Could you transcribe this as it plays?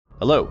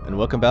Hello, and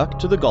welcome back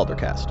to the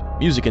Galdercast.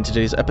 Music in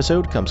today's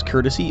episode comes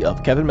courtesy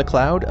of Kevin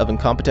MacLeod of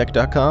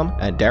Incompetech.com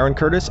and Darren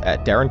Curtis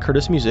at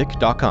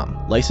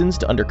DarrenCurtisMusic.com,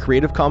 licensed under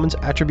Creative Commons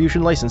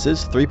Attribution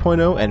Licenses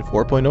 3.0 and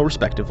 4.0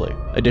 respectively.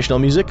 Additional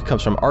music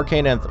comes from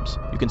Arcane Anthems.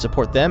 You can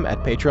support them at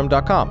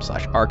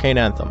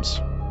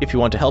patreon.com/arcaneanthems. If you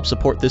want to help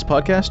support this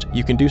podcast,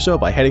 you can do so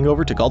by heading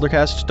over to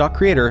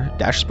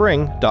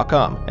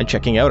galdercast.creator-spring.com and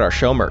checking out our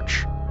show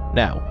merch.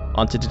 Now,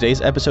 on to today's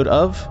episode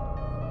of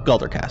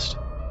Galdercast.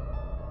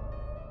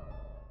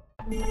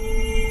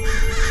 I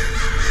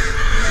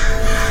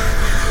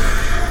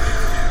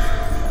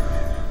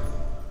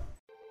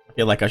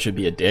feel like I should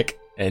be a dick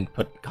and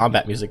put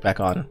combat music back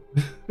on.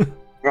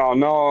 Oh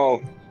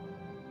no.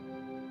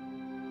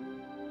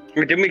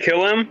 Didn't we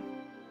kill him?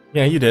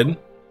 Yeah, you did.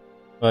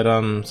 But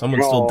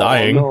someone's still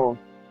dying. No.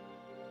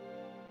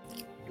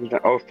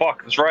 Oh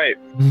fuck, that's right.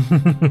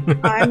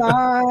 I'm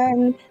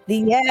on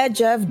the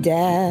edge of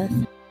death.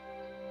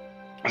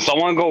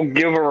 Someone go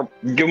give him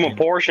a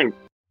potion.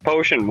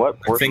 What?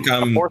 I think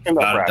I'm about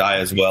to die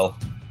as well.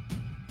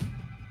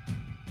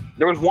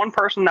 There was one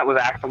person that was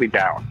actually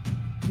down.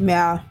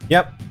 Yeah.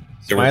 Yep.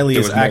 Smiley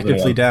is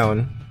actively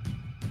down.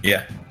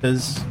 Yeah.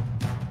 Because...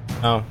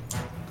 Oh.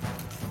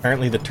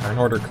 Apparently the turn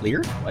order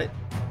cleared? What?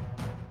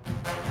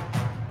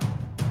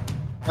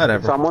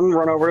 Whatever. Someone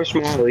run over to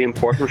Smiley and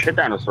pour some shit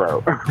down his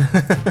throat.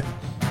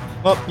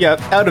 Well, yeah,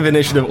 out of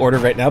initiative order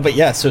right now, but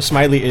yeah, so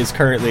Smiley is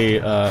currently,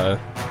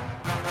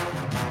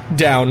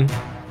 down.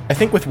 I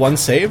think with one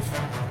save.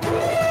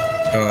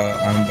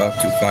 I'm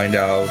about to find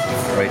out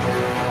right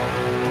now.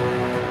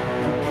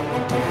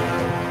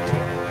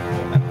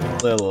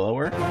 A little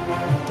lower.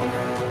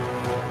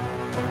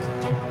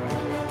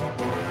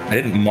 I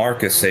didn't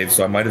mark a save,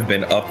 so I might have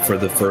been up for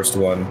the first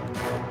one.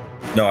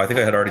 No, I think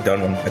I had already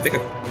done one.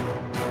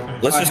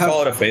 Let's just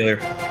call it a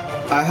failure.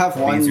 I have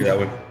one. Easier that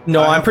way.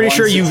 No, I'm pretty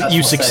sure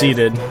you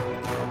succeeded.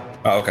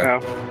 Oh, okay. No.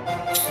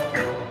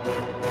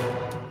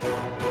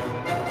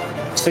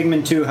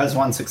 Sigmund 2 has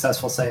one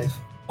successful save.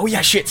 Oh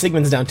yeah, shit,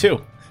 Sigmund's down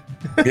too.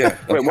 Yeah.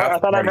 Wait, what? I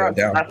thought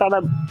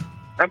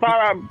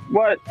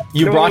what?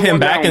 You brought him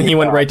back and he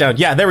went right down.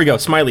 Yeah, there we go.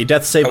 Smiley,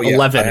 death save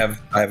 11.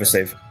 I have a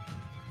save.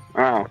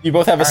 Oh. You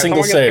both have a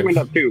single save.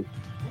 Up too.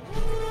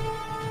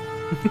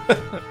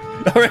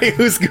 Alright,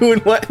 who's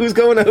going what? Who's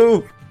going to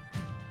who?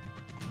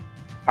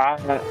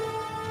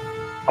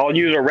 I'll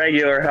use a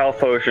regular health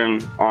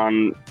potion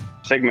on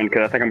Sigmund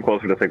because I think I'm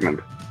closer to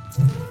Sigmund.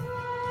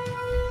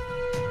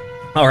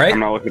 Alright. I'm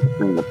not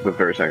looking at the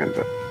very second,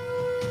 but...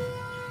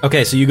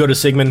 Okay, so you go to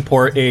Sigmund,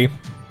 pour a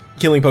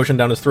healing potion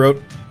down his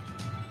throat.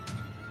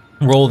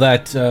 Roll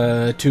that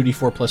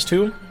 2d4 plus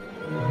 2.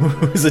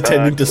 Who's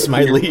attending to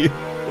Smiley?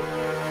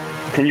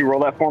 Can you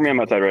roll that for me? I'm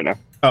outside right now.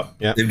 Oh,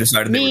 yeah. They've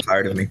decided they were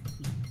tired of me.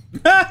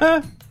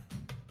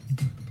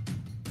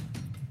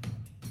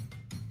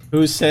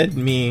 Who said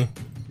me?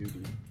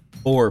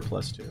 4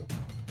 plus 2.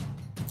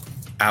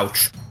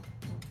 Ouch.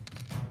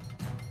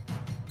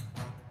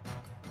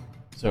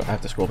 So I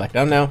have to scroll back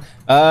down now.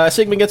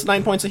 Sigmund gets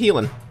 9 points of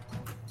healing.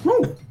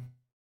 Woo.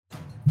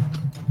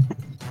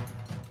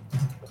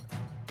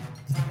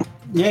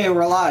 Yay,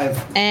 we're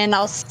alive. And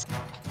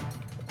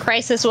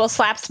Crisis will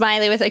slap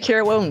Smiley with a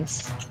Cure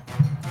Wounds.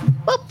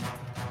 Whoop.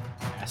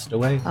 Passed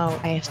away. Oh,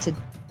 I have to...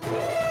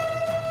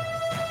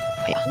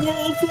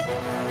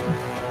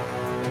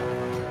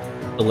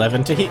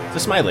 11 to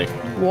Smiley.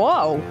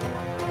 Whoa.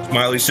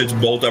 Smiley sits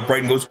bolt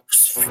upright and goes...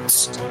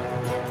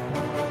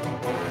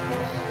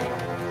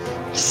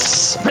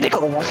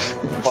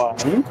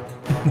 Fun.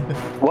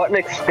 What an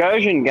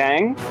excursion,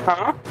 gang,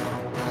 huh?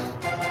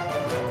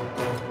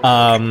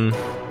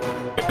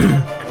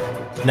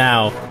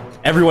 Now,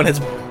 everyone has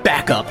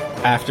backup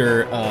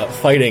after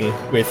fighting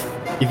with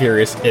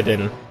Everus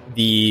Idin.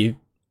 The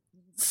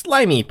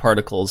slimy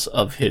particles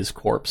of his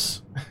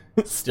corpse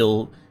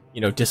still,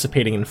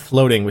 dissipating and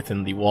floating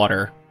within the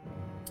water.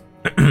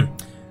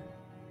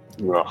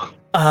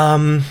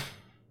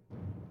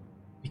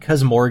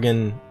 Because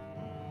Morgan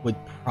would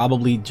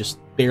probably just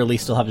barely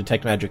still have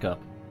Detect Magic up,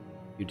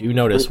 you do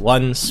notice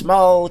one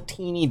small,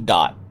 teeny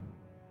dot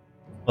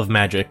of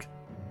magic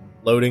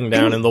floating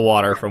down in the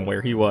water from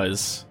where he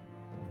was,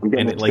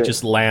 and it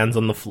just lands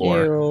on the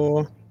floor.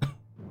 Ew.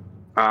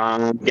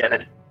 Get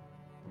it.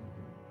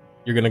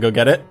 You're gonna go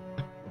get it?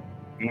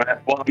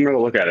 Well, I'm gonna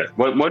look at it.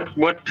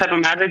 What type of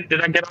magic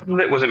did I get off of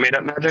it? Was it made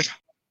up magic?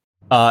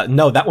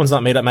 No, that one's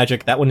not made up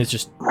magic. That one is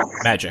just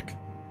magic.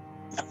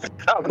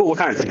 Oh, cool. What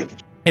kind?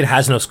 It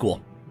has no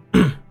school.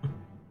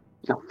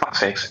 Oh, fuck's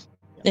sakes.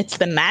 It's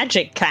the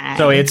magic kind.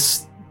 So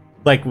it's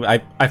like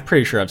I'm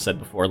pretty sure I've said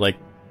before. Like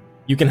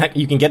you can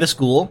get a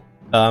school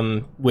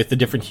with the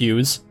different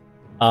hues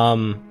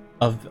of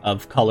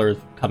color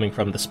coming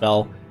from the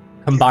spell,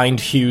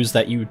 combined hues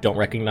that you don't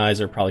recognize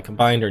are probably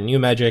combined or new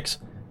magics,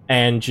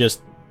 and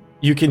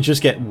you can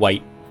just get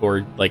white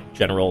for like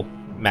general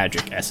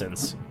magic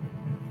essence.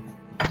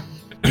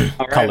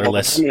 Right,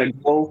 colorless.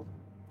 Well,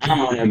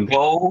 I'm gonna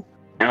go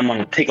and I'm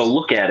gonna take a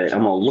look at it. I'm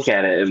gonna look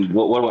at it and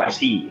what do I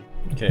see?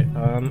 Okay,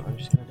 I'm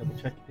just gonna double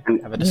check if I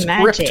have a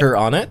descriptor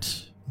on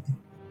it.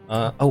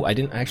 I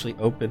didn't actually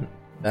open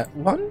that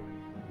one.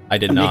 I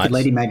did A not. Naked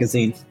Lady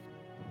magazine.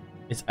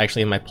 It's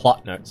actually in my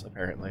plot notes,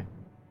 apparently.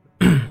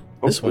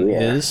 This one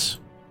is...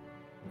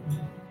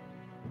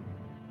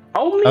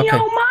 Oh me, Okay.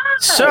 oh my!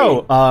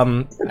 So,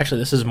 actually,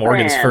 this is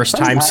Morgan's Man, first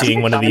time sometimes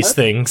seeing one of these it's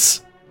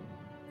things.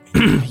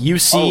 You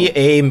see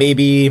a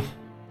maybe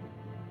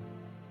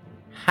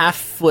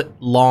half-foot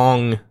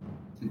long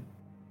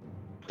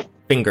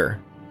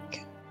finger.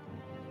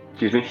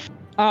 Excuse me.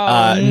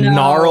 Oh, no.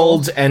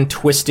 Gnarled and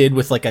twisted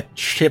with like a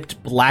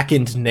chipped,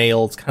 blackened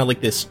nail. It's kind of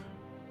like this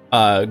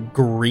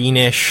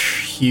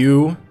greenish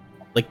hue,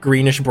 like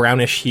greenish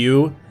brownish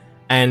hue,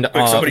 and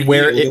somebody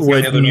where eat it it with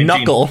would the other 19.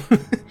 knuckle,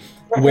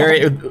 where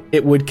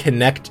it would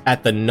connect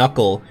at the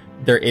knuckle,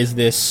 there is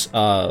this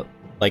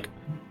like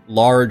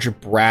large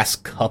brass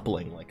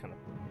coupling, like kind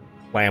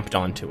of clamped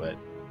onto it.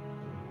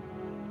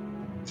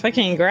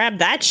 Fucking grab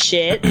that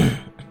shit.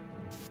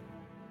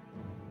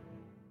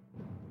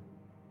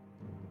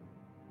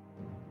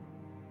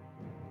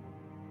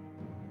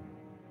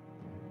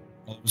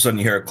 All of a sudden,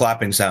 you hear a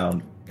clapping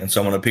sound, and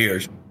someone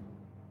appears.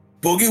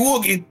 Boogie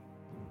woogie.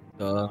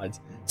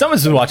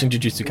 Someone's been watching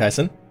Jujutsu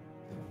Kaisen.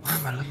 Why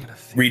am I looking at a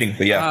finger? Reading,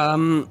 but yeah.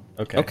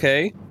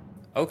 Okay.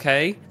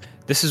 Okay.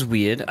 This is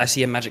weird. I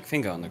see a magic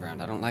finger on the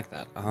ground. I don't like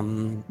that.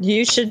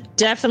 You should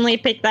definitely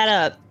pick that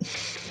up.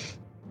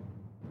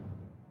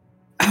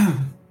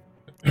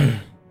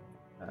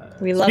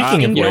 We love Speaking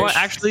of fingers. You know which- what?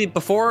 Actually,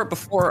 before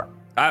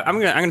I'm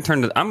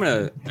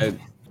gonna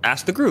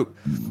ask the group.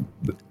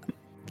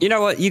 You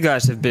know what? You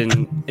guys have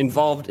been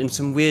involved in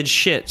some weird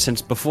shit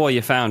since before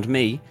you found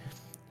me.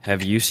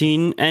 Have you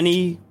seen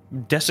any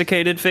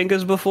desiccated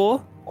fingers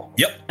before?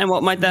 Yep. And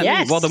what might that Yes.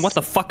 mean? Well, then what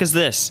the fuck is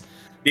this?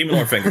 Demon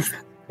Lord fingers.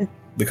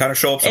 They kind of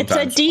show up It's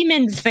sometimes. a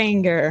demon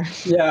finger.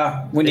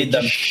 Yeah, we They need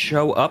them. just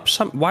show up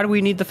some. Why do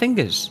we need the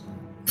fingers?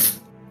 To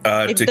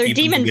They're keep them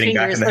demon from getting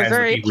back fingers. in the They're hands of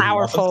very people who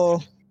want them.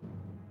 powerful.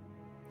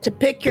 To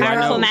pick Do I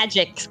Powerful know-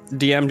 magic.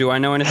 DM, do I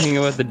know anything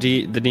about the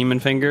demon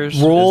fingers?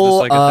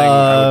 Roll, is this like a thing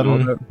I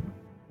would know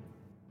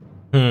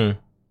about?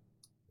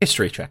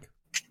 History check.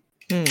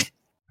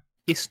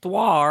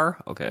 Histoire.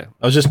 Okay.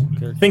 I was just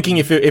thinking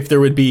if there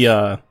would be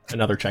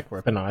another check for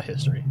it, but not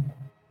history.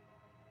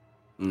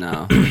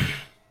 No.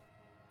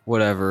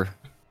 Whatever.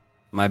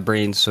 My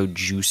brain's so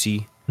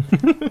juicy.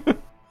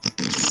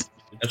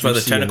 That's why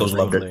the tentacles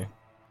loved it.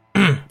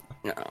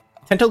 Yeah.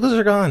 Tentacles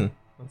are gone.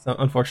 That's not,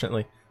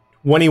 unfortunately.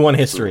 21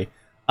 history.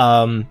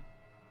 I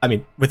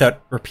mean,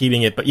 without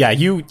repeating it, but yeah,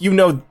 you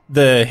know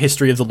the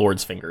history of the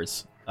Lord's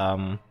fingers.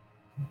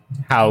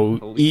 How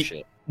Holy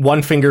shit.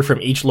 one finger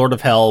from each Lord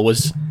of Hell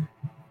was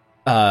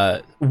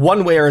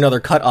one way or another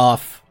cut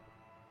off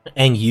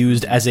and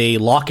used as a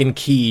lock and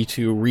key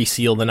to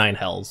reseal the Nine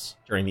Hells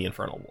during the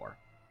Infernal War.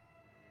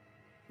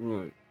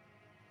 Right.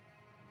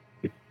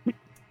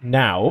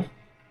 Now,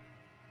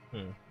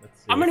 let's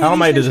see. How many How of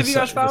am I these to things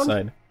have you guys found?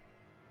 decide?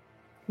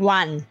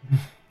 One.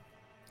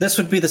 This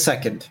would be the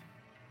second.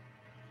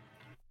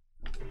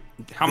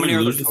 How Who many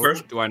are lose there the total?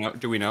 first? Do I know?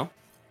 Do we know?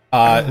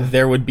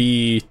 There would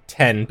be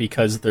 10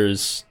 because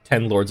there's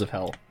 10 Lords of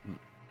Hell.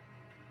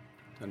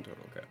 10 total.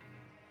 Okay.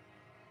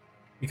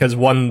 Because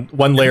one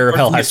layer of first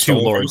hell one has get two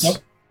stolen from lords. us?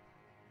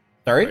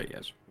 Sorry? Right,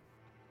 yes.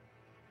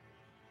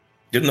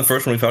 Didn't the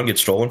first one we found get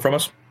stolen from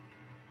us?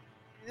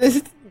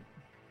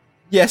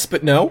 Yes,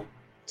 but no.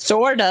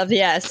 Sort of,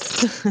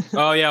 yes.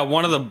 Oh yeah,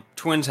 one of the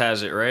twins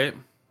has it, right?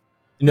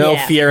 No,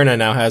 Yeah. Fierna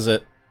now has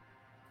it.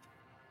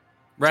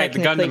 Right, the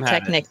Gundam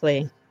had it.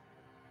 Technically.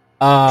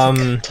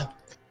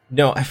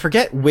 No, I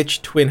forget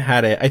which twin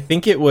had it. I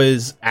think it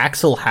was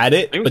Axel had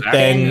it, I think it was but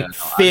then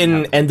Axel, yeah.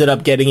 Finn ended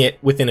up getting it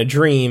within a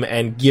dream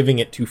and giving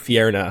it to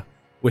Fierna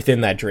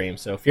within that dream.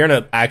 So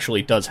Fierna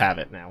actually does have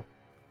it now.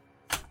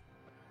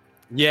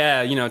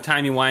 Yeah, you know,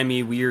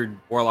 timey-wimey, weird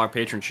warlock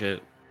patron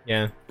shit.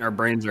 Yeah. Our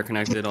brains are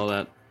connected, all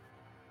that.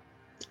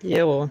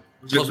 Ew.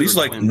 At least,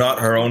 like, not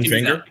her own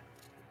finger?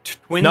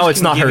 Twins No, it's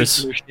can not give hers.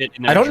 each other shit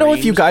in I their don't know if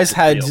you dreams. guys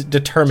had Real.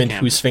 determined Scam.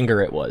 whose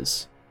finger it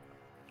was.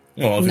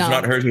 Well, if No. it's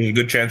not hers, there's a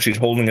good chance she's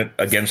holding it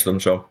against them,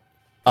 so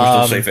we're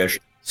still safe-ish.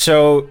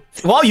 So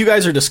while you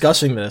guys are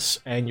discussing this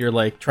and you're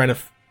like trying to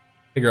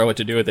figure out what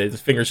to do with it, the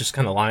finger's just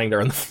kind of lying there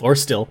on the floor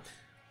still.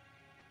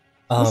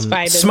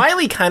 Spider.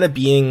 Smiley kind of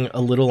being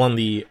a little on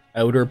the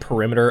outer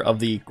perimeter of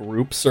the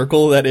group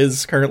circle that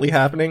is currently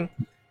happening.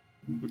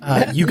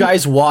 You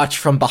guys watch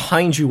from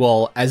behind you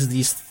all as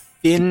these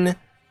thin,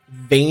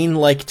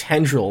 vein-like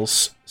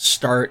tendrils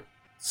start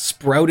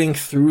sprouting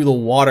through the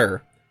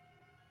water.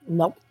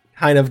 Nope.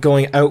 Kind of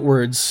going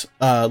outwards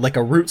like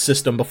a root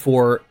system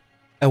before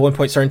at one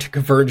point starting to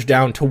converge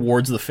down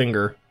towards the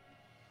finger.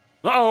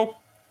 Uh-oh.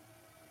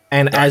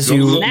 And as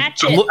you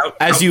Snatch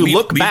it.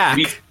 look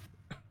back,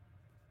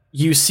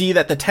 you see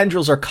that the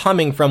tendrils are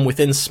coming from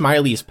within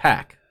Smiley's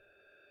pack.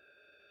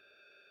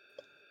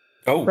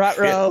 Oh,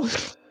 Ruh-roh.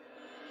 shit.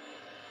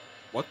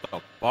 What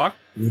the fuck?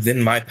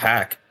 Within my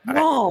pack.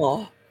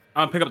 No.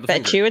 I'll pick up the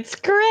Bet finger. you it's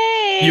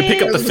great. You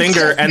pick up the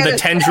finger, and the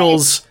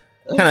tendrils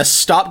kind of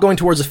stop going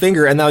towards the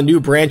finger, and now new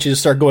branches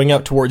start going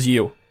out towards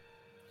you.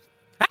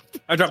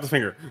 I dropped the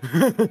finger.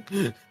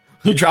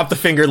 You drop the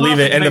finger, leave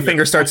it, and the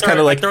finger starts kind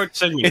of like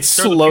it's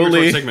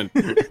slowly.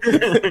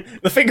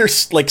 The finger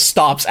like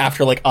stops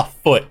after like a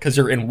foot because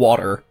you're in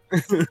water.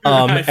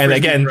 And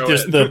again,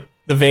 just the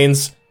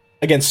veins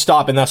again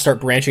stop and now start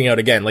branching out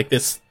again, like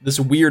this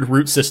weird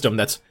root system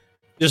that's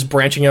just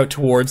branching out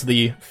towards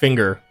the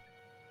finger.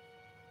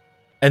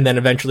 And then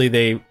eventually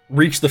they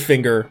reach the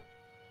finger,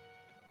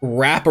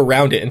 wrap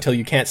around it until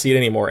you can't see it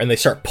anymore, and they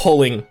start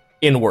pulling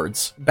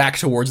inwards back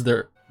towards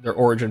their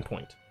origin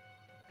point.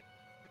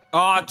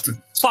 Oh, it's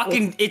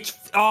fucking! It's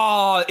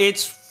I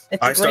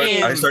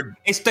start.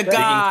 It's the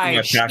guy. I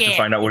have to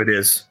find out what it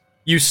is.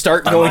 You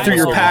start going through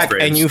your pack,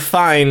 and you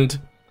find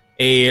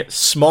a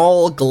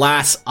small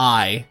glass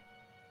eye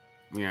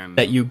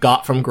that you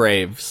got from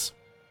Graves.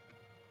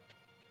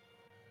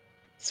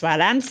 That's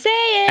what I'm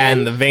saying.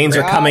 And the veins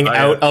are coming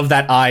out of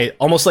that eye,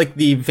 almost like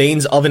the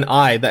veins of an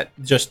eye that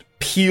just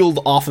peeled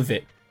off of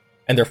it.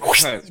 And they're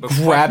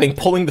grabbing,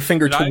 pulling the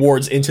finger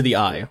towards into the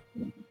eye.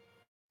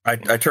 I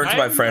turn to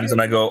my friends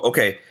and I go,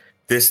 okay,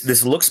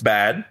 this looks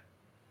bad.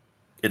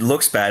 It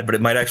looks bad, but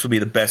it might actually be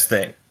the best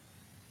thing.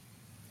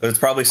 But it's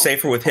probably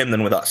safer with him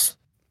than with us.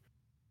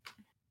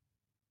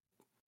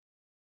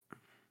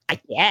 I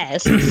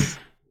guess.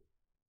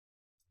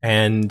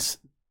 And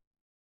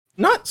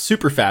not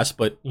super fast,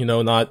 but,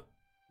 not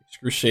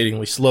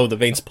excruciatingly slow. The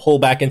veins pull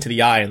back into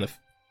the eye, and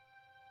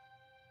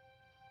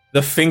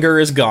the finger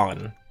is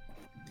gone.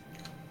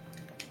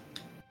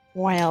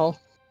 Well.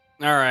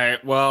 All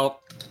right, well.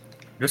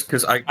 Just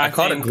because I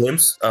caught a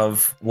glimpse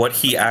of what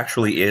he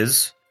actually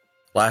is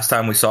last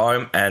time we saw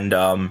him,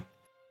 and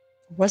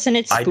wasn't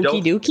it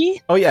Spooky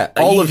Dookie? Oh yeah,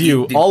 all of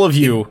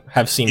you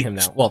have seen him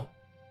now. Well,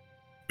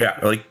 yeah,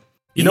 like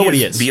you know what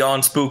he is.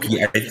 Beyond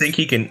spooky. I think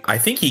he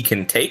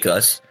can take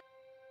us.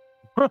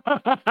 Quite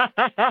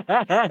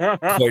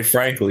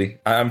frankly,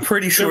 I'm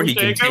pretty sure he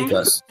can take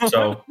us.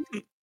 So,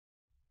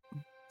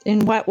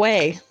 in what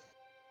way?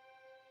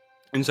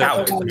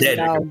 Out,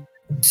 dead,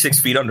 6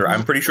 feet under.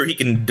 I'm pretty sure he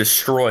can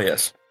destroy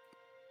us.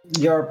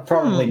 You're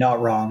probably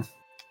not wrong.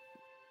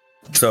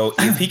 So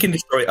if he can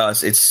destroy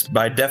us, it's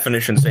by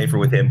definition safer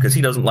with him because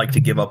he doesn't like to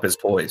give up his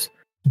toys.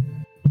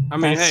 I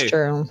mean, that's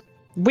true.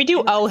 We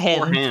do owe him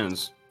 4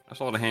 hands. That's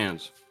a lot of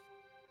hands.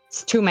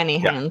 It's too many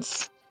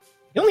hands.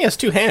 He only has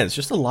 2 hands,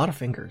 just a lot of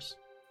fingers.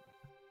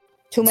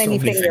 Too many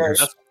fingers.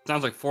 That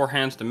sounds like 4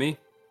 hands to me.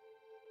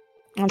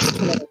 That's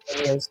too many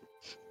fingers.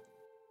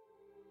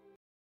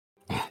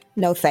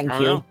 No, thank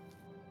you.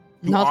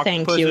 No,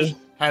 thank you.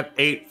 Have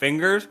 8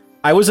 fingers.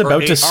 I was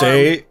about to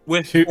say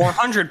with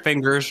 400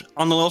 fingers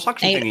on the little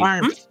suction 8 thingy.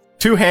 arms.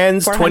 2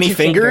 hands, 20 fingers.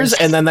 fingers,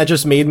 and then that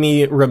just made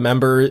me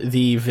remember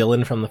the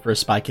villain from the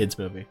first Spy Kids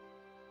movie.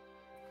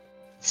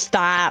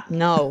 Stop!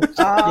 No.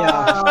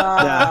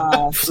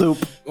 Yeah.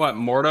 Floop. What,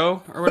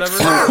 Mordo or whatever?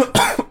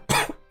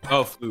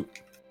 Oh, Floop.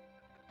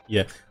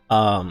 Yeah.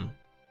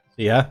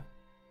 Yeah.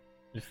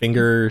 The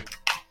finger.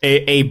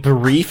 A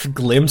brief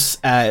glimpse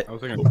at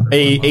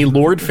a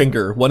Lord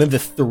Finger, one of the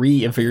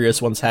 3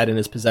 Inferius once had in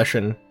his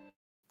possession.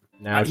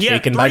 Now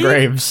taken by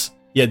Graves.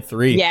 He had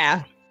 3.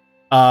 Yeah.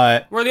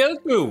 Where are the other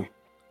 2?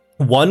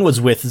 One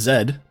was with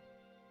Zed.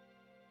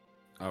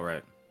 Oh,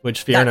 right.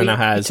 Which Fiona now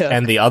has,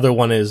 and the other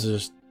one is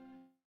just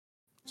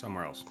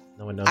somewhere else.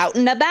 No one knows. Out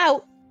and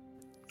about.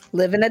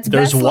 Living its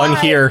There's best one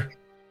life. here.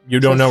 You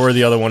don't know where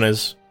the other one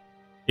is.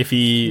 If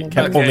he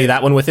kept only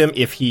that one with him,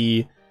 if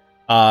he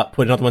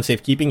put another one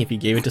safekeeping, if he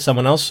gave it to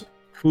someone else,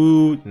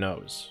 who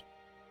knows?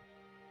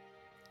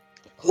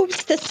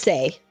 Who's to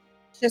say?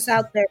 Just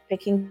out there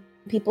picking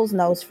people's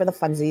nose for the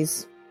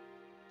funsies.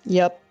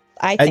 Yep.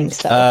 I think And,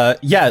 so.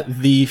 yeah,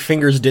 the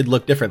fingers did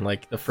look different.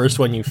 Like, the first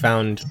one you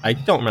found, I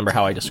don't remember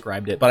how I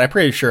described it, but I'm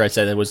pretty sure I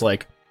said it was,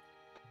 like,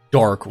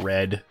 dark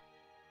red.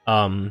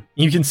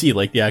 You can see,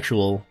 like, the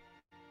actual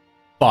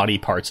body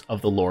parts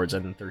of the lords,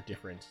 and they're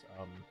different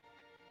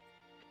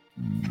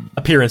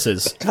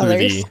appearances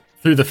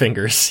through the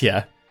fingers,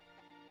 yeah.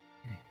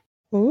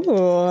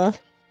 Ooh.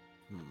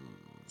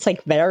 It's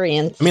like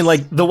variants. I mean,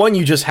 like, the one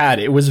you just had,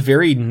 it was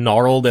very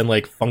gnarled and,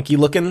 like, funky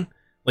looking.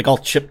 Like, all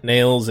chipped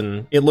nails,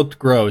 and it looked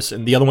gross.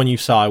 And the other one you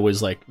saw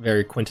was, like,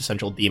 very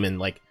quintessential demon,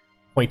 like,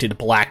 pointed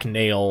black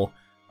nail,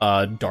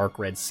 dark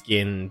red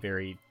skin,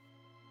 very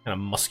kind of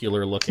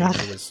muscular looking.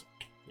 It was,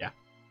 yeah.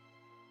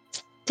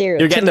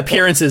 You're getting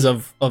appearances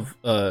of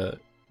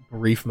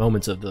brief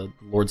moments of the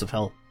Lords of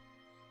Hell.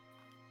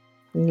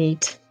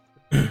 Neat.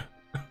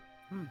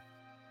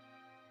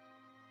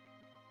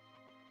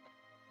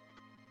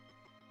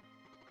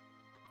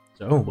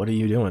 So, what are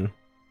you doing?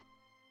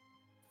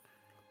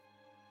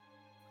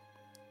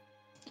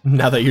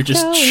 Now that you're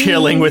just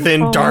chilling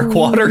within dark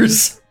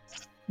waters.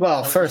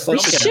 Well, first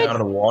let's get out of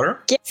the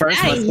water.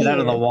 First, let's get out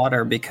of the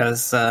water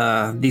because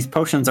these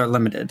potions are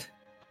limited.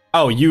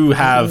 Oh,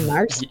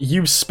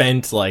 you've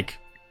spent like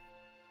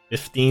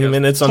 15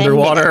 minutes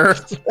underwater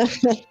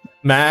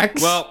max.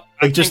 Well,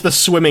 like just the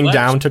swimming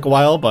down took a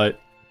while,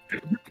 but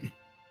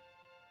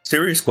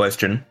serious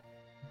question.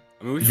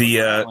 I mean,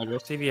 The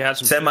see if he had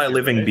some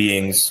semi-living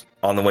beings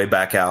on the way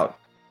back out.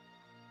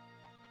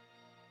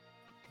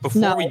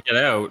 Before we get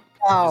out,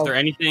 is there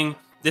anything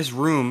this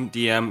room,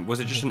 DM, was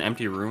it just an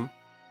empty room?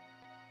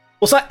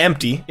 Well, it's not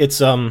empty.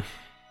 It's an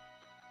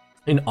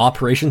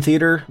operation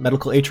theater,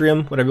 medical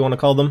atrium, whatever you want to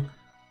call them.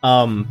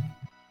 So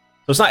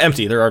it's not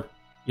empty. There are,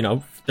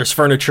 there's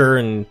furniture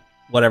and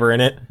whatever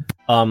in it.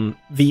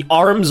 The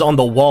arms on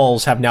the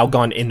walls have now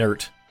gone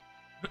inert.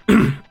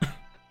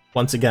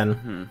 Once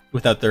again,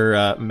 without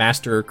their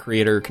master,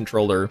 creator,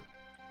 controller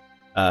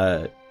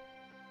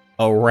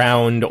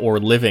around or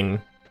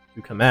living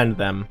to command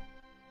them.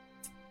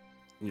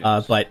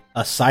 Yes. But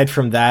aside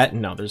from that,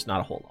 no, there's not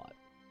a whole lot.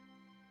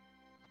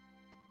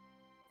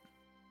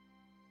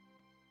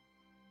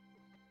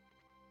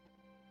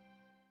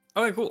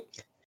 Okay, cool.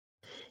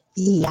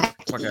 Yeah.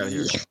 Fuck out of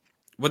here.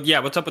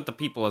 What's up with the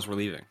people as we're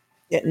leaving?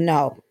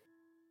 No.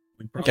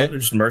 Okay,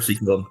 just mercy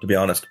kill them, to be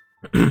honest.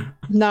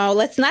 No,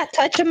 let's not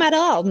touch him at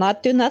all.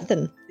 Not do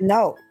nothing.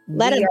 No.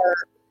 Let him.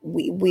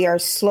 We are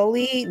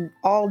slowly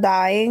all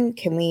dying.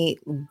 Can we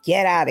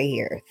get out of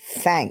here?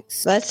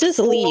 Thanks. Let's just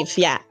leave.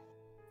 Yeah.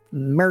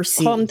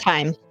 Mercy. Home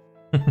time.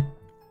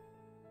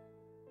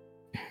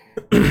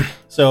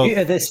 So,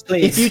 this,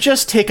 if you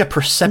just take a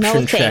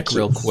perception check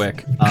real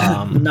quick.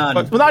 None.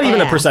 But not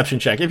even a perception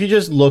check. If you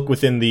just look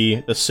within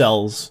the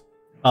cells.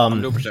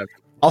 No perception.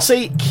 I'll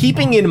say,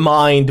 keeping in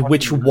mind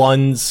which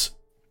ones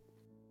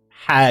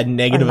had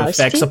negative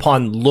effects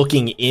upon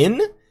looking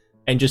in,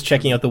 and just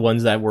checking out the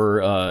ones that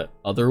were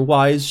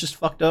otherwise just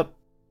fucked up.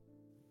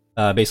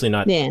 Basically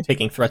not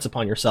taking threats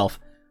upon yourself.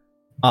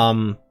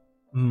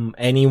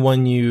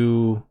 Anyone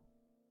you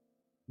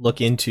look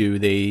into,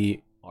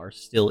 they are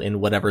still in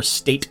whatever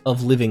state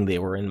of living they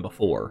were in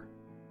before.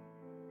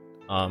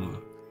 And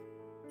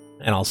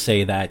I'll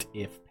say that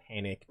if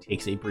Panic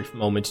takes a brief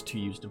moment to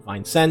use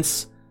Divine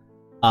Sense,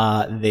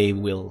 they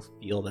will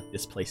feel that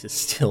this place is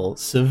still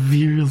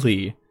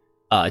severely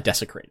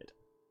desecrated.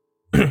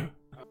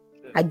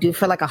 I do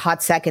for like a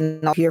hot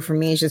second. All here for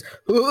me is just,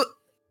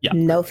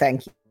 no,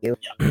 thank you.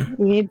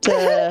 We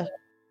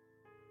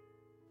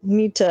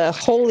need to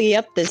holy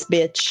up this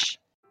bitch.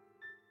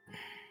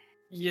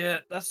 Yeah,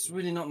 that's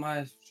really not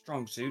my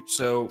strong suit.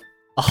 So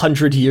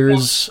 100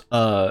 years,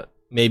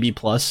 maybe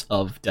plus,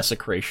 of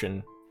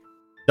desecration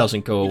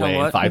doesn't go away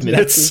in 5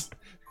 minutes.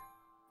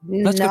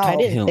 Let's go I to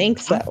didn't him. think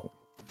so.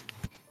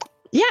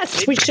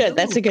 Yes, we should.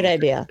 That's a good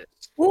idea.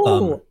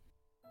 Ooh.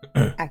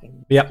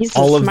 Yeah, He's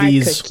all a of smart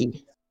these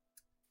cookie.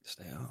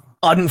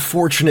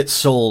 unfortunate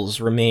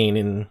souls remain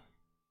in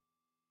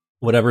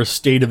whatever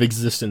state of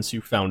existence you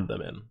found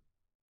them in.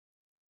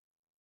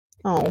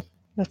 Oh,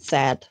 that's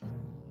sad.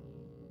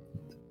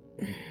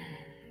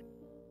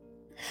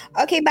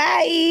 Okay,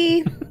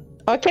 bye.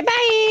 Okay,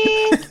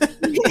 bye.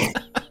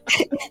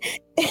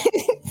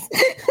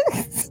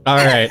 All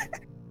right.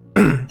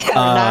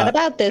 Not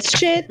about this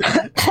shit.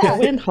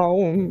 Going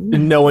home.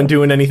 No one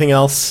doing anything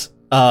else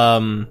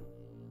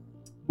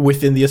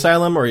within the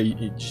asylum, or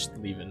you just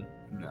leaving?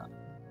 No.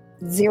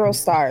 0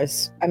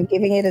 stars. I'm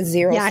giving it a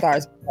 0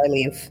 stars before I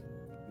leave.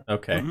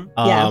 Okay.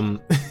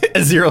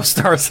 Mm-hmm. 0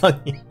 stars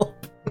on Yelp.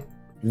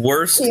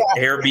 Worst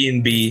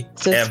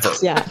Airbnb ever.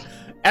 Yeah.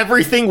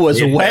 Everything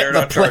was wet. Better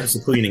not charge us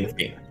a cleaning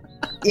fee.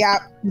 Yeah.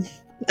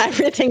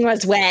 Everything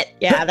was wet.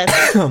 Yeah,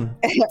 that's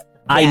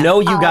I know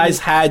you guys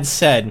had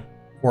said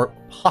or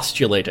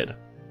postulated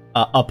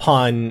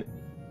upon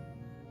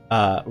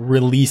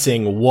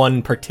releasing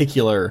one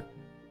particular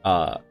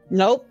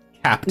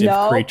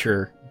captive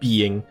creature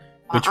being,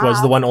 which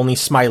was the one only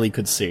Smiley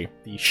could see,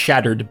 the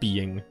shattered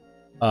being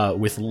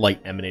with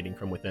light emanating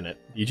from within it.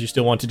 Do you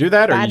still want to do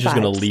that, or are you just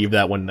going to leave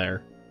that one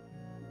there?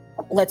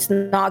 Let's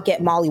not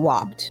get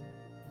mollywopped.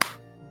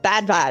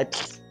 bad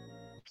vibes.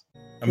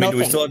 I mean, do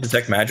we still have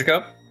Detect Magic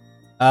up?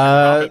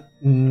 I'm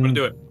gonna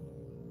do it.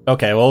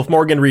 Okay, well, if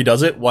Morgan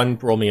redoes it,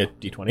 roll me a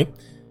d20.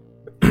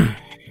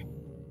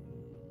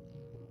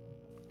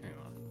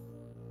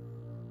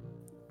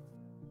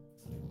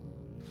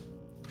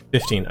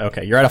 15.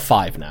 Okay, you're at a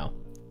 5 now.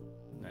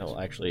 Nice. I'll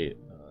actually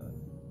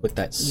put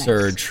that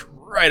surge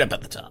right up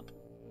at the top.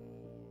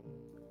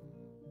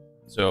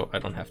 So I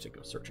don't have to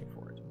go searching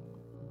for it.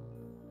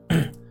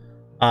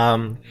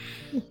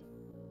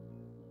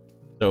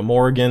 So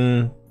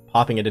Morgan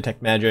popping a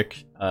Detect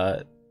Magic.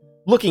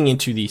 Looking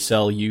into the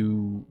cell,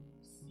 you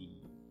see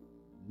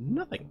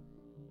nothing.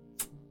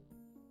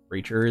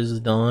 Creature is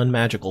done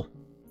magical.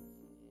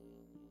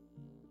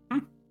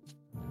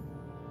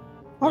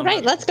 All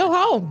right, let's go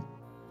home.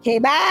 Okay,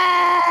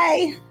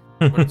 bye.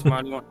 What does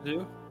Marty want to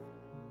do?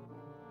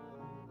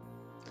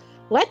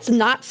 Let's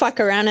not fuck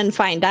around and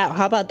find out.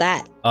 How about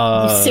that?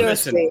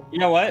 Seriously. Listen, you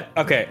know what?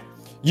 Okay.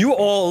 You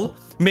all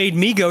made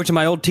me go to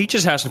my old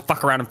teacher's house and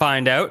fuck around and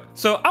find out.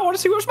 So I want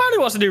to see what Smiley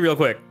wants to do real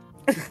quick.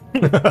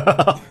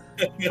 I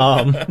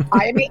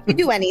didn't make you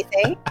do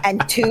anything.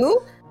 And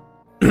 2,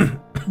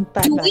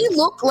 do we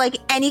look like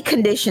any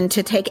condition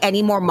to take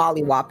any more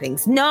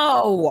mollywoppings?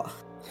 No.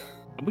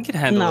 We can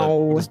handle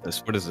No. it. What is this?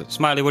 What is it?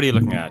 Smiley, what are you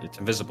looking at? It's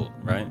invisible,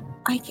 right?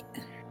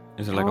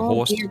 Is it like a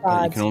horse that you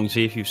can only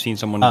see if you've seen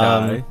someone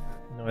die?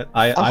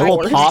 I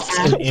will pop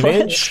an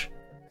image.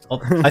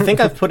 I think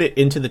I've put it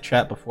into the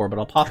chat before, but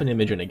I'll pop an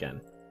image in again.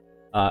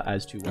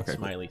 as to what Okay.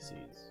 Smiley sees.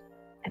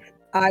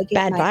 I give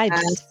Bad my vibes.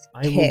 ass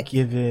I will kicked.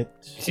 give it.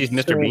 He sees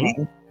Mr.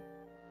 Bean.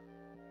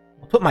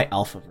 I'll put my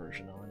alpha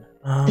version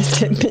on.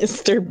 Is it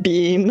Mr.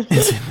 Bean?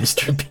 Is it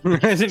Mr.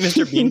 Bean? Is it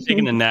Mr. Bean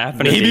taking a nap?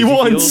 In a Maybe daisy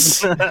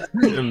once. field?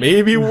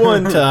 Maybe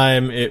one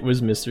time it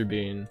was Mr.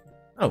 Bean.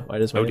 Oh, why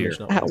does my Oh, dear. image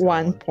not At want to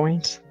one go on?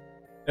 point.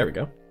 There we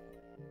go.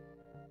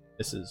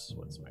 This is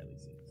what Smiley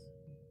sees.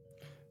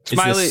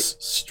 Smiley. Is this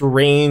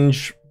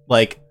strange,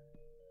 like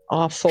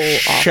Awful.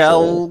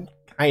 shell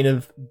kind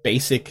of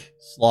basic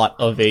slot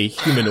of a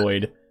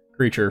humanoid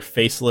creature,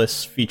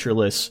 faceless,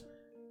 featureless,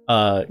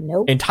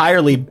 Nope.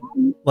 entirely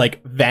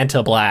like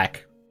Vanta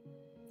Black,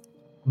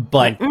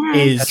 but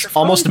is Petrified?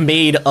 almost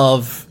made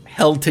of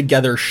held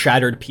together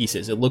shattered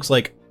pieces. It looks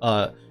like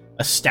a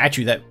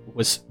statue that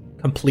was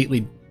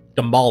completely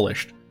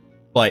demolished,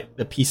 but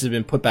the pieces have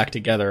been put back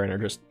together and are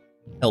just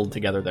held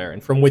together there.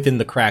 And from within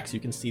the cracks, you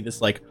can see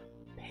this like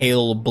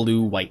pale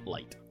blue white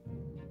light.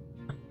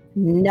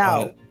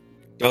 No.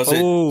 Does it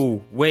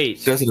Oh,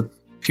 wait.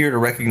 appear to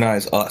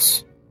recognize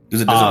us?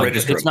 Does it Uh,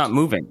 register? It's not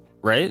moving,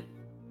 right?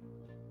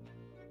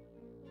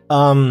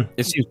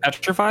 It seems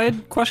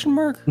petrified? Question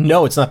mark.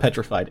 No, it's not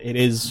petrified. It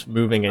is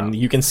moving, and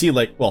you can see,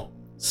 like, well,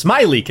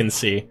 Smiley can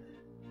see.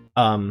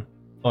 Or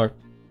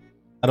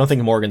I don't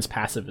think Morgan's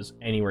passive is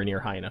anywhere near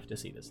high enough to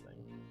see this thing.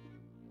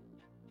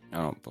 I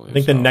don't believe I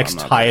think so. the next I'm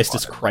not highest very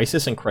is bothered.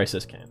 Crisis, and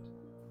Crisis can't.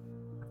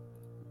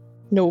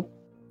 Nope.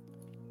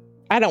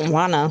 I don't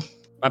wanna.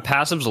 My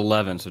passive's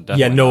 11, so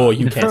definitely. Yeah, no, not.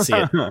 you can't see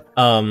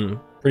it.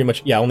 Pretty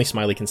much, yeah, only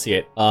Smiley can see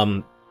it.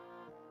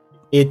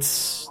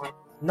 It's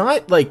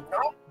not like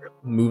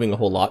moving a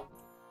whole lot.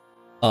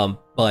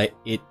 But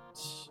it,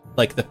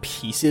 like, the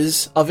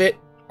pieces of it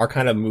are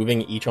kind of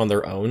moving each on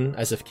their own,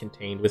 as if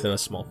contained within a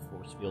small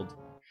force field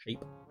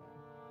shape.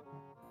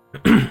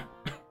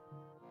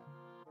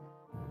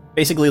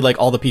 Basically, like,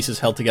 all the pieces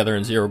held together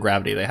in zero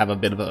gravity, they have a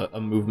bit of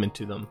a movement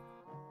to them.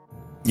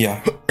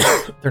 Yeah.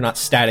 They're not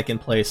static in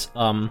place.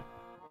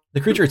 The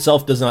creature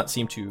itself does not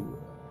seem to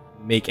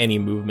make any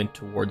movement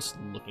towards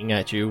looking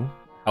at you.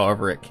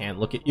 However, it can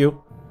look at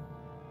you.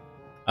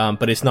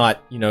 But it's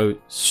not,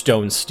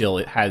 stone still.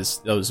 It has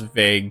those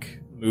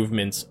vague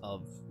movements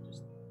of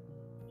just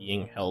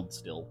being held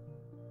still.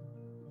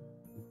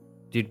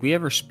 Did we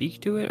ever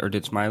speak to it, or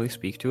did Smiley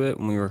speak to it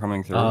when we were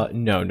coming through?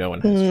 No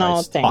one has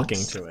No, tried thanks. talking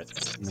to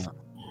it.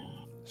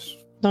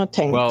 No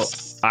thanks. Well,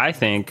 I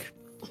think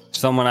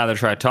someone either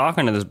try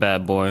talking to this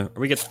bad boy, or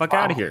we get the fuck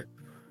out of here.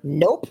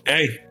 Nope.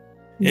 Hey,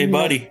 No.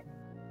 buddy.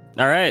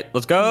 All right,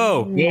 let's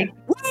go. Yeah.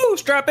 Woo!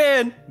 Strap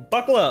in.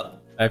 Buckle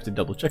up. I have to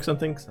double check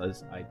something because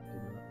I did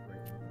not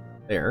write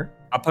it there.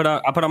 I put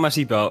on my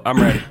seatbelt. I'm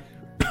ready.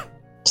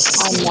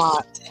 I'm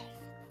not.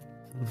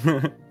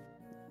 Double check.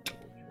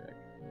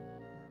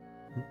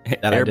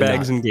 That I did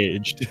Airbags not.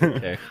 engaged.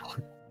 Okay.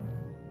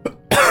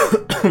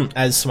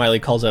 As Smiley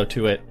calls out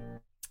to it,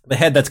 the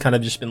head that's kind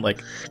of just been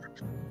like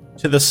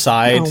to the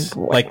side, Oh,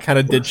 boy. like kind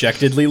of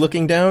dejectedly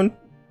looking down.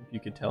 If you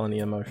could tell any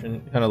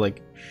emotion, kind of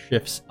like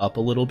shifts up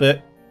a little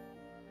bit.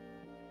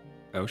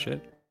 Oh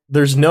shit.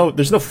 There's no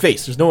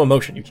face, there's no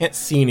emotion. You can't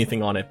see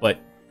anything on it, but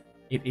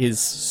it is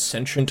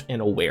sentient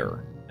and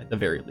aware at the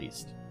very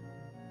least.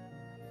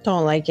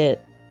 Don't like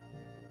it.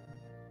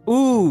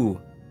 Ooh.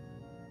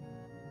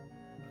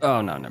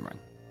 Oh no, never mind.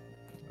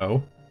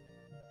 Oh.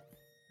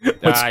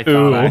 What's I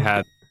ooh?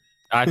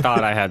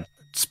 thought I had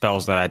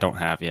spells that I don't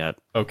have yet.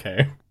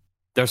 Okay.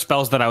 They're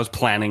spells that I was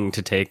planning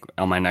to take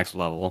on my next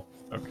level.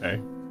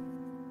 Okay.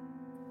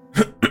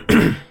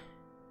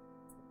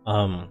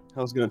 I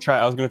was gonna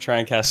try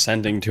and cast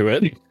sending to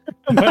it,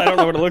 but I don't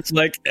know what it looks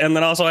like, and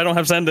then also I don't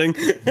have sending.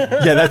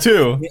 Yeah, that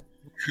too.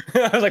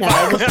 I was like,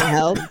 That doesn't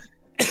help.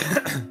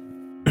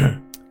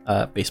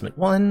 Basement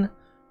 1. I'm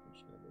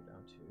just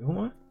gonna go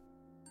down to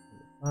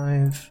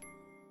 5.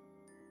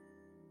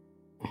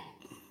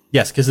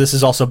 Yes, because this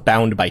is also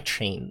bound by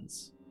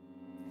chains.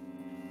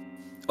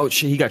 oh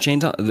shit, he got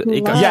chains on.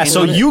 It got Yeah, Yeah, chains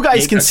so on it? you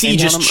guys It can got see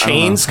chains on just him? I don't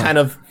know. chains kind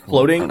of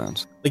floating.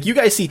 Pronouns. Like, you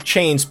guys see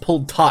chains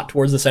pulled taut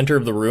towards the center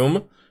of the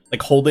room,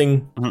 like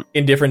holding Mhm.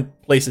 in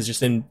different places,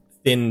 just in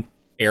thin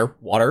air,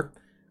 water.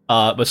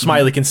 But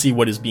Smiley can see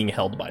what is being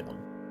held by them.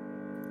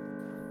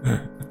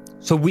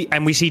 So we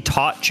see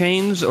taut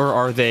chains,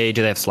 or do they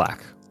have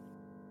slack?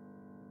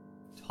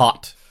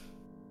 Taut.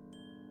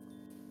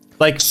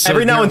 Like, So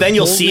every now they're and then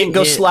you'll see it holding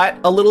go it- slat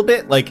a little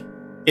bit. Like,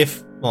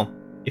 if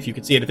you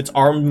can see it, if its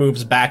arm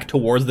moves back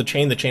towards the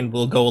chain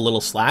will go a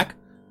little slack.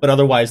 But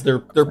otherwise, they're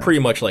pretty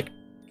much, like,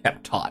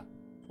 kept taut,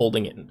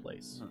 holding it in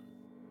place.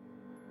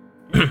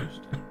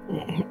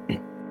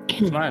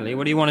 Smiley,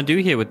 what do you want to do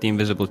here with the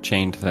invisible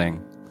chained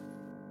thing?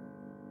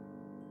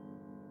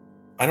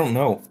 I don't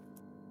know.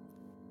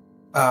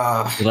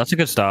 Well, that's a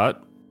good start.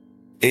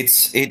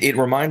 It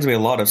reminds me a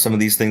lot of some of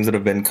these things that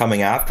have been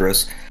coming after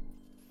us.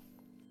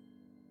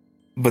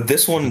 But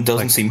this one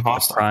doesn't seem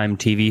hostile. Prime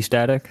TV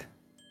static.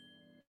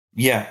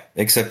 Yeah,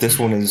 except this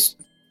one is.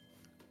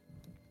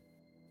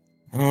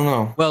 I don't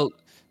know. Well,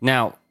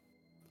 now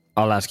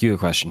I'll ask you a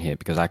question here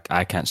because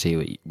I can't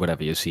see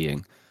whatever you're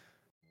seeing.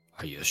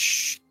 Are you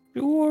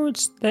sure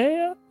it's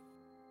there?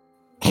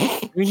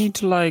 We need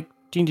to like.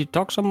 Do you need to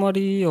talk to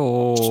somebody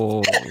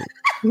or?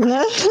 I've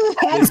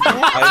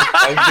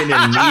been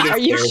in need of Are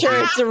you sure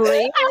therapy. it's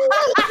real?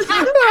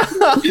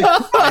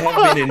 I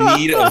have been in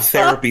need of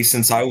therapy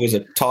since I was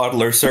a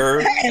toddler,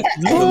 sir.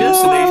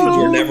 Hallucinations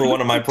were never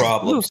one of my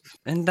problems.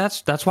 And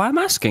that's why I'm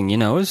asking. You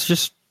know, it's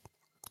just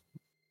we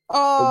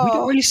Oh,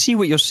 don't really see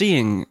what you're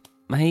seeing,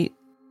 mate.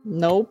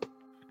 Nope.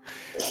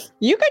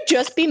 You could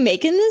just be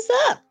making this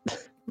up.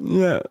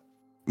 Yeah,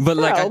 but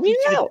like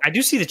Bro, I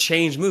do see the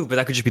chains move, but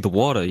that could just be the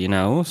water, you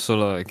know. So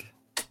like,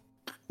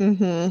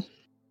 Mm-hmm.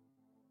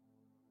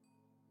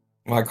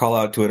 I call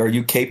out to it. Are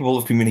you capable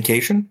of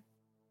communication?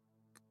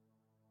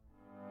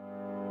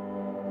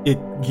 It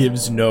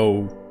gives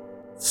no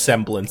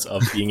semblance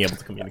of being able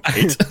to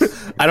communicate.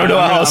 I don't know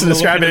how else to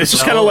describe it. It's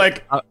just kind of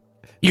like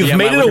you've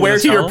made it aware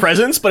to your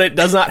presence, but it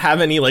does not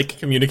have any like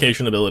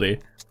communication ability.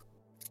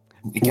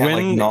 You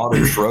can't like nod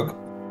or shrug.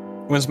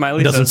 when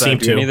Smiley Doesn't says seem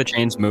that, do any to. of the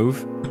chains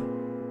move?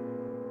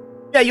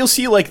 Yeah, you'll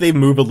see like they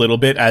move a little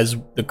bit as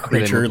the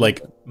creature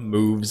like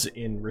moves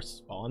in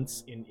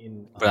response.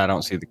 But I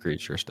don't see the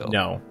creature still.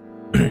 No.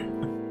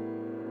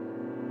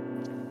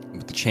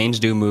 But the chains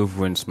do move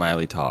when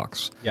Smiley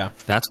talks. Yeah.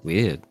 That's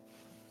weird.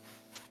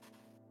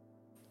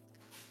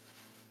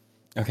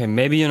 Okay,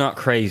 maybe you're not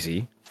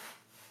crazy.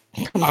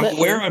 I'm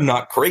aware I'm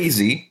not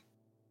crazy.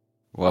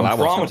 Well, I'm I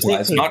wasn't.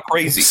 traumatized, not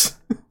crazy.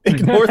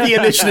 Ignore the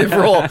initiative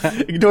roll.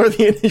 Ignore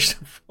the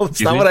initiative roll. It's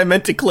Excuse not me? what I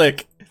meant to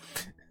click.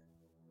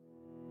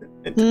 I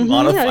meant to Mhm,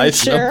 modify are you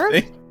sure?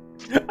 something.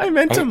 I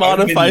meant to I've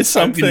modify been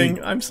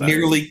something. I'm sorry.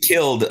 Nearly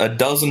killed a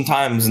dozen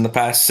times in the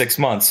past 6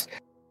 months.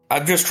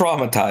 I'm just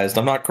traumatized.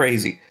 I'm not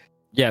crazy.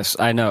 Yes,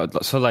 I know.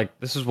 So, like,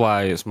 this is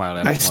why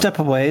Smiley. I step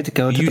away to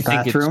go to You the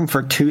think it's- bathroom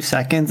for 2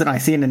 seconds, and I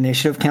see an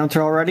initiative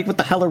counter already. What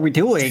the hell are we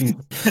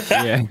doing?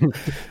 Yeah.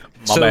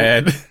 My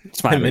bad.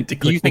 Smiley, I meant to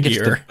do you click think it's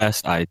the gear.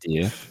 best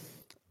idea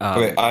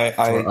Okay,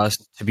 for us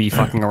to be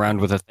fucking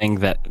around with a thing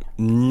that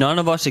none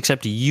of us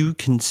except you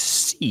can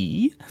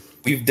see?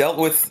 We've dealt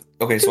with.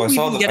 Okay, so I We've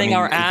saw been the. getting I mean,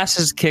 our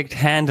asses kicked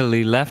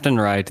handily left and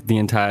right the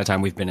entire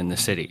time we've been in the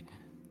city.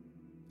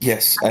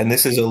 Yes, and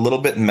this is a little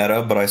bit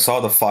meta, but I saw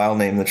the file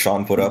name that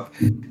Sean put up,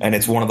 and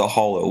it's one of the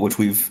hollow, which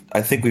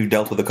I think we've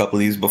dealt with a couple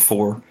of these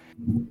before,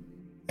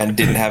 and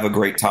didn't have a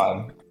great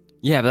time.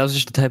 Yeah, but that was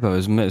just a typo. It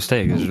was a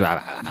mistake. It was,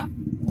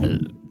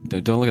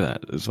 don't look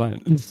at that. It's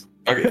fine.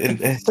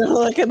 Okay,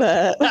 Look at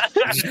that.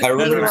 I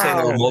remember saying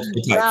there were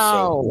multiple types.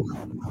 So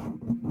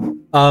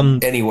no.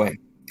 anyway,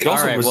 it All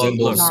also right, well, look,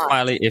 resembles.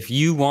 Smiley, if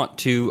you want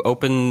to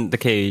open the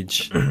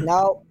cage,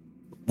 No.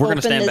 we're going to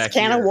Open stand this back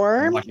can here of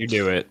worms? and watch you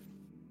do it.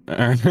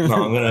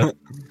 No,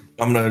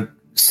 I'm gonna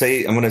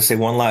say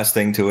one last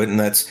thing to it, and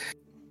that's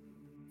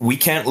we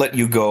can't let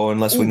you go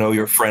unless we know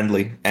you're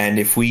friendly, and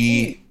if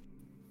we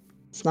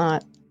It's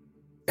not.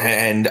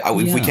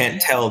 if we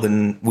can't tell,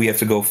 then we have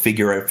to go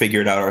figure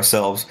it out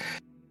ourselves.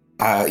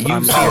 You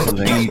I'm seem to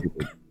sorry. be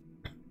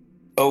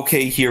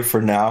okay here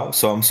for now,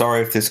 so I'm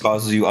sorry if this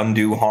causes you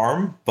undue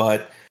harm,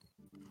 but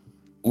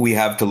we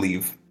have to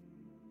leave.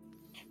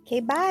 Okay,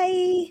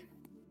 bye.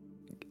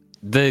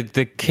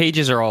 The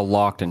cages are all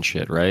locked and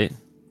shit, right?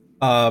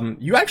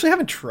 You actually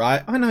haven't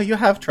tried. Oh no, you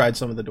have tried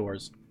some of the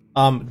doors.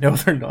 No,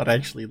 they're not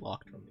actually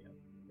locked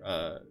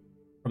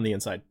from the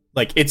inside.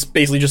 Like it's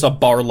basically just a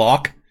bar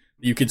lock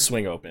you could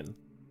swing open.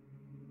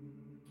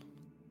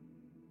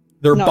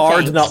 They're No barred,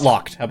 thanks. not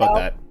locked. How about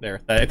that?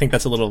 There, I think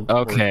that's a little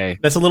Okay.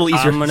 That's a little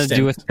easier. I'm gonna to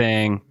do a understand.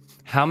 thing.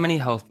 How many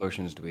health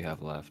potions do we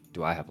have left?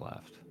 Do I have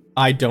left?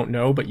 I don't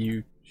know, but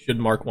you should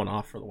mark one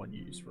off for the one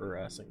you use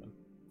for Sigmund.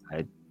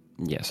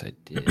 Yes, I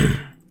did.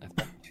 I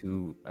think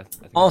two. I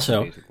think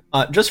Also, two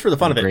basic- just for the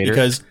fun of it, Greater.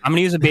 because I'm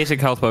gonna use a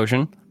basic health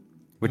potion,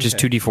 which is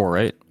Okay. 2d4,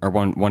 right? Or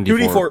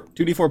 1d4.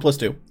 2d4 plus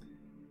 2.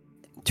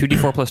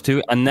 2d4 plus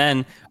 2, and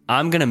then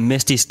I'm gonna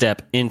Misty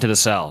Step into the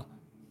cell.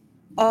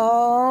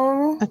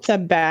 Oh. That's a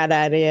bad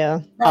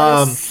idea.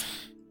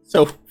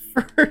 So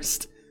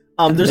first,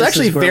 there's This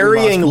actually is where we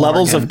varying lost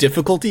levels Morgan. of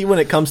difficulty when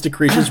it comes to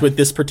creatures with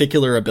this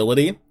particular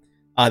ability.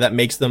 That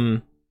makes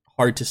them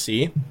hard to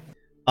see.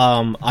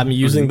 I'm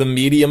using the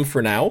medium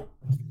for now.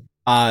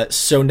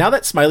 So now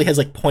that Smiley has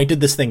like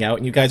pointed this thing out,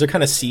 and you guys are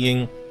kind of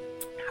seeing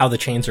how the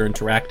chains are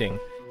interacting,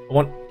 I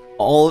want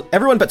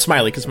everyone but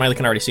Smiley, because Smiley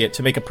can already see it,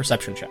 to make a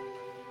perception check.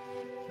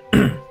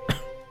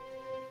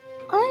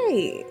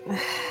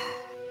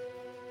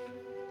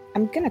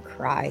 I'm gonna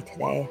cry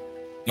today.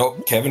 No,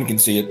 Kevin can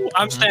see it.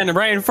 I'm standing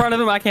right in front of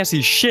him. I can't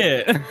see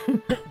shit.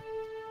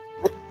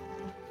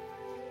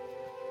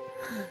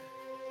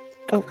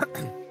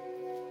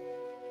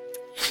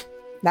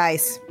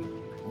 Nice.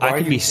 I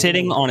could be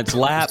sitting on its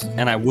lap,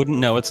 and I wouldn't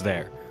know it's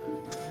there.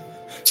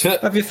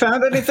 Have you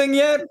found anything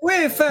yet? We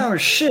ain't found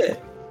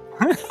shit.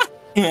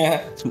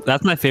 Yeah.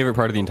 That's my favorite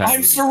part of the entire I'm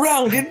movie.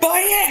 surrounded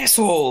by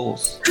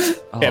assholes.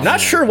 Okay, I'm not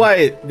sure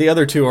why the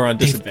other two are on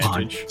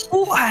disadvantage.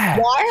 Well,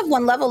 I have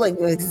one level of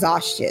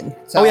exhaustion.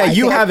 So Oh yeah, I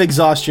you think have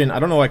exhaustion. I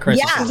don't know why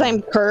Crisis. Yeah. Because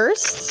I'm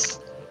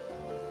cursed?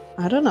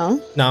 I don't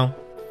know. No,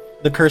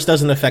 the curse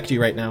doesn't affect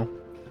you right now.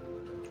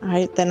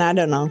 Then I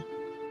don't know.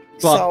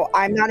 so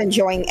I'm not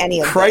enjoying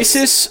any of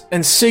Crisis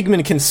and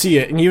Sigmund can see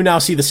it, and you now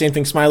see the same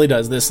thing Smiley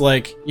does. This,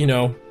 like, you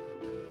know,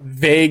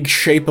 vague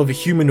shape of a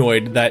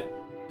humanoid that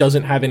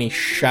doesn't have any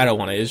shadow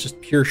on it. It's just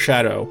pure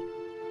shadow.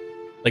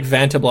 Like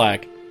Vanta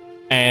Black.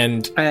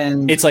 And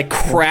it's, like,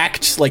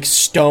 cracked, like,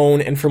 stone,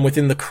 and from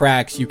within the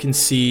cracks, you can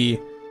see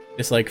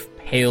this, like,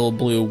 pale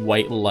blue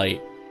white light.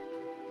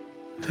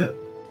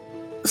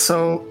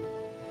 So,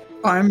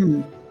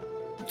 I'm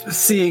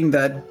seeing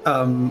that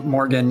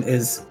Morgan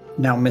is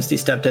now Misty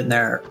stepped in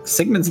there.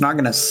 Sigmund's not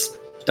going to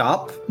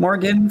stop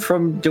Morgan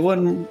from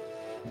doing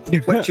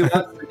what she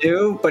wants to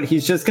do, but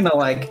he's just going to,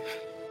 like,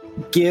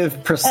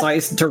 give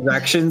precise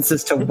directions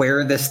as to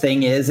where this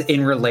thing is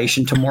in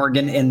relation to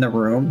Morgan in the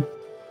room.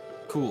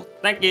 Cool.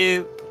 Thank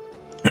you.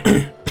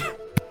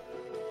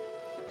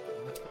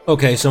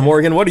 Okay, so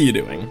Morgan, what are you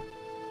doing?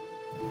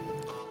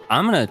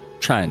 I'm gonna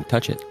try and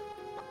touch it.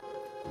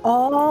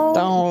 Oh,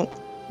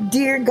 Don't.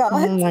 dear God.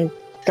 Oh my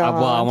god.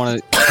 Well, I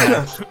want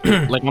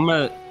to. Like,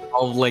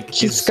 I'll like.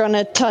 She's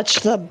gonna touch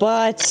the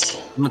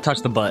butt. I'm gonna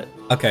touch the butt.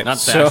 Okay, Not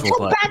the so actual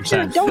butt. I'm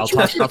saying.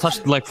 I'll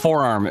touch like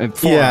forearm.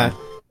 yeah.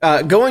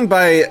 Going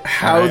by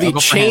how Alright, the I'll go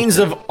for chains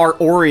handshake. are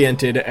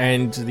oriented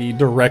and the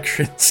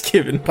directions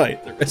given by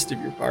the rest of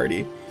your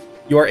party,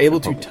 you are able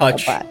to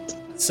touch The butt.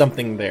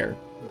 something there.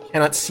 You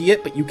cannot see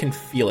it, but you can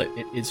feel it.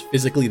 It is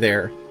physically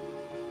there.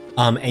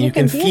 And you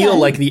can can feel feel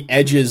like the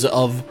edges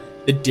of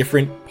the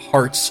different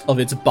parts of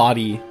its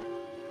body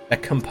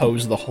that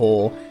compose the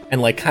whole,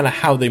 and like kind of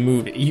how they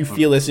move. You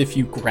feel as if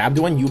you grabbed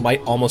one, you might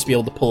almost be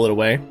able to pull it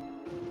away.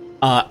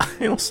 I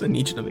also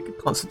need you to make a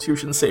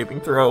Constitution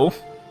saving throw.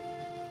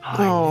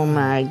 Oh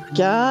my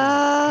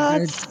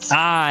god.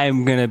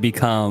 I'm gonna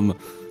become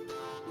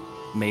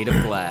made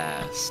of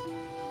glass.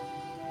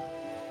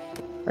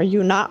 Are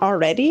you not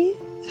already?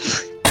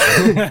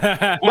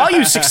 While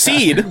you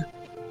succeed,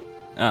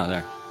 Oh,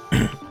 there.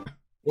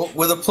 Well,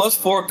 with a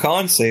 +4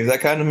 con save,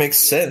 that kind of makes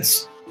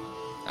sense.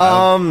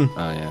 Oh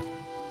yeah.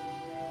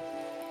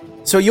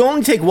 so you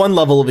only take one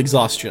level of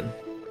exhaustion.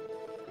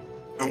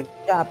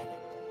 Yeah.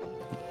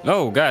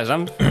 Oh, guys,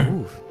 I'm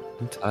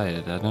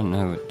tired. I don't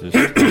know what this.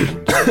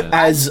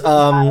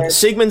 As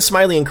Sigmund,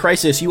 Smiley, and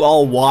Crisis, you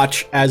all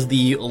watch as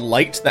the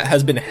light that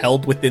has been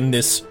held within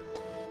this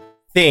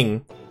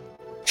thing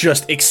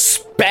just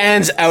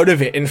expands out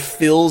of it and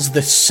fills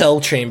the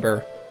cell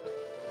chamber.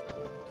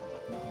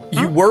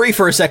 You worry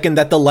for a second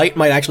that the light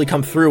might actually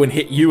come through and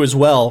hit you as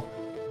well,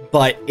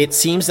 but it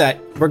seems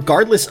that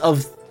regardless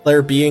of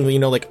there being, you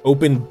know, like an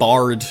open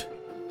barred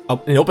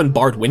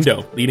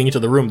window leading into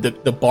the room,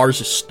 the bars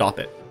just stop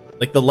it.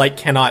 Like the light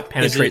cannot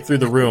penetrate through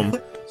the room,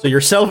 so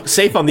you're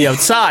safe on the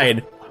outside.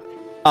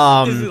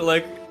 Is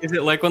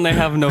it like when they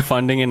have no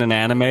funding in an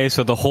anime,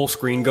 so the whole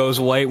screen goes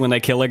white when they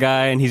kill a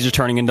guy and he's just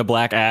turning into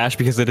black ash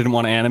because they didn't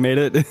want to animate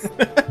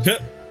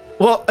it?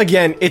 Well,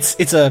 again,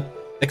 it's a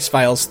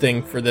X-Files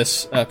thing for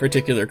this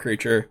particular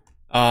creature.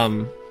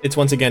 It's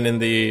once again in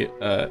the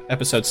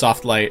episode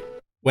Soft Light.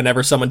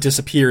 Whenever someone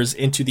disappears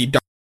into the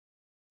dark,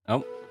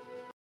 Oh.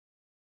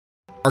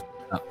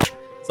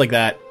 it's like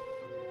that.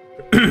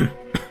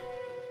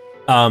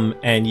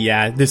 And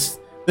yeah, this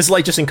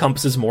light just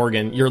encompasses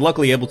Morgan. You're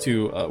luckily able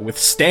to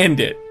withstand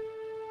it,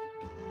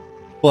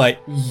 but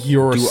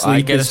your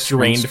sleep is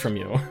drained from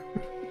you.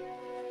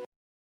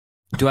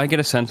 Do I get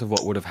a sense of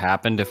what would have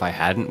happened if I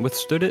hadn't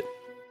withstood it?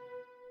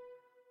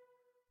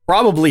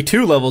 Probably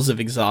 2 levels of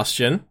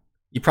exhaustion.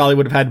 You probably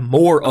would have had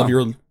more of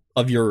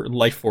your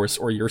life force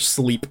or your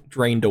sleep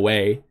drained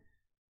away.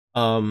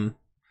 Do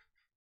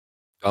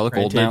I look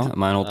old Granted, now?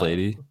 Am I an old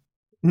lady?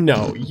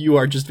 No, you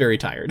are just very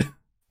tired.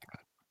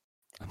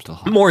 I'm still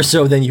hot. More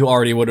so than you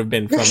already would have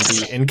been from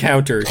the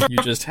encounter you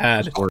just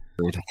had.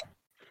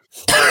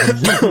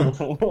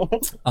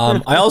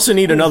 I also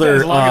need another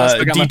As long as I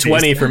still got my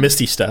D20 face. for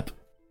Misty Step.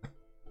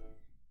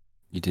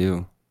 You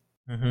do.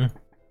 Mm-hmm.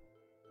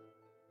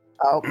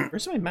 Oh,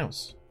 Where's my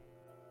mouse?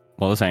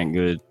 Well, this ain't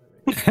good.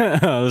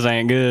 This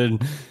ain't good.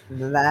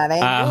 that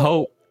ain't I good.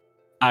 hope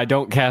I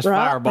don't cast Ruh-roh.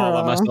 fireball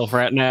on myself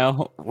right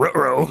now.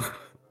 Ruh-roh.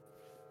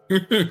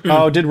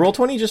 Oh, did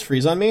Roll20 just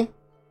freeze on me?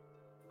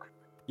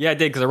 Yeah, I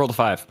did because I rolled a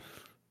 5.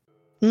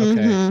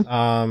 Okay.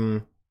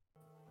 Mhm.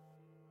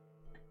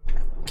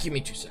 Give me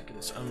 2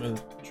 seconds. I'm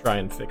gonna try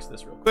and fix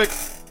this real quick.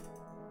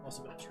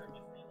 Also gonna turn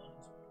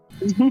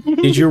my fan on.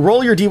 Did you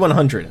roll your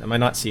D100? Am I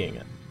not seeing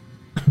it?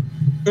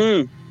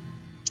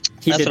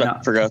 He That's did what not.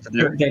 I forgot to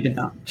do. They did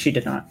not. She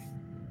did not.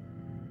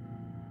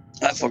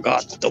 I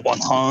forgot the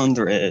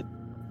 100.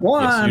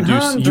 100.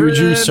 Yes, you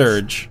do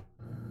surge.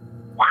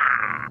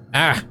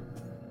 Ah!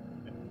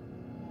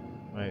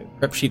 My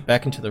prep sheet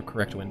back into the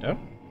correct window.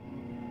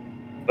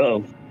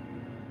 Oh.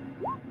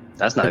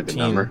 That's not a good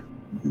 13. number.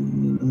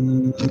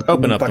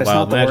 Open up But the it's not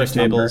wild the magic worst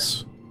number.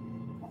 tables.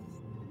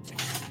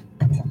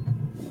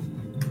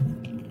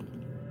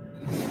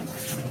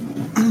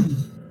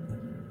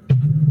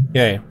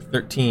 Okay,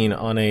 13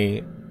 on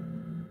a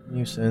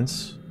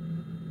nuisance.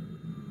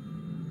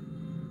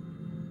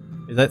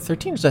 Is that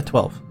 13 or is that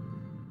 12?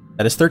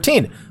 That is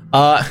 13.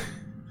 I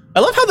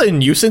love how the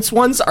nuisance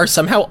ones are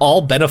somehow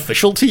all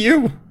beneficial to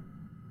you.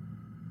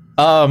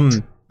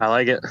 I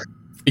like it.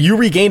 You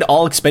regained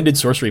all expended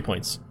sorcery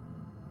points.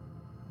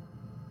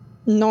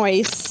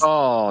 Nice.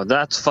 Oh,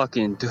 that's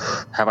fucking.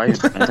 Have I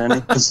spent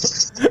any?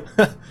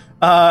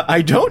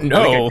 I don't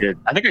know.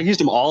 I think I used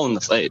them all in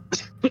the fight.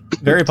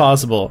 Very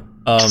possible.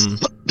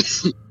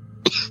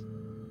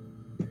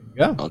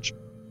 Yeah. I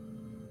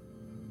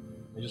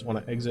just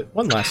want to exit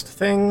one last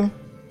thing.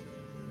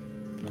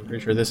 I'm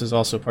pretty sure this is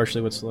also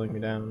partially what's slowing me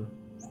down.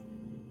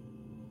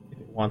 If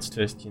it wants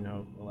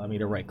to, allow me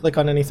to right-click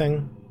on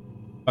anything.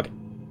 Okay.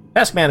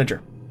 Task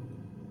Manager.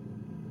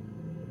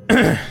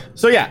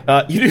 So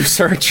yeah, you do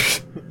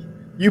search.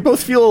 You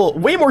both feel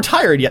way more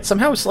tired, yet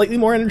somehow slightly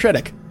more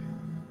energetic.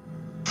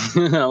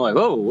 I'm like,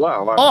 oh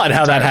wow. Odd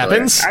how that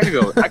happens. I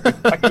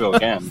could go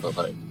again, but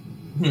like.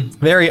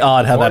 Very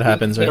odd how that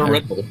happens right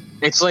now.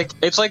 It's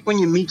like when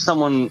you meet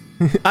someone.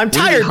 I'm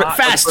tired, but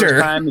faster.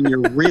 Time and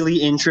you're really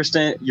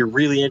interested. You're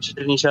really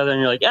interested in each other, and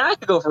you're like, yeah, I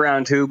could go for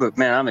round 2, but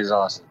man, I'm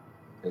exhausted.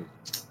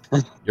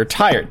 You're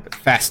tired, but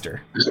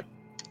faster.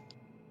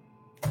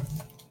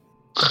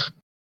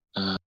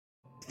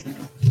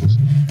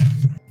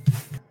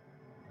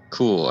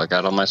 Cool. I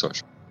got all my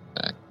source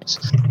back.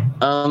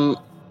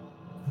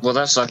 Well,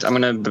 that sucked. I'm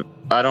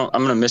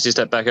gonna Misty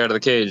step back out of the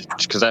cage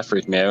because that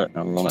freaked me out.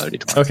 I'm rolling out a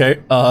d20. Okay.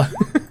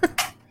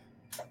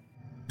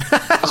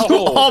 You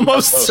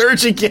almost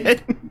surge again.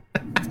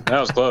 That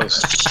was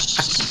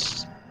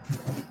close.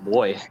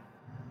 Boy.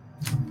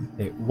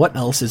 Okay, what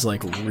else is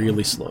like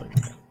really slowing?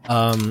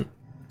 So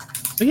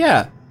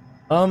yeah.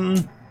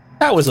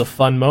 That was a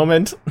fun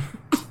moment.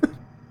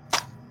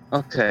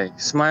 Okay,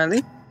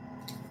 Smiley.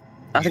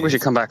 I think we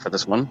should come back for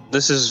this one.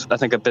 This is, I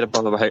think, a bit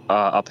above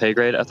a pay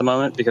grade at the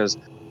moment because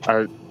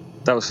that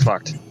was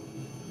fucked.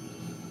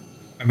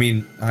 I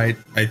mean, I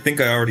think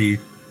I already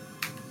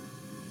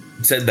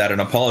said that and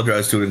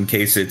apologized to it in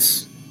case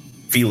it's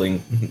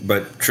feeling,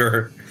 but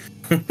sure.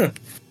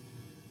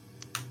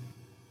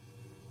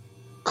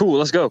 Cool,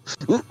 let's go.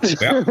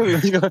 Yeah.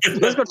 Let's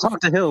go talk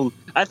to Hilm.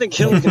 I think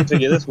Hilm can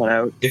figure this one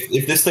out.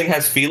 If this thing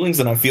has feelings,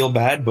 then I feel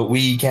bad, but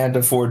we can't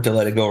afford to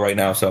let it go right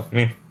now, so.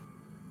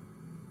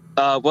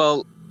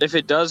 Well, if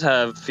it does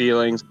have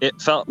feelings,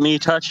 it felt me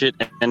touch it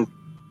and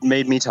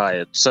made me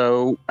tired.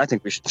 So I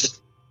think we should.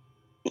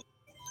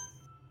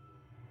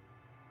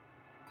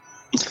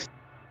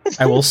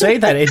 I will say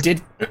that it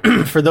did.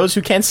 For those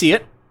who can't see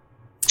it,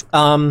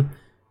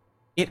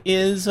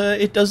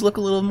 it does look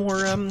a little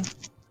more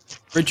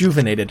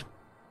rejuvenated.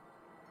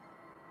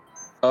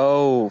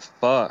 Oh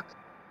fuck!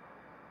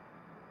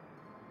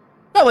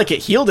 Not like it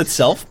healed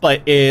itself,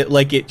 but it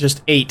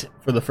just ate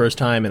for the first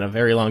time in a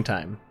very long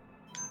time.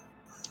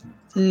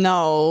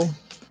 No.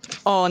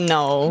 Oh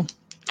no.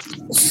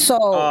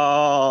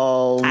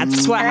 So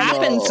that's what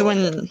happens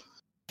when.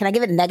 Can I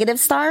give it negative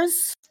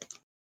stars?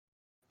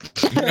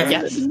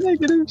 Yes.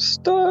 Negative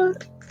star.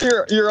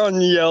 You're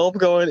on Yelp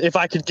going, if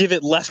I could give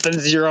it less than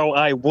 0,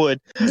 I would.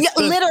 Yeah,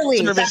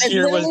 literally. That is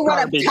literally what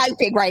garbage. I'm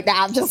typing right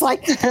now. I'm just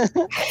like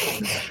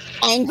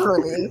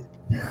angrily.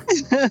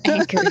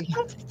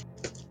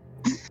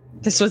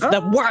 This was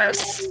the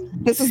worst.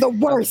 This is the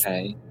worst.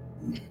 Okay.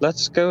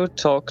 Let's go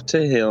talk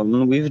to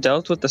him. We've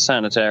dealt with the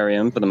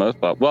sanitarium for the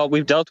most part. Well,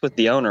 we've dealt with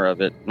the owner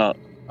of it, not...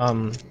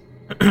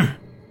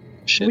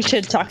 Shit. We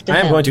should talk to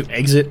I him. am going to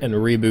exit and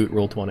reboot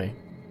Roll20.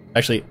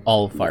 Actually,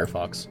 all of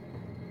Firefox.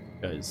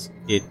 Because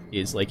it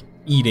is, like,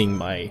 eating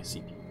my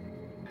CPU.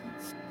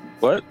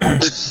 What?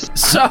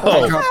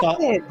 So,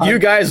 you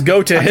guys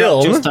go to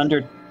Hill. Just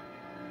under.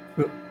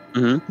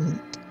 Mm-hmm.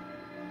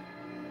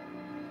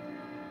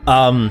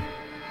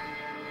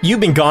 You've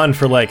been gone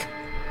for, like,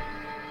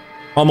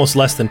 almost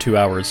less than 2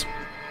 hours.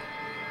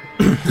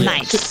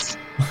 Nice.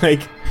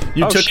 Like,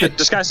 you took shit.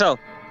 Disguise self.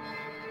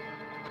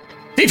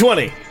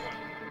 D20!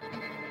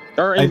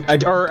 I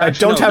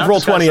don't have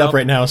Roll20 up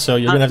right now, so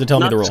you're going to have to tell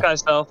me to roll.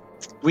 Disguise self.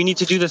 We need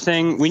to do the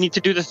thing. We need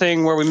to do the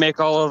thing where we make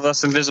all of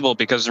us invisible,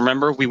 because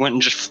remember, we went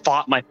and just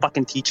fought my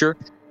fucking teacher?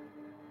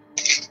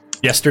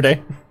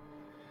 Yesterday?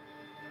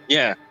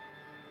 Yeah.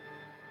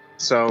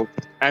 So,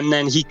 and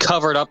then he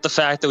covered up the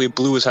fact that we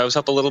blew his house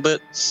up a little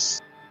bit.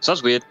 So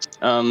that's weird.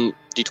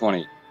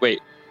 D20.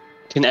 Wait,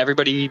 can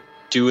everybody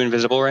do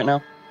invisible right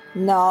now?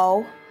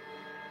 No.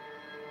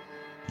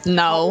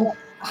 No.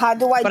 How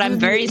do I But do I'm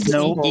very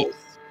invisible? sneaky.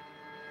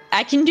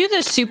 I can do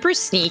the super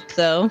sneak,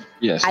 though.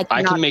 Yes, I I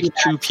cannot can make do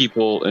that. 2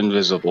 people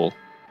invisible.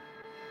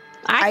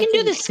 I can do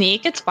can- the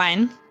sneak. It's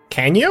fine.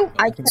 Can you?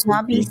 I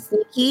cannot be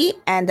sneaky,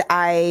 and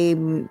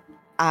I'm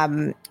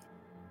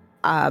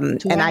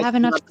Do and I have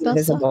enough cannot be spell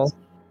invisible. slots?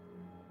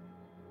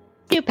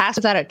 You pass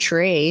without a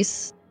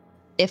trace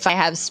if I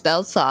have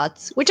spell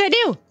slots, which I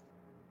do.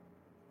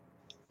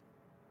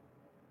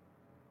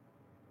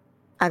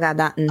 I got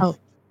nothing. Oh.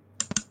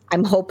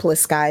 I'm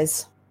hopeless,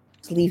 guys.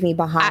 Just leave me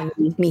behind.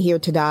 Leave me here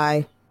to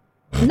die.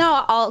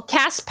 No, I'll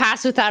cast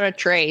pass without a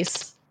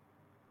trace.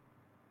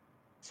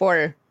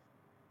 Okay,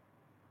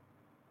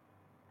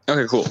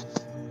 cool.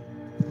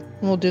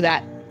 We'll do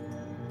that.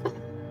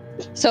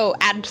 So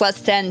add plus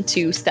 10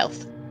 to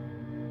stealth.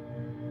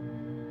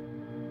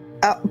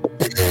 Oh.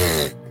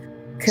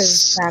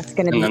 because that's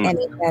going to be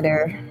any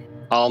better.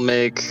 I'll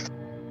make.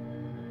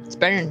 It's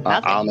better than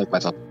nothing. I'll make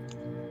myself.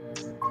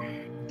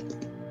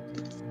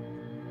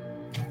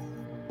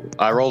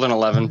 I rolled an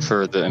 11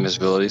 for the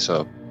invisibility,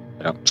 so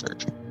I don't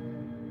search.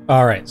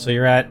 All right, so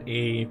you're at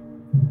a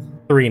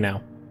 3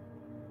 now.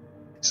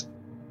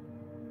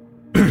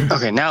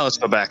 Okay, now let's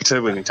go back to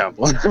Winging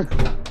Temple.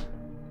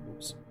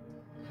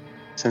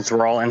 Since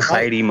we're all in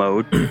hidey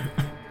mode.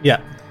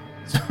 Yeah.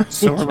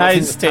 So you we're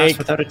guys looking to pass take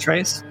without a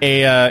trace.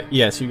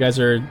 yes, you guys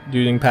are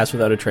doing pass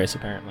without a trace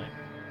apparently.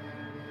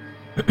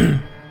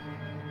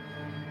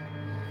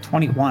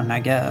 21, I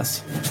guess.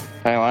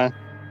 Hang on.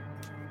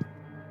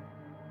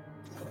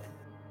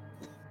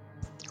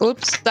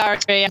 Oops,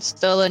 sorry, I'm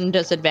still in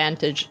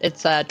disadvantage.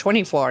 It's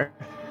 24.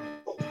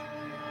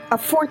 A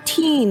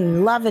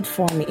 14. Love it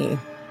for me.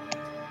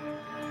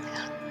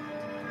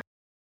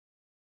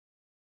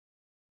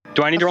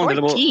 Do I need to roll 14,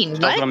 invisible?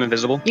 That's what? when I'm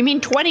invisible. You mean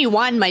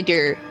 21, my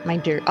dear? My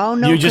dear. Oh,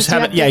 no. you just 'cause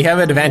have you have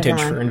advantage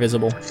Never for mind.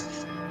 invisible.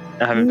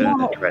 I haven't been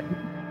No. right.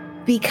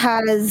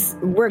 Because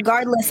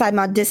regardless, I'm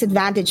at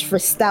disadvantage for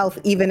stealth,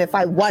 even if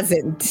I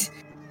wasn't.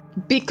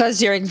 Because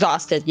you're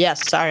exhausted.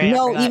 Yes, sorry.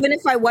 No, even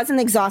if I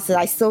wasn't exhausted,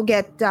 I still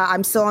get.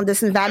 I'm still on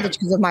disadvantage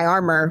because of my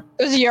armor.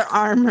 Because your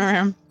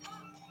armor.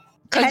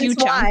 Because you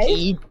Hence why-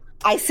 chunky.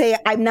 I say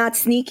I'm not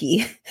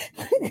sneaky.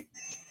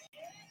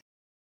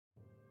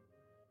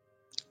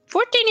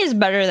 14 is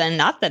better than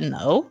nothing,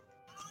 though.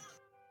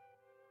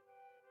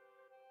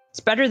 It's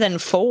better than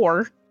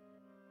 4.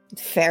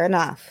 Fair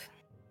enough.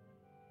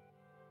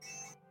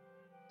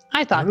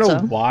 I I thought don't know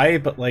so. why,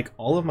 but like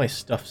all of my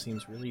stuff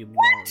seems really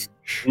large.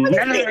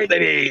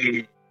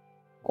 Baby!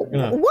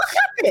 Yeah. What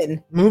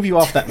happened? Move you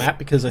off that map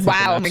because I think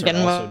Wow, the maps Megan,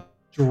 are also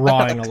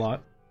drawing a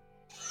lot.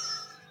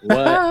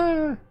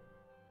 What?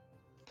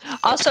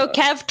 Also,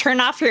 Kev,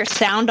 turn off your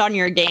sound on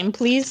your game,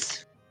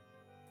 please.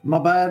 My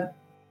bad.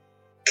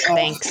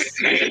 Thanks.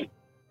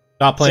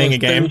 Stop playing a So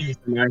game. 30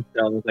 for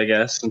myself, I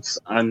guess, since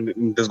I'm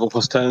invisible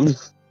plus 10.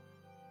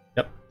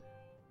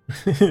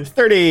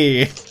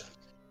 30.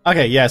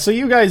 Okay, yeah, so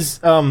you guys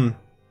again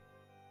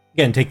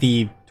take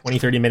the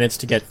 20-30 minutes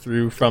to get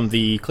through from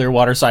the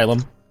Clearwater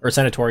Asylum or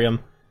Sanatorium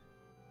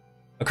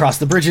across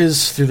the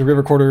bridges through the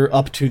river quarter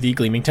up to the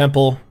Gleaming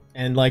Temple,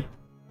 and like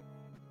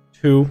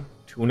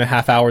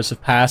 2.5 hours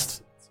have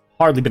passed. It's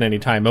hardly been any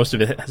time. Most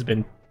of it has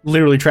been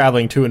literally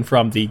traveling to and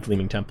from the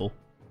Gleaming Temple.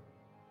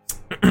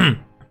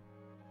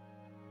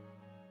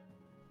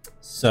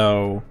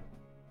 So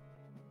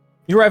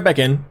you arrive back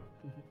in,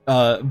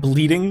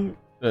 bleeding,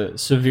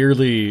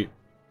 severely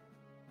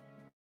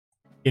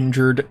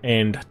injured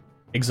and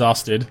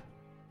exhausted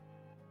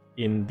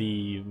in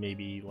the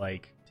maybe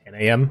like 10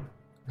 a.m.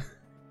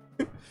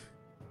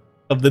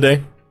 of the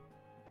day.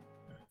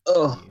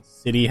 Oh, The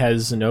city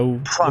has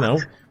no,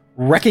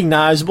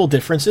 recognizable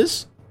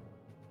differences.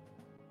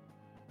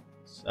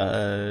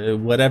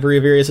 Whatever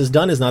Iverius has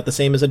done is not the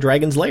same as a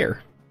dragon's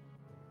lair.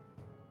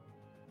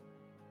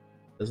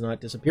 Does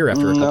not disappear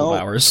after a couple No. of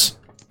hours.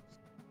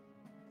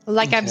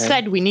 Like I've Okay.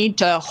 said, we need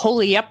to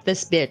holy up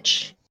this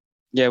bitch.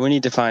 yeah, we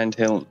need to find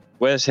Hilm.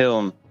 Where's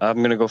Hilm?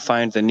 I'm gonna go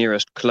find the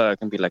nearest clerk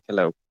and be like,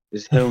 hello,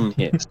 is Hilm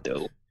here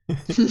still?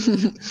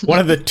 One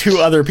of the two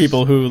other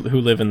people who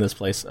live in this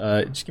place.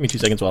 Just give me 2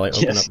 seconds while I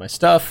open Yes. up my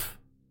stuff.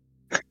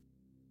 I'm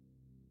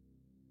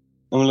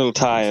a little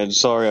tired.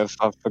 Sorry, I've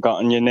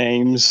forgotten your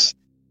names.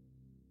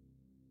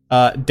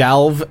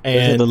 Dalv Those are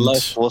and the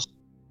lifeless.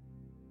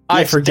 I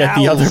Yes, forget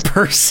the Dalv. other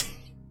person.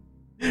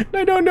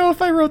 I don't know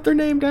if I wrote their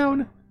name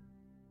down.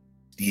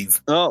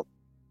 Steve. Oh,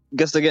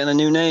 guess they're getting a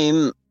new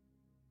name.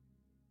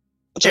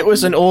 What's It up,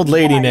 was an old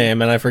lady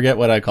name, and I forget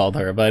what I called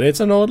her, but it's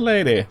an old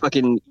lady.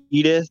 fucking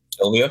Edith.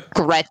 Sylvia.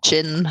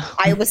 Gretchen.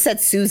 I always said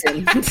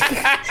Susan.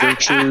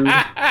 Gertrude.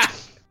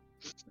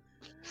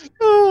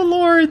 Oh,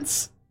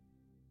 lords.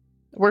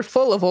 We're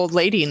full of old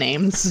lady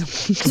names.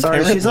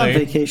 Sorry, she's on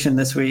Apparently. vacation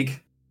this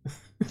week.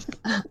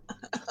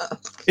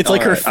 It's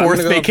like her Alright, I'm fourth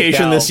gonna go up to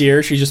vacation this Dal.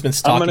 year. She's just been I'm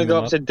stalking gonna go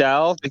them up to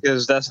Dal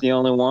because that's the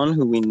only one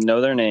who we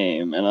know their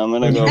name, and I'm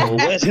gonna go.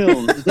 Where's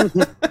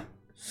Hilm?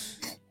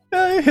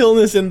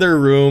 Hilna's in their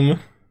room.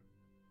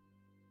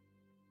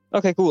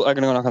 Okay, cool. I'm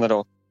gonna go knock on the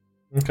door.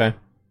 Okay.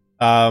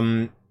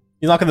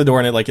 You knock on the door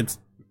and it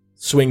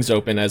swings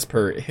open as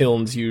per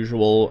Hilm's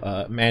usual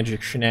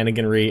magic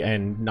shenaniganry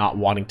and not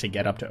wanting to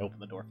get up to open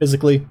the door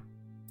physically.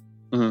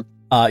 Mhm.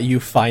 You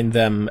find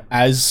them,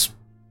 as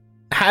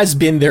has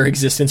been their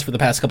existence for the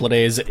past couple of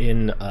days,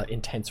 in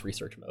intense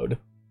research mode.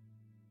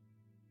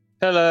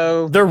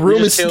 Hello. Their We room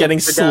just is killed getting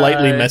the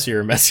slightly guy. messier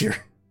and messier.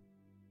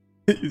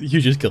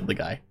 You just killed the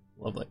guy.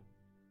 Lovely.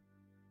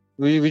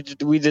 We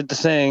did the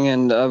thing,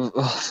 and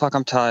fuck,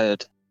 I'm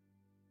tired.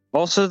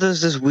 Also,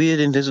 there's this weird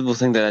invisible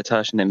thing that I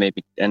touched, and it made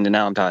me, and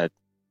now I'm tired.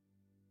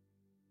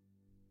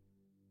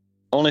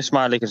 Only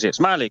Smiley can see it.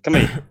 Smiley, come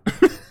here.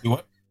 You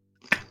what?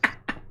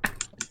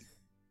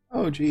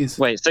 Oh, jeez.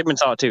 Wait, Sigmund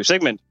saw it too.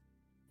 Sigmund,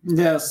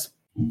 Yes.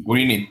 What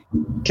do you need?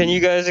 can you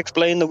guys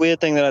explain the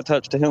weird thing that I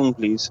touched to him,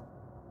 please?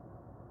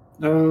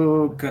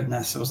 Oh,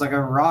 goodness. It was like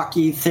a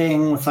rocky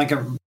thing with like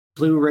a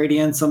blue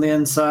radiance on the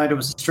inside. It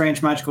was a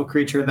strange magical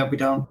creature that we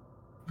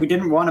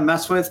didn't want to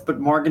mess with, but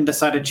Morgan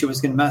decided she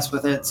was going to mess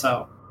with it,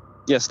 so.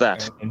 Yes,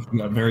 that. And she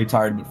got very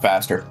tired but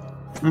faster.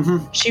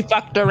 Mm-hmm. She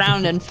fucked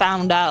around and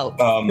found out.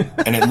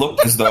 And it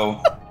looked as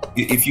though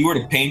if you were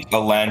to paint a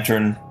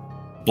lantern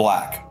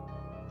black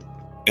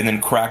and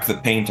then crack the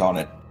paint on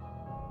it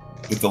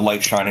with the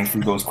light shining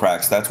through those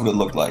cracks, that's what it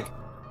looked like.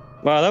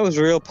 Wow, that was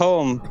a real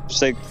poem,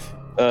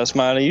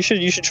 Smiley. You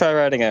should try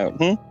writing out.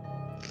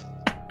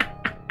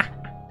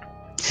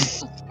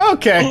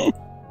 Okay.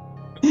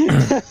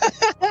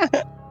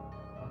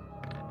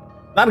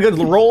 Not a good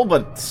roll,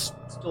 but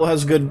still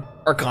has good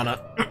arcana.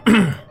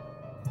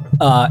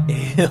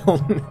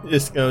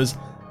 This goes,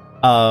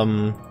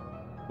 well,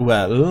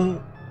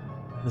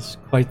 that's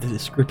quite the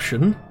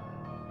description.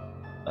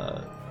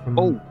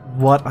 From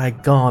what I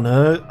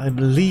garner, I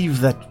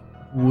believe that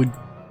would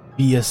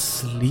be a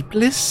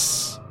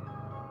sleepless,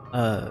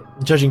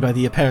 judging by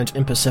the apparent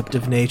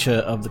imperceptive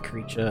nature of the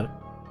creature,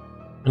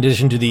 in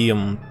addition to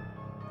the,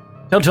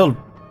 telltale,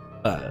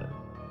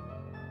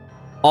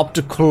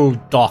 optical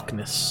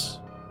darkness,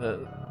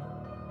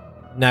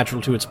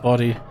 natural to its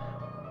body.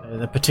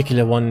 The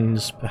particular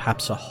one's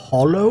perhaps a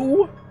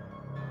hollow,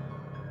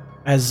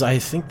 as I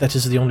think that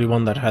is the only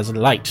one that has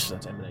light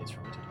that emanates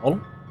from it at all.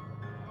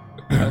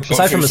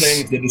 So you're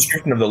saying the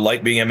description of the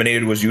light being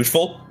emanated was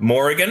useful,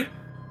 Morrigan?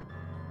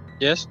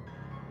 Yes.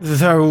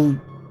 Though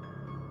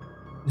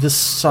the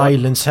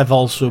silence have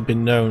also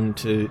been known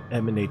to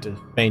emanate a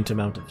faint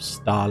amount of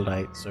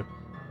starlight, so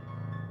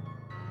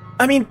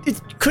I mean,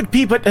 it could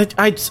be, but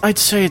I'd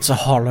say it's a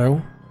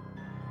hollow.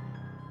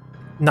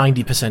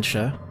 90%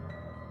 sure.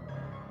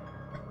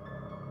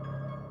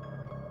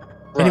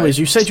 Right. Anyways,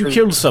 you said you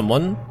killed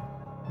someone.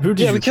 Who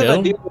did you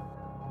kill?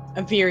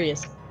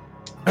 Avirius.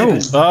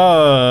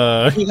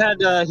 Oh, He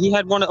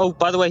had one. Oh,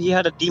 by the way, he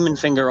had a demon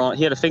finger on.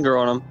 He had a finger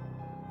on him.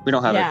 We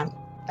don't have it. Yeah,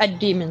 a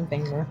demon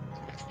finger.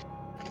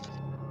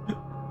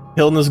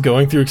 Hilna's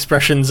going through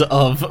expressions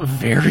of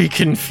very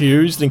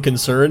confused and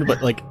concerned,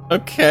 but like,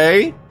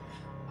 okay.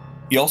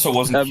 He also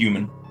wasn't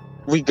human.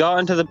 We got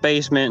into the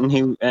basement,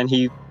 and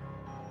he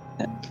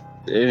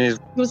He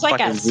was like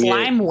a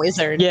slime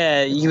wizard.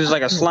 Yeah, he was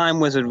like a slime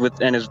wizard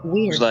and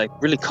he was like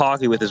really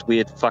cocky with his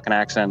weird fucking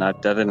accent. I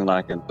didn't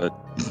like him, but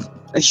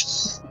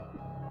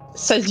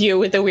says you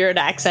with a weird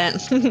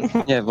accent.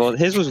 Yeah, well,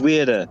 his was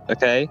weirder.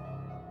 Okay,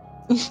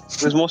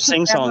 it was more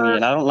sing-songy,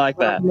 and I don't like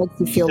that. Makes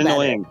you feel it's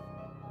annoying.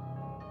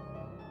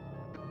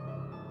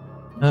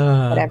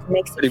 Whatever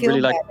makes you feel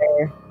really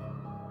better.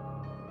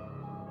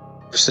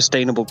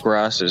 Sustainable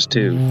grasses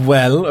too.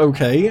 Well,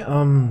 okay.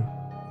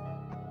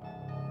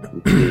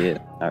 Yeah,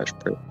 Irish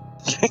prick.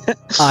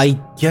 I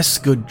guess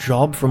good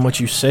job. From what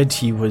you said,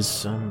 he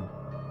was, I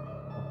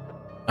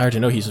already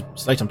know he's a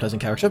slight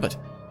unpleasant character, but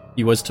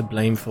he was to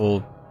blame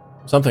for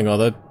something or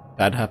other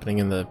bad happening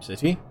in the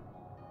city.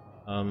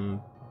 He was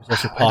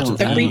also part of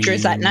the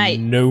creatures at night.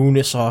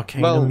 Nonus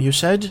Arcanum, you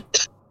said? Yep.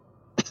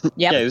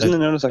 Yeah, he was in the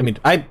Nonus Arcanum.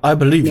 I mean, I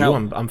believe you.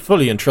 I'm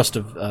fully in trust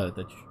of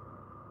that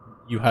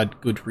you had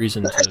good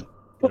reason to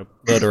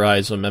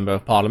murderize a member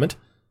of parliament.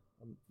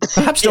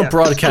 Perhaps don't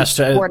broadcast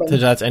to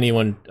that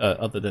anyone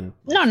other than...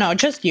 No,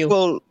 just you.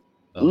 Well,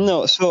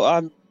 no,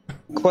 so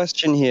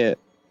question here.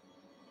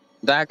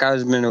 That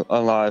guy's been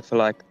alive for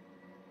like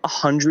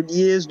 100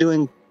 years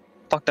doing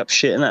fucked up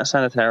shit in that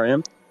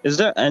sanitarium. Is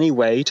there any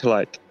way to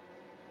like...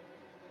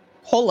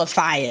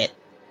 Holify it.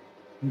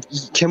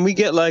 Can we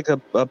get like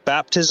a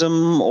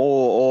baptism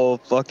or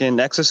fucking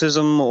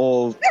exorcism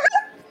or,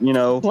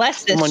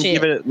 bless this someone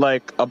shit. give it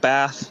like a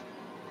bath?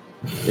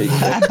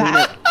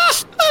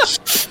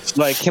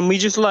 Like, can we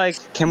just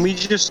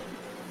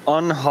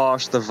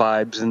unharsh the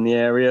vibes in the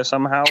area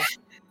somehow?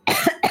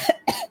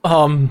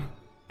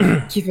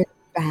 Give it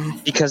a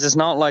bath. Because it's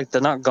not like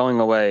they're not going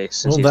away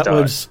since that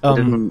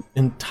would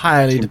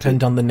entirely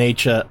depend on the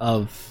nature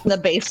of the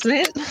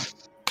basement,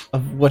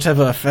 of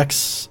whatever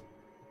effects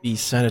the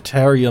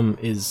sanitarium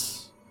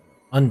is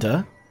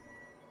under.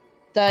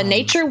 The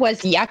nature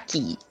was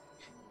yucky.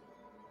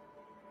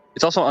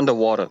 It's also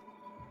underwater.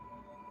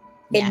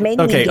 It made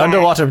me okay, gag.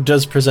 underwater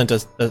does present a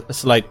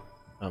slight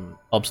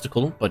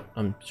obstacle, but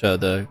I'm sure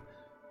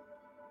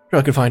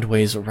I can find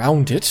ways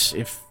around it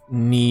if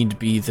need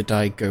be that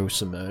I go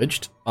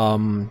submerged.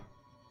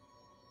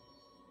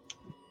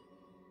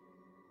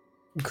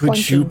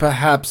 Could you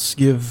perhaps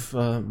give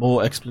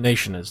more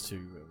explanation as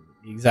to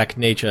the exact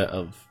nature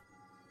of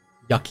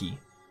yucky?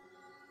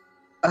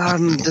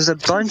 There's a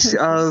bunch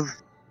of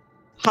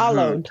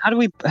Hollowed. How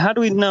do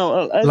we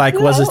know? Like,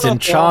 was it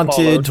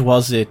enchanted?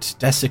 Was it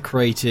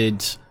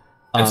desecrated?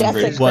 Was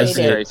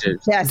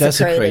it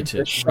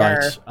desecrated? For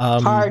Right. sure.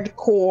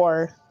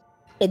 Hardcore.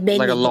 It made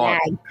like me a lot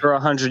gag. for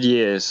 100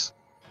 years.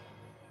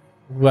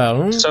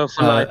 Well, So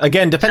for like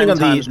again, depending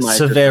 10 on the times my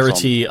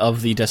severity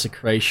of the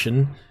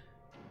desecration,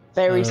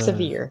 Very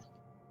severe.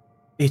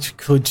 it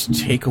could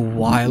take a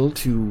while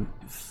to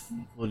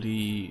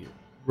fully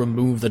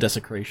remove the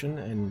desecration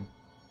and,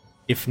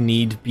 if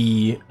need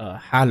be,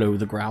 hallow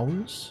the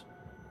grounds.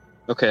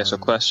 Okay, so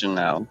question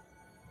now.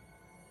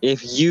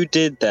 if you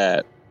did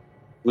that,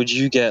 would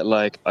you get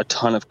like a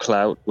ton of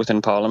clout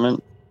within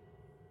Parliament?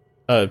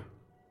 I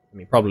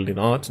mean, probably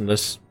not,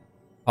 unless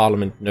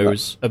Parliament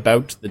knows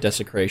about the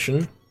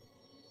desecration.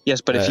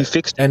 Yes, but if you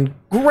fixed And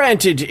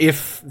granted,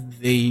 if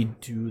they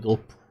do, they'll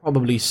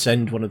probably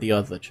send one of the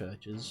other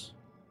churches.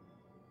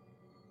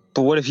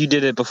 But what if you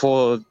did it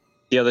before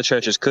the other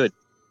churches could?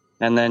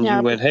 And then Yeah,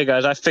 you went, hey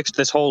guys, I fixed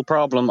this whole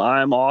problem.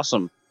 I'm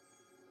awesome.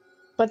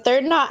 But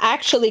they're not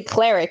actually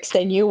clerics,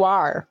 and you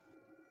are.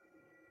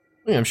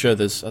 I mean, I'm sure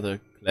there's other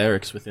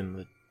clerics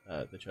within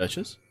the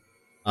churches.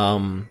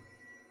 More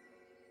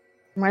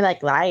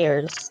like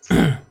liars.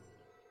 I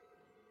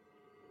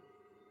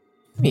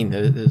mean,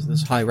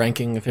 there's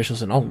high-ranking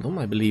officials in all of them.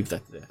 I believe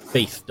that the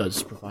faith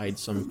does provide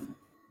some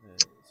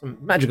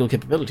magical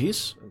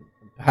capabilities.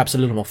 Perhaps a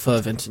little more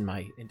fervent in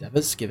my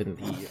endeavors, given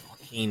the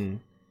arcane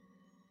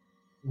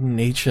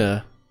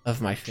nature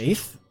of my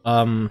faith.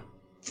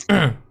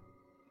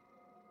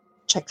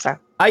 Checks out.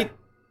 I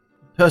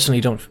personally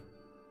don't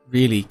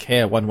really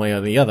care one way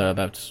or the other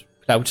about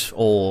clout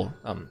or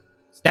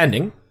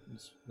standing,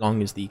 as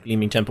long as the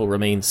Gleaming Temple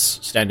remains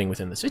standing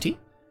within the city.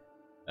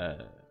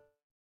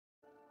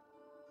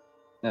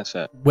 That's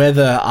it.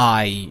 Whether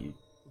I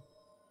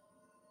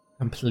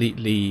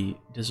completely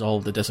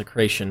dissolve the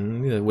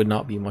desecration, there would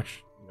not be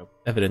much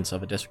evidence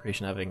of a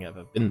desecration having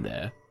ever been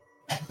there.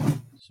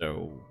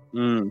 So,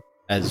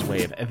 as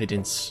way of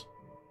evidence,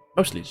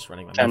 mostly just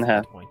running my mouth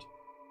at that point.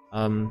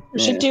 We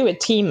should do a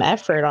team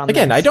effort on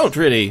Again, this. I don't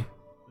really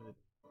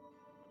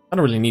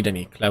need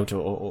any clout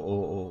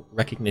or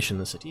recognition in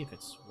the city. If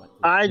it's what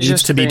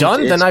needs to be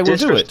done, then I will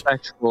do it.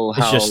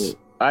 It's just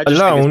think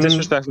it's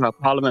disrespectful how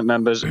Parliament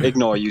members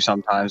ignore you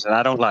sometimes, and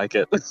I don't like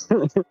it.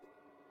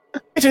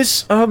 It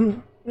is.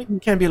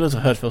 It can be a little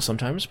hurtful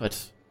sometimes,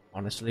 but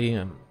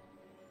honestly,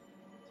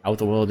 how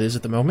the world is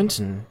at the moment,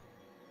 and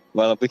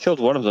well, we killed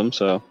one of them,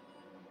 so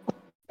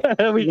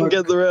we can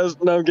get the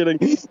rest. No, I'm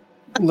kidding.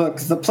 Look,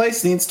 the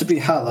place needs to be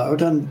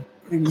hallowed, and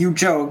you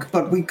joke,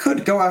 but we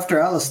could go after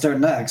Alistair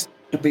next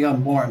to be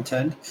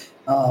unwarranted.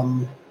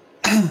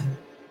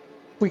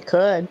 We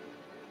could.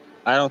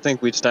 I don't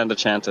think we'd stand a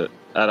chance at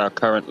our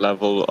current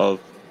level of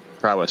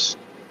prowess.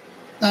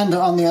 And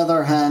on the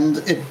other hand,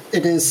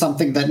 it is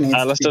something that needs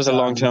Alistair's to be a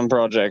done. long-term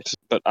project,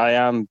 but I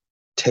am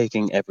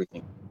taking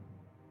everything.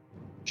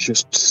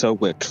 Just so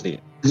we're clear.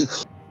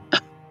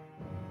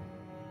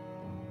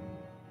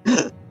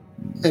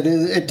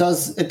 It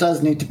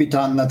does need to be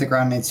done that the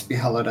ground needs to be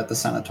hallowed at the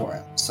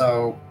sanatorium.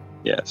 So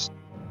Yes.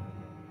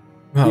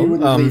 we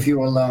wouldn't leave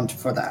you alone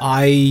for that.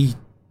 I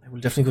will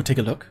definitely go take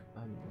a look.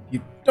 If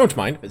you don't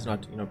mind, if it's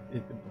not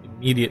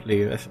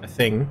immediately a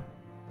thing.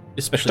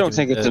 Especially Don't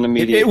think it's an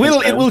immediate It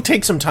will concern.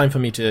 take some time for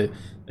me to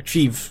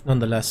achieve.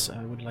 Nonetheless,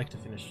 I would like to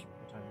finish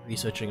what I'm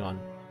researching on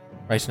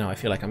right now. I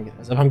feel like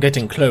I'm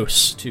getting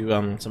close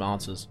to some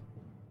answers.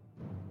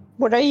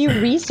 What are you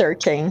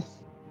researching?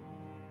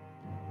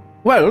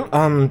 Well,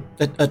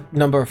 a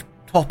number of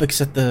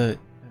topics at the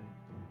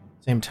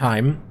same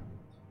time,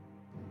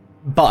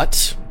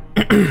 but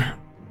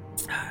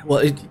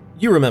well,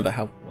 you remember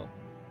how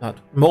not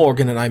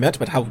Morgan and I met,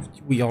 but how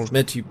we all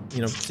met. You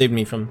saved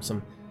me from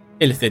some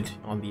illithid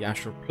on the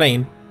astral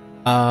plane.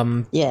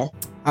 Yeah.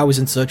 I was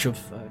in search of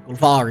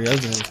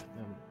Golvaria,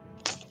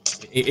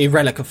 a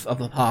relic of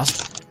the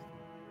past.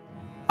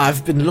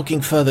 I've been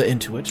looking further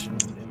into it,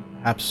 and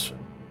perhaps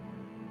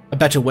a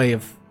better way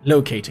of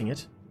locating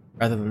it,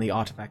 rather than the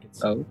artifact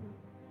itself. Oh.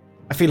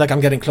 I feel like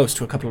I'm getting close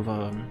to a couple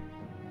of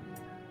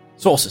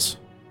sources.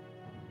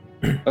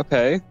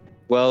 Okay.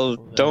 Well,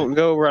 don't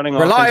go running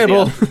off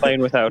Reliable. into the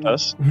plane without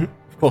us.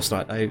 Of course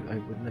not. I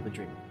would never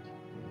dream of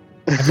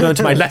it. I've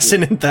learned my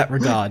lesson in that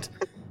regard.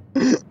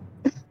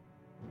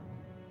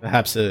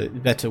 Perhaps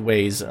better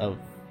ways of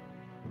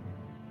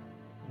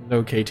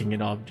locating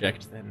an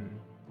object than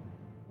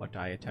what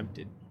I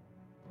attempted.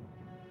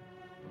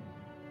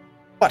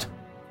 But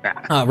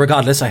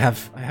regardless, I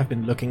have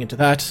been looking into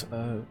that.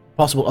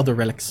 Possible other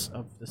relics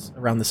of this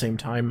around the same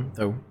time,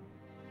 though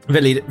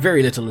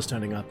very little is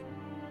turning up.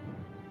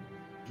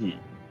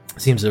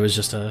 Seems there was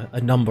just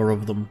a number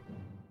of them.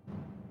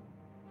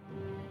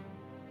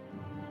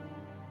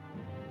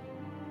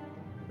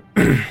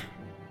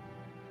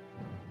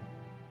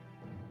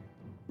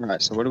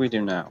 Right, so what do we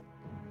do now?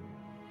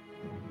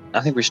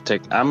 I think we should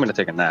I'm going to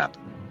take a nap.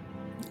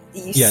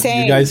 Yeah,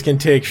 Same. you guys can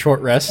take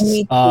short rests.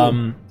 Me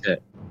too. Okay.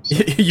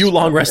 You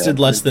long rested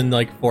less than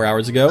like 4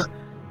 hours ago.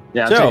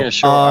 Yeah, I'm So, taking a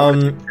short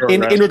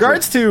in rest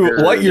regards to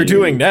for what you're you.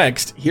 doing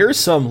next, here's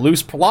some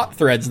loose plot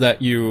threads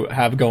that you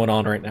have going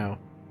on right now.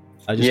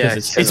 Just Yeah,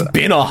 'cause it's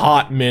been a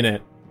hot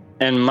minute.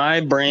 And my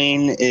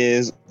brain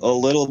is a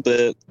little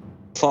bit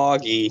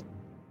foggy.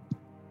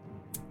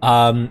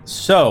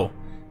 So,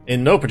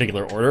 in no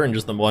particular order, and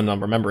just the one I'm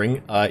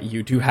remembering,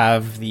 you do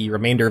have the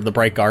remainder of the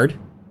Bright Guard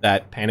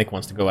that Panic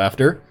wants to go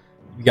after.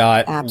 You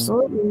got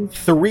Absolutely.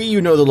 3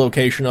 you know the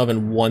location of,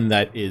 and 1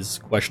 that is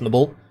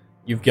questionable.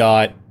 You've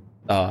got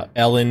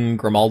Ellen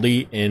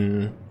Grimaldi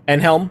in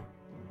Enhelm.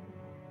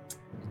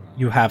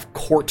 You have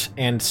Court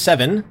and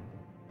 7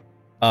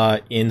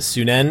 in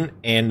Sunen,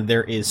 and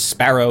there is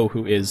Sparrow,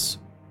 who is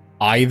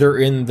either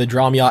in the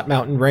Dromyot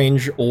mountain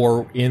range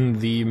or in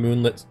the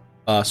Moonlit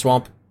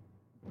swamp.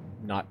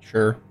 Not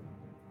sure.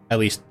 At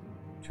least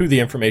to the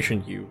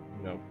information you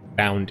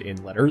found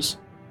in letters.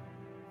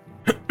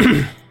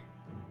 You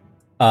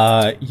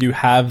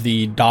have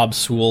the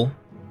Dobsul,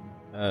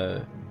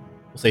 we'll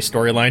say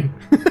storyline,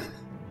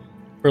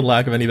 for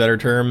lack of any better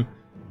term.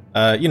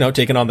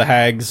 Taking on the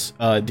hags,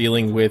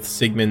 dealing with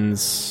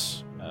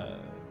Sigmund's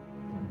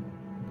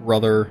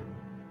brother,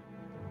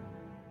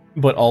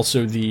 but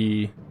also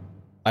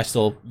I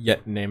still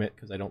yet name it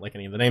because I don't like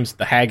any of the names,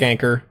 the hag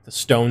anchor, the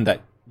stone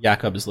that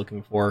Jakob is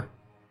looking for,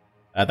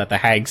 that the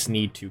hags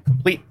need to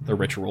complete the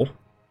ritual.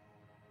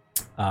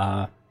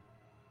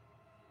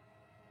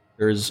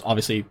 There's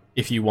obviously,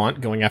 if you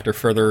want, going after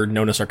further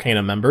Nonus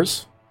Arcana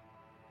members.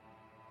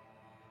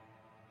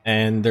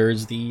 And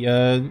there's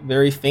the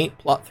very faint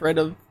plot thread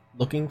of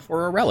looking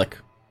for a relic.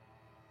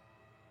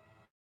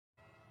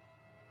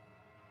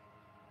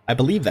 I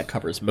believe that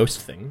covers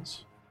most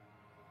things.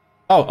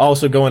 Oh,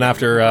 also going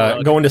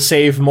to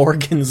save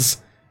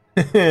Morgan's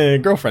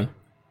girlfriend.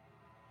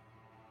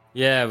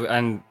 Yeah,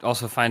 and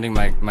also finding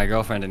my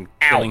girlfriend and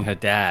killing her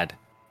dad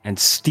and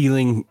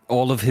stealing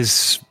all of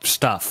his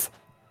stuff.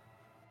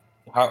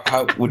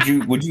 How would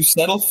you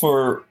settle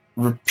for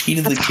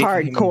repeatedly That's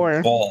kicking hardcore. him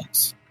in the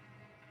balls?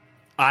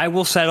 I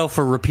will settle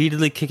for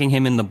repeatedly kicking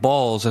him in the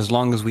balls as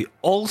long as we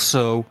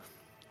also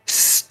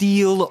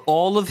steal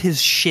all of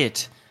his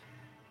shit.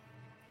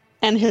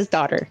 And his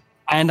daughter.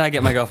 And I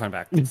get my girlfriend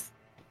back.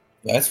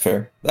 That's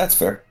fair. That's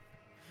fair.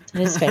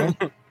 That is fair.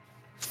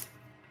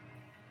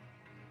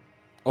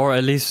 Or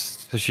at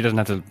least so she doesn't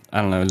have to,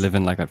 I don't know, live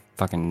in like a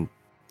fucking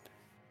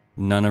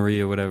nunnery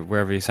or whatever,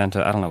 wherever he sent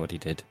her. I don't know what he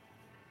did.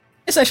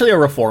 Essentially a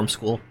reform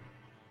school.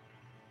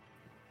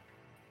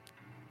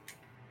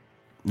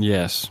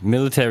 Yes,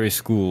 military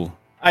school.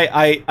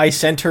 I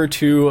sent her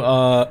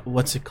to,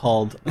 what's it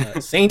called?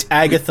 St.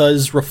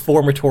 Agatha's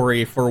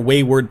Reformatory for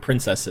Wayward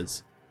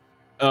Princesses.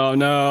 Oh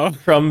no.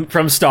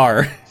 From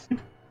Star.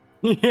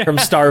 Yeah. From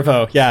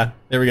Starvo. Yeah,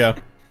 there we go.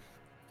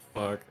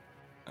 Fuck.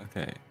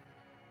 Okay.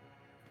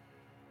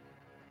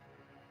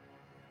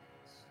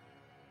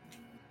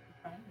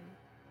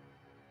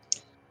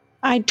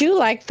 I do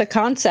like the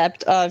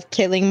concept of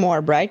killing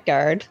more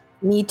Brightguard.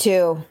 Me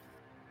too.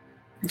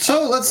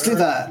 So let's do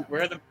that.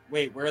 Where are the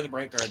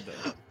bright guard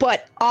though?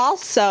 But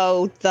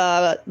also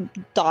the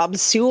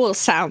Dobsul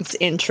sounds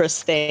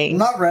interesting.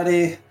 Not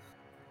ready.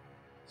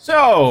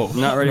 So,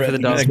 Not ready for the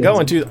dog. go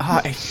into...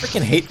 I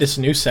freaking hate this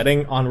new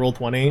setting on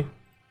Roll20,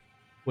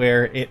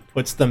 where it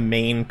puts the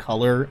main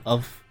color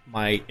of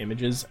my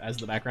images as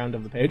the background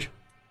of the page.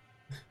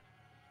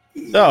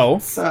 So,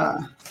 It's,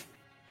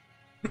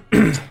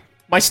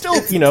 my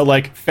still,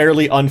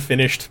 fairly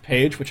unfinished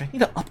page, which I need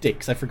to update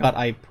because I forgot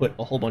I put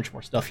a whole bunch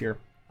more stuff here.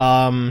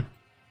 So,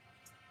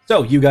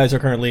 you guys are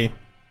currently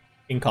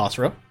in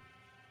Khosra,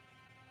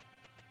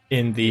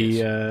 in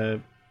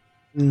the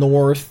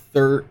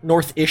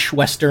north-ish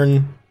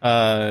western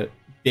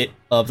bit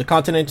of the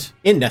continent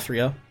in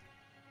Nethria,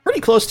 pretty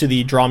close to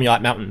the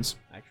Dromyot Mountains,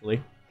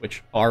 actually,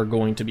 which are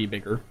going to be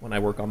bigger when I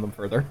work on them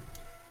further.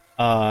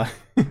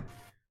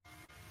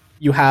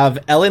 You have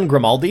Ellen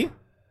Grimaldi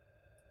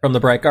from the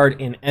Bright Guard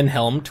in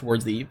Enhelm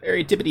towards the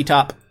very tippity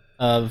top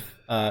of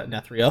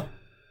Nethria.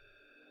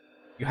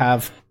 You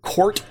have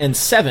Court and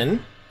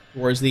Seven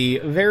towards the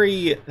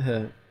very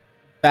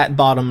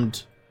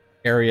fat-bottomed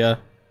area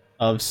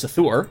of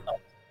Sathur.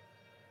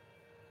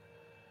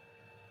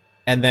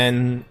 And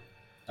then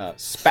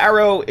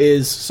Sparrow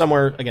is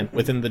somewhere, again,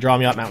 within the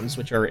Dromyot Mountains,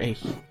 which are a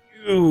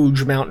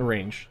huge mountain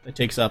range that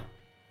takes up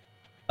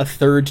a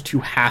third to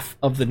half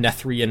of the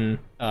Nethrian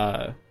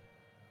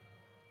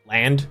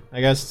land, I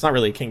guess. It's not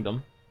really a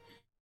kingdom.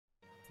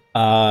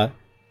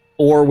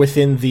 Or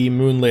within the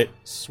Moonlit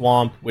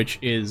Swamp, which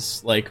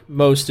is, like,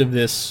 most of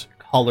this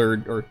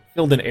colored or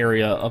filled-in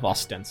area of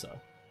Ostensa.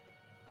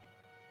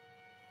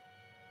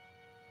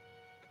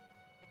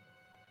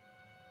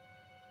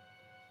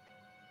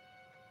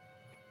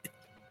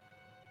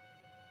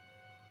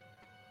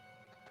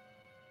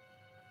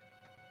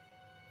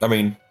 I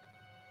mean,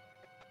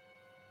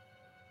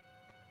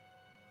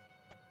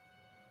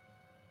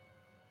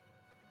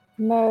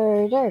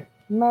 Murder.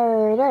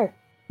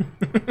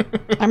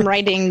 I'm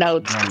writing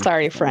notes.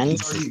 Sorry,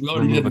 friends. we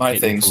already did my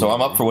thing, so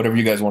I'm up for whatever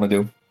you guys want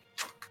to do.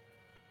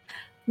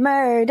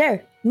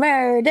 Murder.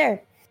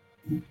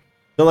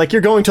 So, like,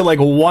 you're going to, like,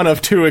 one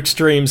of two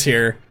extremes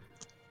here.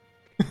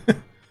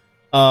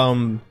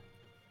 For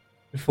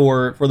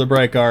the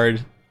Bright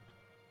Guard.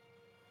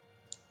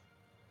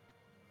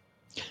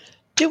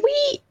 Do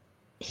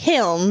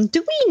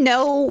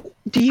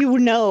you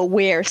know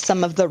where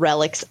some of the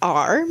relics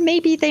are?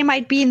 Maybe they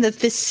might be in the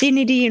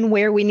vicinity and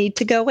where we need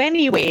to go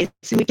anyways,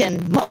 so we can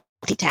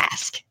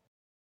multitask.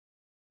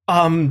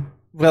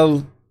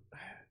 Well,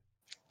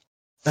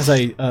 as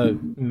I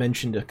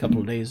mentioned a couple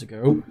of days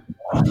ago,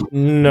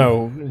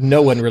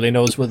 no one really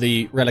knows where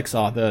the relics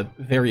are. The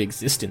very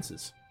existence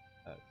is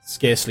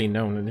scarcely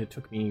known, and it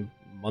took me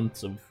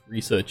months of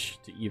research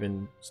to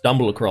even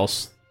stumble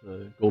across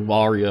the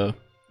Goldvaria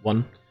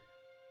one.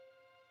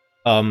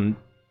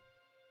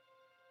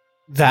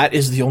 That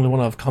is the only one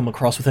I've come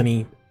across with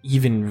any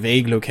even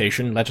vague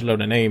location, let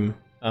alone a name.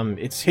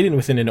 It's hidden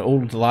within an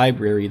old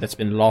library that's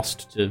been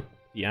lost to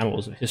the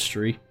annals of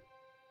history.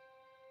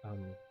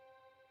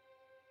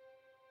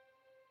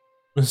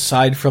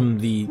 Aside from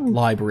the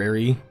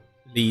library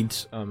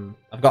leads,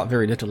 I've got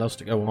very little else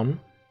to go on,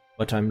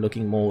 but I'm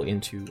looking more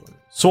into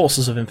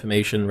sources of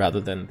information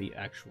rather than the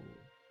actual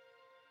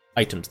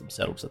items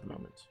themselves at the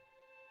moment.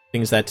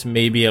 Things that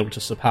may be able to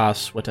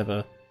surpass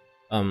whatever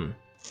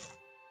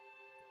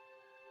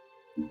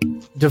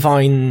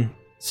divine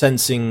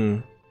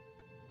sensing,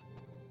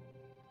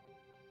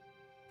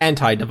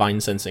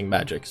 anti-divine sensing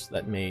magics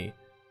that may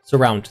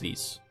surround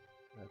these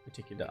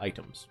particular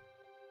items.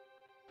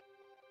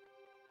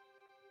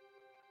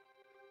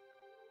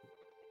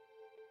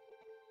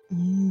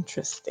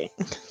 Interesting.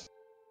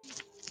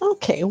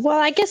 Okay, well,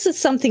 I guess it's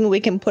something we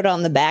can put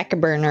on the back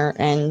burner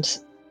and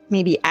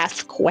maybe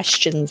ask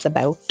questions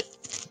about.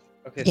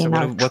 Okay, so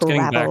what's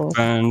getting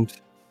backburned?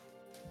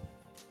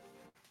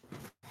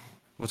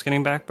 What's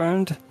getting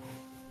backburned?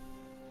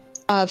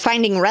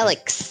 Finding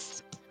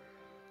relics.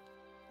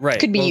 Right.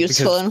 Could be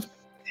useful.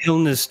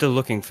 Hiln is still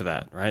looking for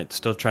that, right?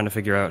 Still trying to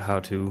figure out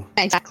how to...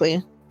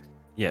 Exactly.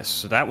 Yes,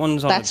 so that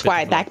one's on That's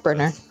why back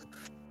burner.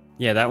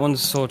 Yeah, that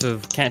one's sort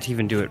of... Can't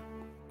even do it.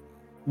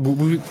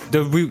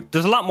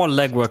 There's a lot more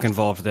legwork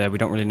involved there. We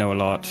don't really know a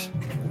lot.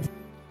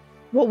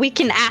 Well, we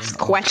can ask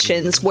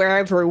questions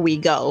wherever we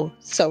go,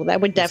 so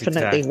that would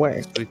definitely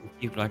work. So we can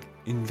keep, like,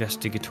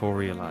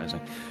 investigatorializing.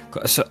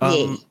 So,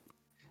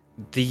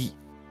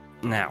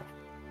 Now,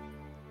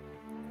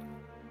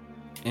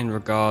 in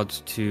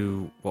regards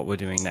to what we're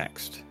doing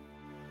next,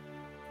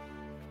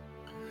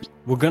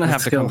 we're gonna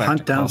have to come back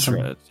to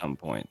Khosra at some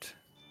point,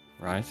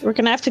 right? We're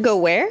gonna have to go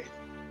where?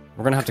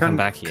 We're gonna have to come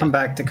back here. Come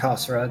back to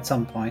Khosra at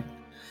some point.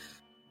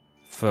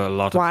 For a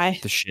lot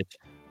of the shit.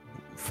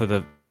 For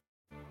the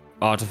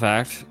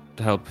artifact,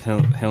 to help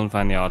Hiln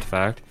find the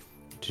artifact,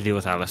 to deal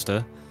with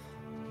Alistair.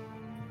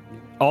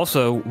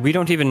 Also, we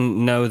don't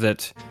even know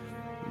that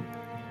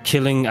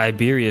killing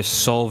Iberius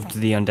solved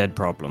the undead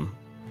problem.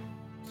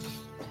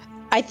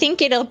 I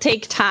think it'll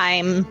take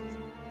time.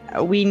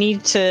 We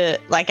need to,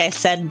 like I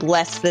said,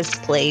 bless this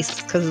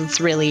place, because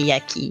it's really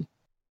yucky.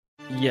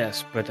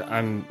 Yes, but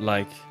I'm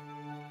like...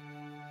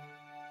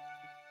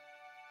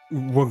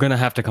 We're gonna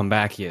have to come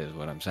back here, is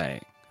what I'm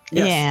saying.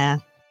 Yes. Yeah.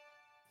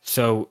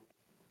 So,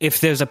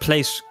 if there's a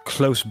place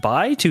close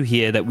by to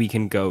here that we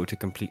can go to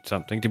complete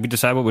something... Did we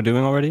decide what we're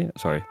doing already?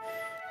 Sorry.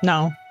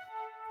 No.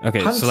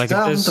 Okay, Hunt so like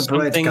down if there's the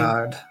Blade something...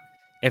 Guard.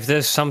 If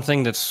there's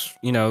something that's,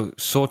 you know,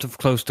 sort of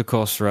close to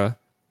Khosra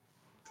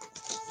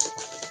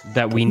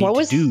that we need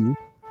to do...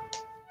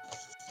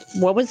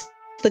 What was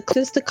the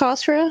closest to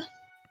Khosra?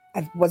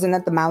 Wasn't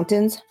it the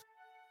mountains?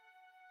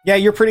 Yeah,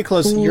 you're pretty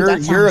close. Ooh,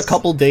 You're a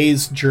couple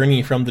days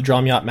journey from the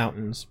Dromyat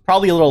Mountains.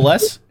 Probably a little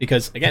less,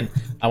 because, again,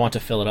 I want to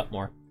fill it up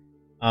more.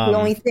 The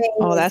only thing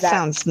that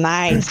sounds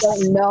nice. We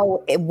don't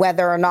know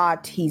whether or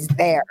not he's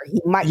there. He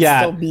might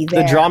still be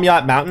there. The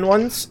Dromyat Mountain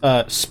ones,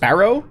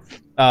 Sparrow,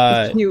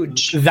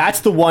 huge. That's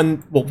the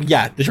one. Well,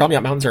 yeah, the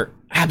Dromyat Mountains are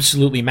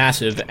absolutely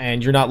massive,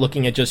 and you're not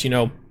looking at just,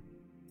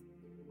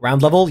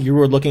 ground level. You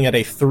were looking at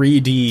a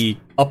 3D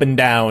up and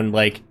down,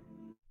 like...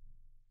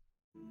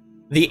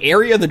 The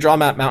area the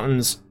Dromyat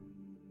Mountains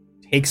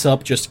takes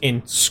up just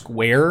in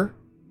square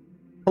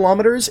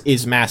kilometers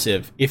is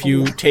massive. If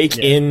you take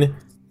in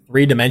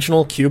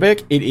three-dimensional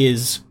cubic, it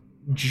is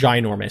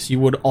ginormous. You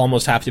would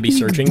almost have to be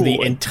searching the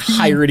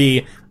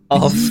entirety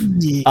of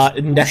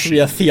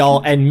Nethria,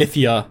 Thial, and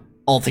Mythia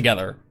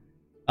altogether.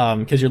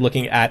 Because you're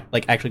looking at,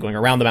 like, actually going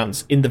around the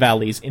mountains, in the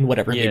valleys, in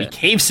whatever maybe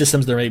cave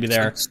systems there may be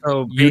there.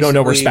 So you don't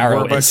know where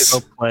Sparrow we're is.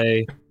 about to go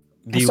play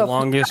the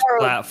longest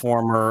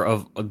platformer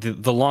of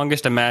the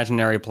longest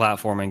imaginary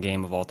platforming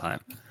game of all time.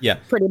 Yeah.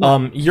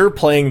 You're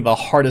playing the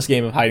hardest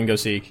game of hide and go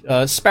seek.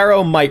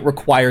 Sparrow might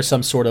require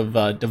some sort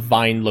of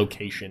divine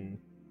locating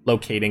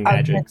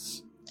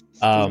magics,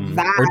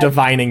 or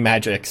divining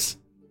magics.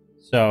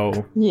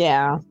 So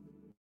yeah.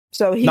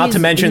 So not to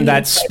mention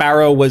that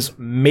Sparrow was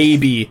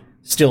maybe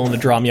still in the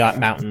Dromyat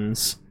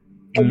Mountains,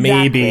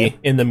 maybe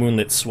in the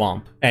Moonlit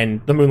Swamp,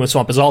 and the Moonlit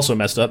Swamp is also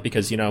messed up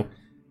because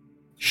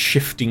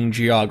shifting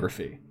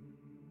geography.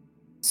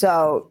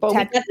 So we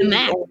got the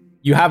map.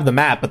 You have the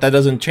map, but that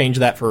doesn't change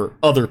that for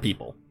other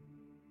people.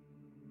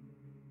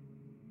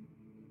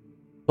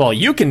 Well,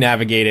 you can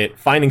navigate it.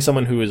 Finding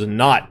someone who is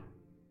not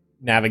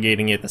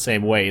navigating it the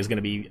same way is going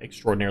to be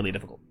extraordinarily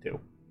difficult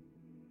too.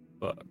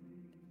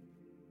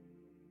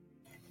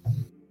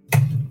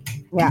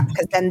 Yeah,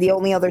 because then the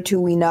only other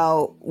two we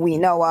know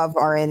of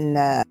are in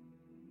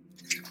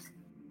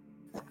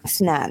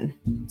Snan.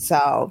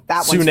 So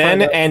that one's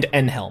Sunan and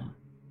Enhelm.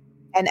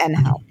 And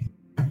Enhelm.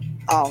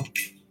 Oh.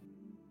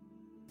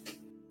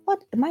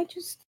 What? Am I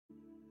just...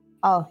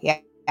 Oh, yeah.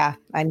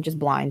 I'm just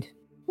blind.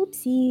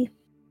 Oopsie.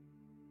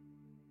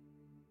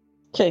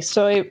 Okay,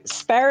 so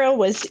Sparrow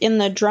was in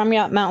the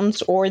Dromyat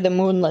Mountains or the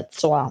Moonlit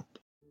Swamp.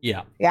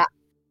 Yeah. Yeah.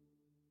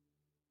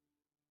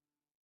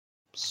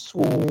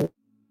 Swamp.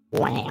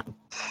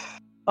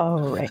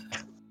 All right.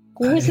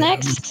 Who is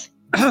next?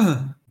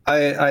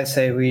 I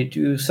say we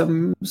do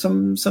some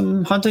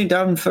hunting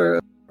down for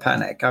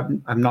Panic.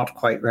 I'm not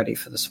quite ready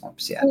for the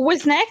swamps yet. Who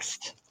was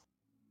next?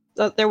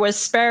 So there was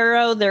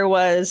Sparrow. There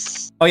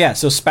was. Oh yeah,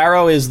 so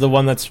Sparrow is the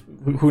one that's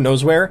who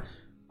knows where.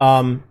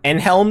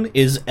 Enhelm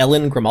is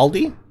Ellen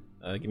Grimaldi.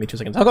 Give me 2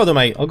 seconds. I'll go to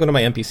my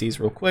NPCs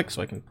real quick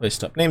so I can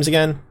place up names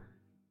again.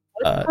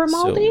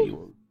 Grimaldi?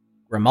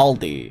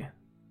 Grimaldi.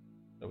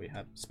 So we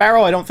have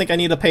Sparrow. I don't think I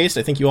need a paste.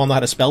 I think you all know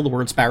how to spell the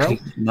word Sparrow.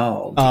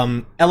 No.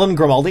 Ellen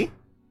Grimaldi.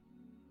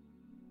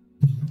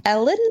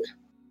 Ellen?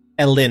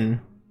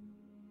 Ellen.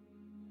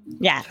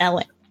 Yeah,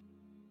 Ellen.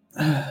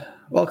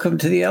 Welcome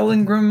to the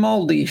Ellen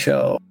Grimaldi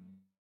show.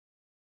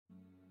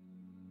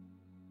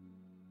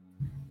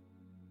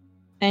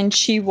 And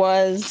she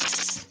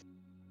was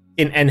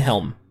in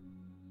Enhelm.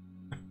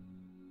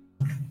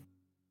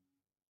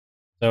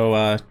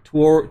 So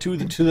to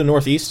the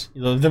northeast,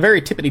 the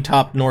very tippity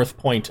top north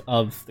point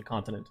of the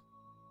continent.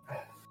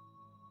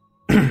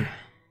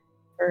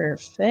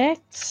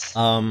 Perfect.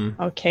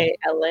 Okay,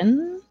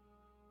 Ellen.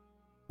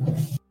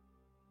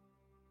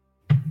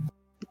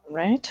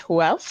 Right.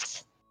 Who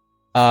else?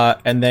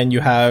 And then you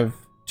have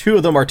 2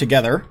 of them are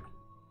together,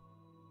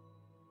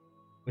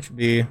 which would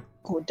be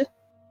good.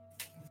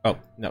 Oh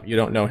no, you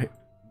don't know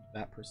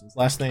that person's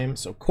last name.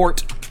 So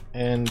Court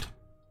and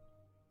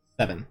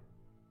Seven.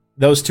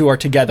 Those 2 are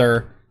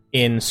together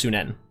in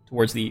Sunen,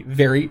 towards the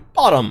very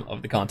bottom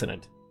of the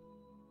continent.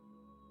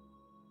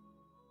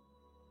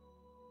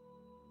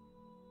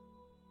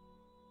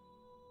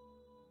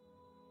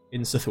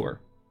 In Sathur.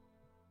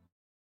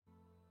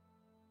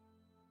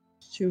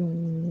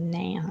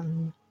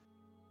 Sunan.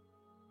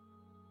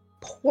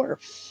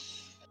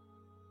 Porf.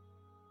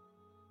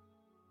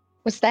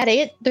 Was that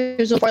it?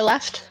 There's 4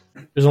 left?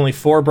 There's only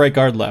 4 Bright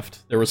Guard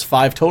left. There was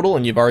 5 total,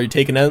 and you've already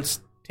taken out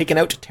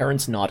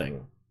Terrence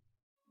Nodding.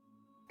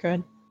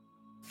 Good.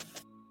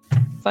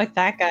 Fuck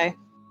that guy.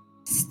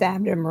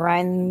 Stabbed him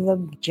right in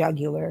the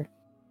jugular.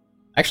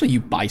 Actually,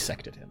 you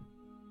bisected him.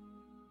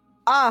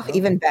 Ah,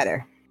 even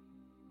better.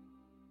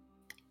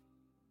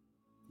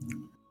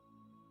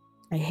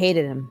 I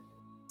hated him.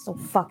 So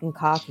fucking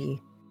cocky.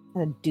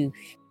 What a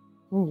douche.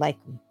 I don't like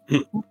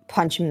him.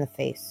 Punch him in the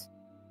face.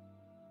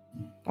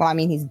 Well, I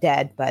mean, he's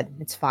dead, but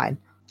it's fine.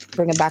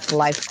 Bring him back to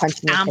life,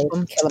 punch him in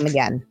the face, kill him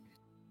again.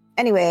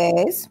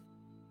 Anyways.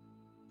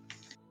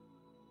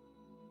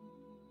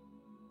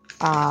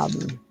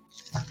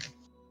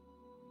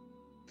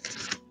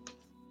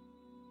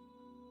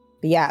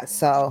 Yeah,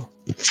 so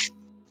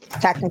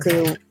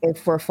technically,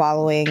 if we're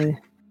following,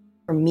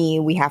 for me,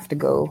 we have to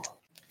go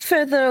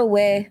further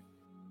away.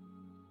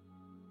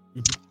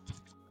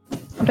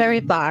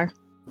 Very far.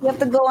 We have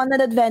to go on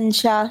an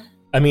adventure.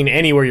 I mean,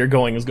 anywhere you're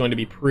going is going to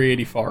be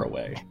pretty far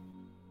away.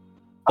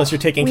 Unless you're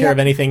taking care of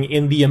anything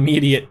in the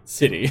immediate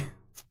city.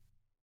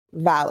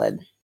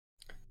 Valid.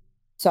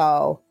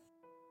 So,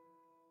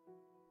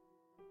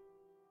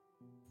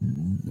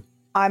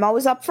 I'm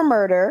always up for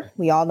murder.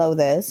 We all know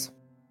this.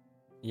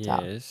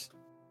 Yes. So,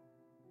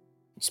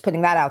 just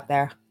putting that out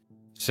there.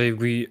 So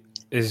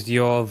is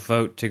your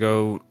vote to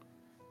go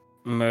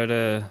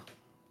murder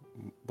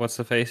what's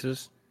the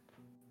faces?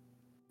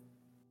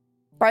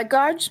 Bright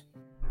Guards?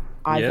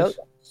 I Yes. vote.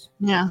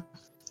 Yeah.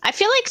 I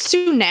feel like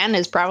Sunan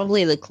is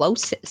probably the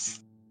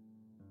closest.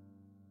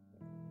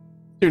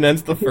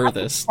 Sunen's the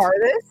furthest.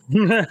 Farthest?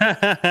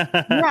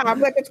 Yeah, I'm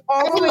like, it's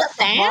all the way at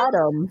the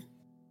bottom.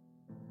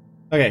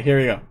 Okay, here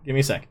we go. Give me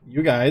a sec.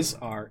 You guys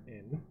are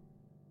in...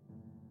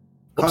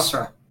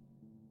 Khosra.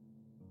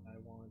 I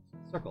want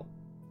circle.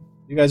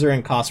 You guys are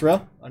in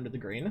Khosra, under the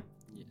green.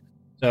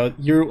 So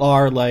you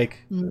are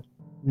like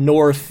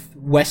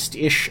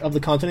northwest-ish of the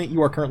continent.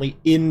 You are currently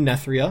in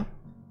Nethria,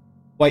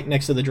 right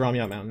next to the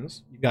Dromia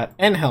Mountains. You've got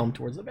Enhelm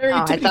towards the very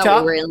tippy I thought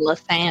top. we were in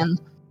Lathan.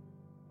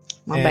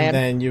 My and bad.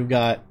 then you've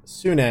got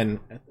Sunen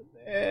at the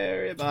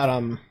very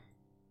bottom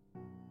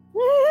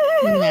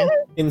Yeah.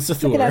 in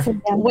Look at us Sathur.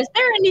 again. Was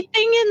there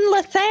anything in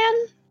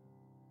Lathan?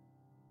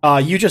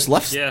 You just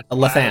left Yeah,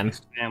 Lathan.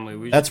 family.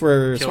 We That's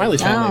where killed Smiley's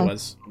them. family Oh.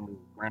 was. and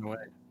ran away.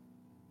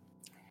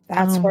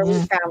 That's where we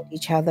yeah. found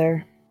each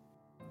other.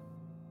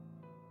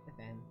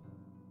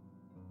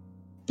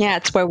 Yeah,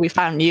 it's where we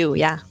found you,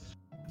 yeah.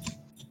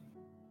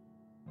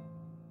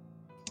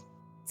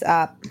 It's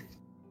up.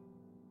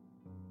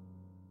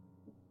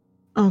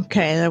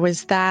 Okay, there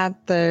was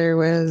that. There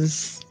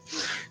was...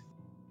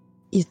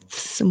 It's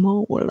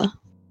small.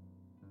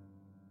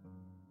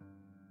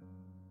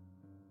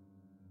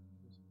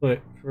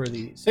 But for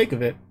the sake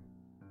of it,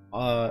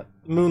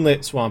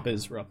 Moonlit Swamp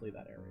is roughly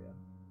that area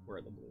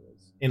where the blue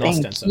is in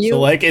Thank Ostensa. you. So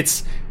like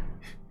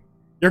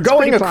you're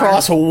going pretty far.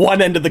 across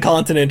one end of the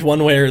continent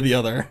one way or the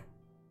other.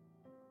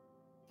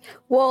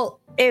 Well,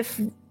 if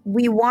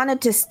we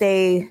wanted to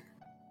stay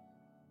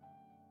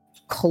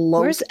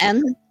close, Where's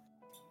N?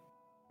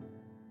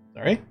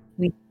 Sorry?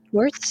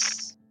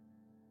 Where's...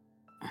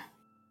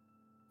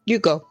 You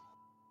go.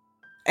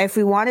 if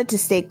we wanted to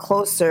stay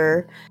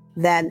closer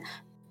then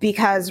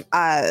because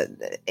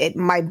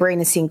my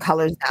brain is seeing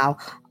colors now.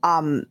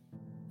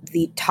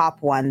 The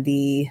top one,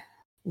 the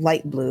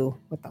light blue.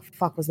 What the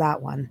fuck was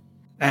that one?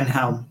 And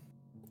how?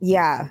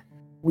 Yeah,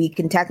 we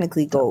can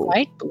technically go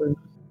Light blue.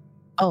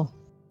 Oh,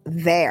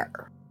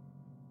 there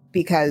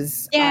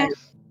because yeah.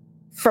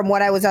 from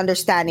what I was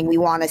understanding, we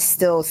want to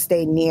still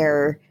stay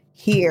near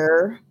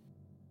here.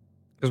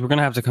 Because we're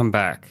gonna have to come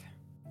back.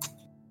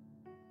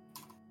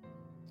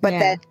 But Yeah.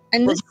 then,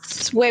 And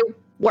this way,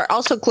 we're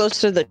also close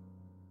to the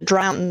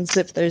drownings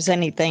if there's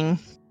anything.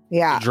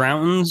 yeah,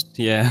 Drownings?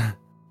 Yeah.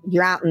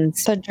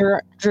 mountains.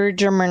 The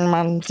German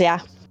ones, yeah.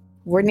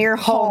 We're near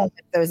home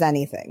if there's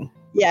anything.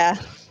 Yeah.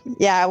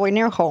 Yeah, we're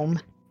near home.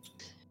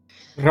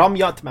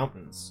 Ramyat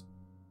Mountains.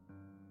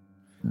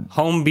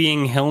 Home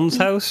being Helm's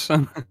house?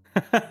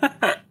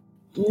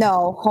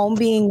 No, home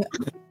being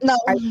No,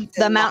 I-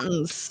 the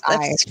mountains.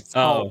 That's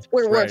Oh,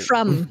 where we're right.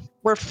 from.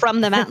 We're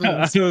from the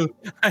mountains.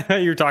 I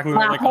thought you were talking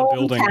about My like a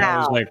building. I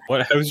was hometown. like,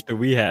 what house do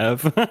we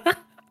have?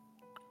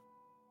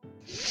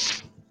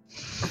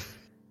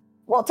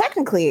 well,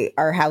 technically,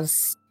 our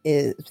house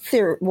is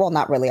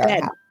not really our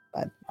Dead. house,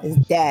 but is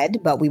dead.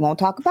 But we won't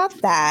talk about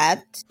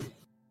that.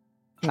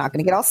 I'm not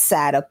gonna get all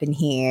sad up in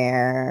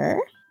here.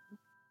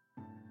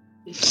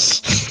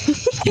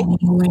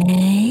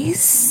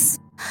 Anyways,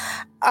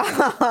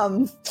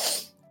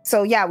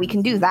 so yeah, we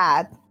can do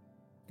that.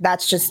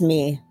 That's just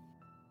me.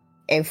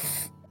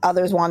 If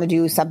others want to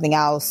do something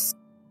else,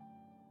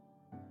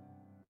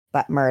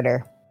 but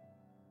murder,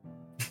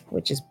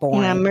 which is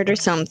boring. Yeah, murder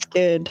sounds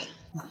good.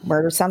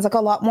 Murder sounds like a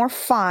lot more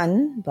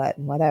fun, but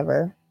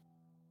whatever.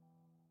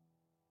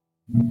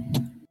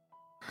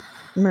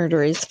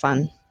 Murder is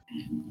fun.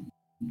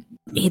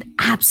 It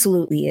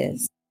absolutely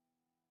is.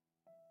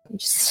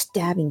 Just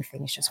stabbing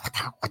things, just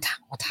wata, wata,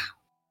 wata.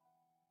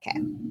 Okay.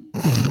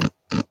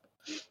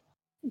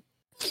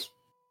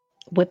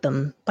 Whip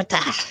them.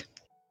 Wata.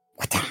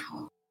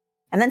 Wata.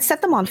 And then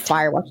set them on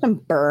fire. Watch them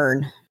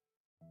burn.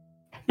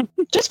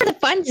 Just for the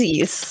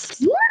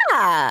funsies.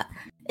 Yeah.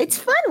 It's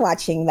fun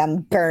watching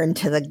them burn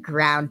to the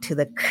ground to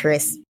the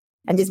crisp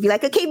and just be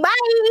like, okay,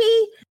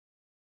 bye.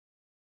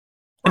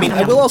 I mean,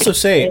 I will also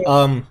say,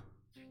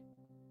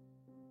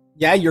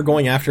 yeah, you're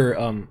going after,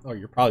 or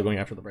you're probably going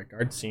after the right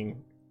guard,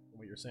 seeing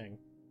what you're saying.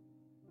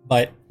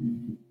 But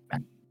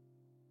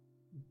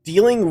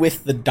dealing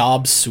with the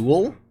Dob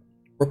Soul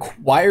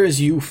requires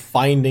you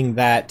finding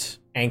that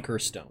anchor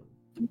stone.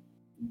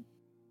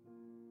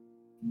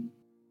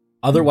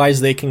 Otherwise,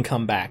 they can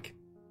come back.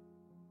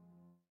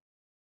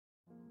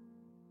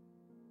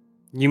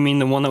 You mean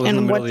the one that was in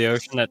And the middle of what- the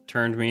ocean that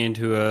turned me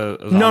into a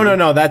zombie?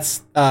 No,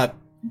 that's,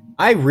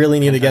 I really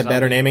need to get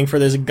better Anti-zombie? naming for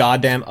this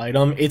goddamn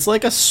item. It's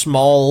like a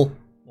small,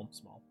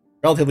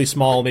 relatively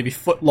small, maybe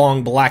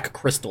foot-long black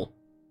crystal,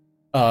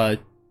 that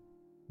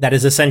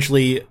is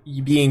essentially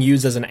being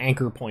used as an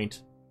anchor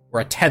point, or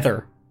a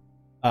tether,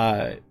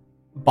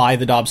 by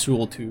the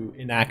Dobsul to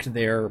enact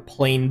their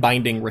plane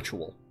binding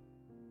ritual.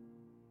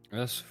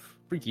 That's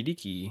freaky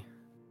deaky.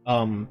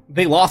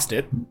 They lost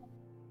it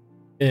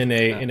in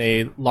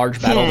a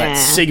large battle that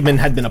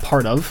Sigmund had been a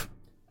part of,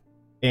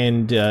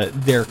 and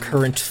their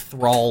current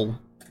thrall,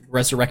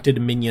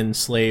 resurrected minion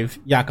slave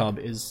Jakob,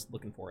 is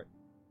looking for it.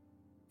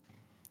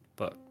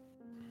 But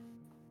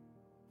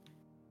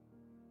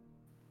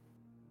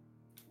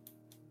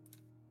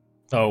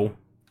So,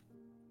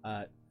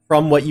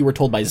 from what you were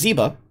told by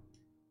Zeba,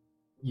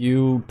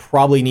 you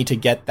probably need to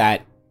get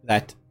that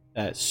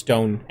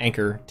stone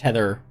anchor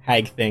tether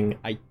hag thing.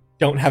 I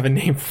don't have a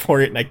name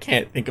for it, and I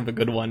can't think of a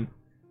good one.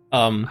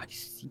 I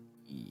see.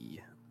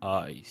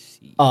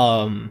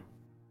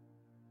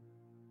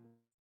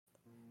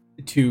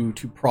 To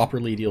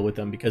properly deal with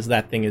them, because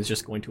that thing is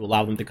just going to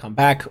allow them to come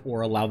back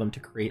or allow them to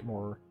create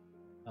more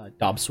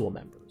Dobsul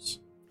members.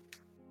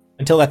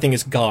 Until that thing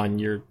is gone,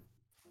 you're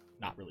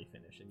not really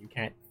finished, and you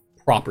can't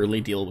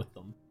properly deal with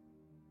them.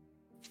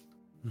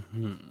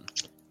 Mm-hmm.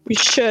 We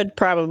should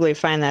probably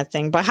find that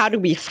thing, but how do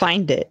we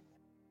find it?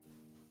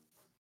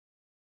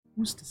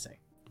 Who's to say?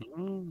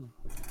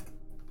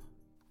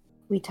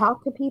 We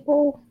talk to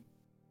people.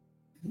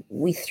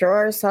 We throw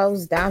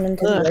ourselves down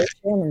into the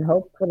ocean and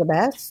hope for the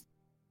best.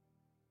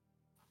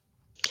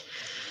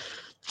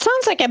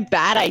 Sounds like a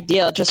bad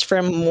idea just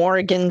from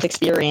Morgan's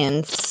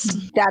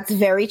experience. That's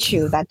very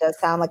true. That does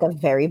sound like a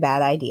very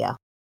bad idea.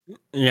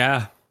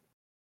 Yeah.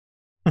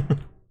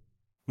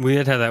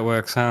 Weird how that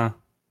works, huh?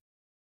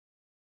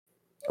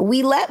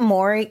 We let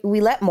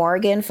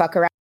Morgan fuck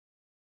around.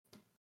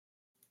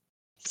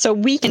 So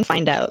we can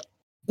find out.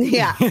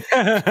 Yeah.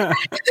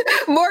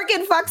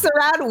 Morgan fucks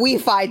around, we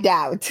find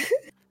out.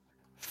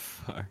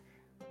 Fuck.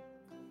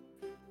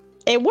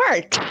 It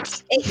worked.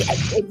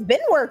 It's been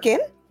working.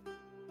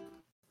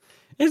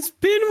 It's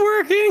been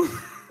working.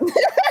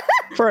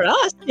 For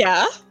us,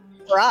 yeah.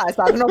 For us.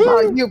 I don't know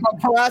about you,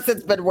 but for us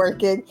it's been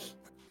working.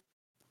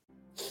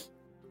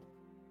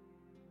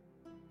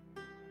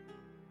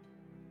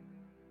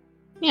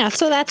 Yeah,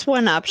 so that's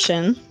one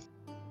option.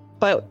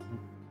 But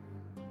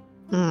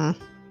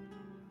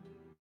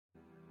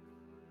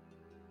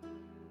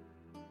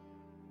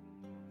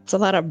It's a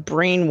lot of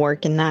brain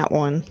work in that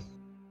one.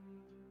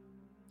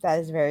 That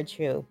is very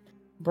true.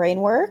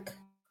 Brain work?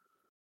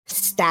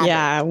 Stabbing.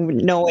 Yeah,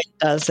 no, it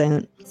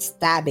doesn't.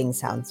 Stabbing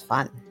sounds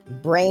fun.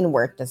 Brain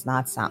work does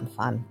not sound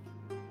fun.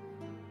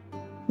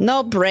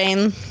 No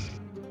brain.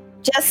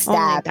 Just Only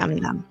stab.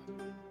 dum-dum.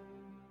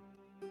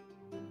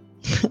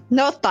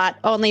 No thought,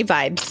 only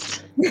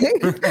vibes.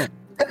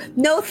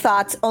 No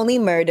thoughts, only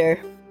murder.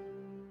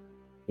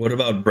 What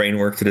about brain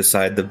work to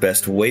decide the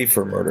best way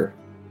for murder?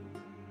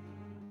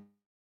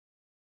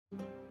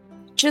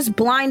 Just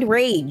blind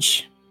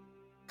rage.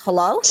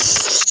 Hello?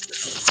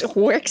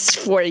 Works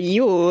for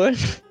you.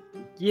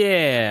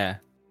 Yeah.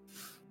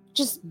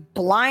 Just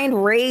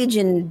blind rage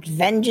and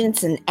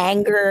vengeance and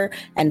anger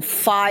and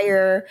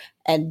fire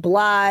and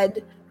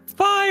blood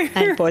Fire.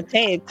 And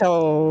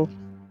potato.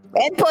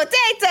 and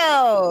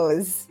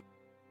potatoes.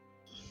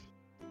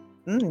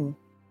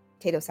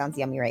 Potato sounds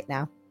yummy right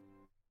now.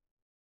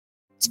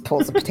 Just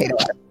pulls a potato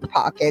out of the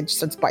pocket,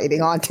 starts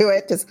biting onto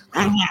it. Just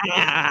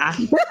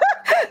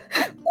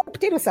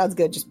potato sounds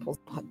good. Just pulls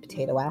the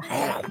potato out.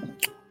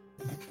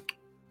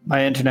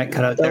 My internet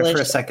cut out there for a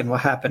Delicious. second.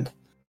 What happened?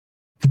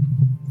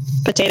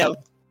 Potato.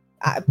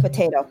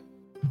 Potato.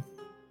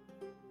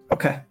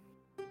 Okay.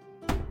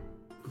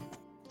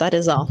 That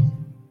is all.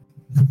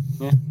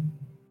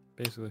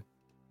 Basically.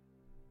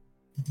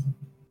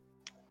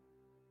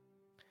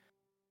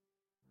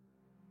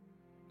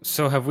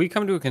 So have we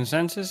come to a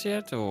consensus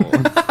yet, or?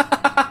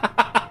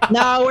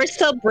 No, we're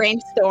still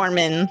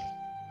brainstorming.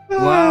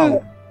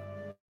 Wow.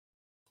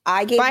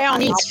 I gave By all an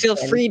means, feel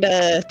option. free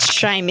to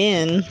chime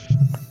in.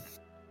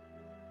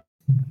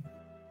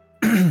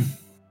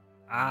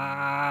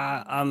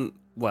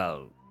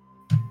 Well,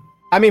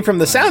 I mean, from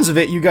the sounds of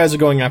it, you guys are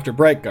going after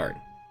Brightguard.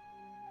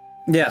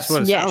 Yes. that's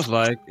what it Yes. sounds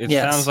like. It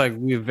Yes. sounds like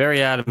we very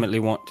adamantly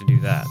want to do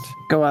that.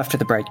 Go after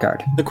the Bright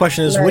Guard. The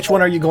question is, which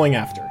one are you going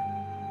after?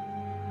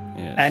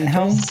 Yes. And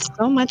home?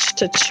 So much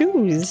to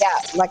choose. Yeah,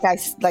 like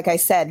I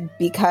said,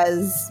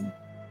 because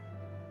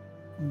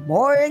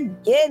Morgan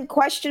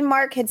question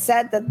mark had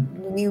said that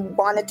we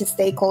wanted to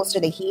stay closer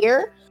to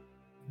here.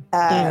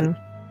 Yeah.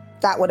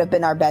 That would have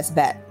been our best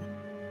bet.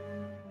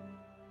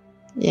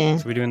 Yeah.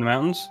 So we doing the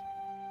mountains?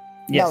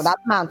 Yes. No, not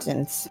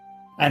mountains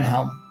And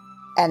home.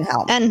 and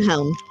helm. And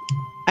home.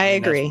 I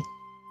agree.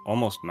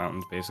 Almost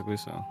mountains, basically.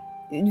 So.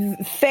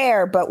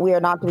 Fair, but we are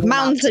not doing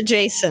Mountains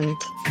adjacent.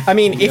 I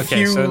mean, if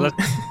Okay, you, so let's-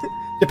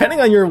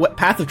 depending on your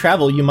path of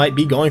travel, you might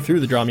be going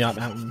through the Dromyot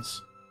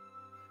Mountains.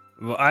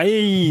 Well,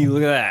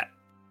 look at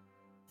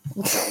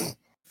This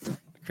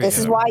that.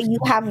 is why you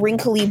have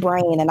wrinkly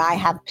brain and I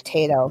have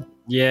potato.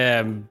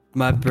 Yeah,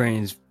 my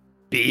brain's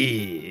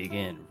big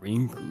and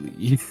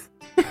wrinkly.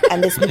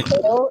 And this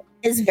potato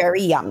is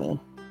very yummy.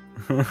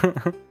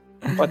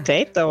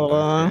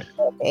 Potato.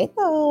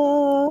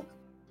 Potato.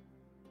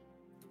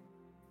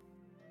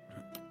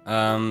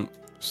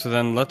 So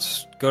then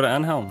let's go to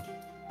Anhelm.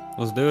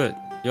 Let's do it.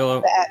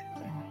 YOLO.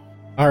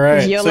 All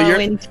right. YOLO so you're.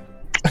 in-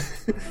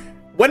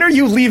 When are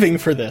you leaving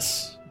for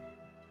this?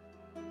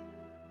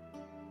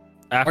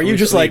 After Are you we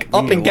just, sleep, like, we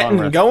up need and a getting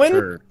long rest going? for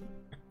sure.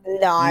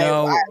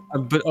 No,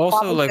 But also,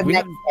 probably like, the we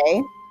next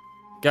day.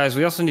 guys,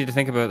 we also need to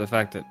think about the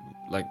fact that,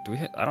 like,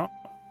 I don't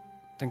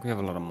think we have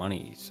a lot of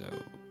money, so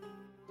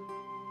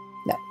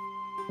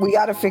We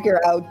got to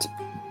figure out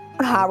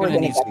how We're we're gonna going to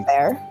need get some-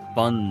 there.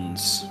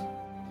 funds.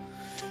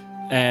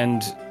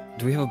 And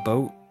do we have a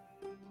boat?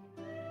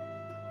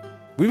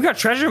 We've got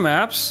treasure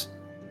maps.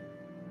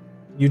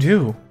 You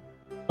do.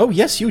 Oh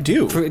yes, you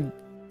do. We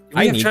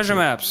I have need treasure to.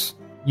 maps.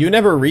 You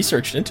never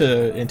researched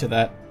into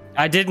that.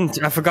 I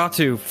didn't. I forgot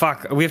to.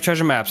 Fuck. We have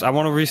treasure maps. I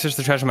want to research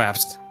the treasure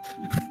maps.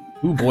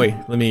 Ooh boy,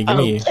 give me.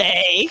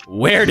 Okay.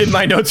 Where did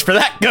my notes for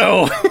that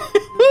go?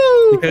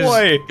 Ooh, Because,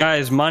 boy.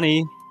 guys,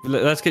 money.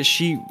 Let's get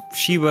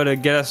Sheba to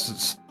get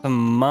us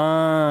some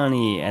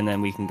money, and then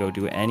we can go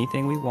do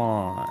anything we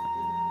want.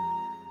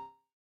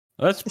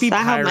 Let's be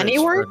that how pirates money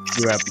for works? a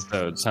few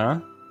episodes, huh?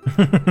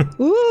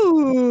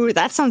 Ooh,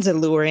 that sounds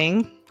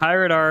alluring.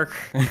 Pirate arc.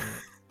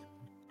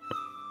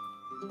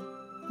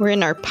 We're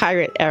in our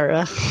pirate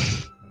era.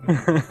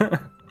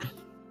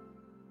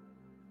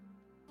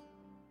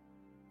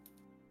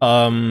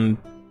 Oh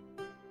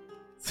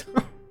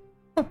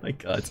my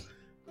god.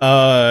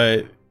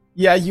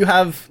 Yeah, you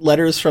have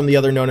letters from the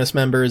other Nonus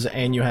members,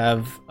 and you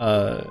have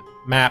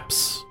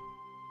maps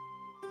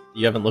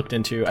you haven't looked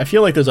into. I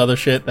feel like there's other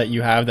shit that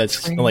you have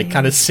that's like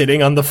kind of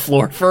sitting on the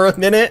floor for a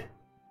minute.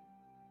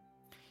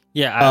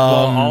 Yeah,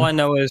 well, Um, all I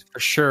know is for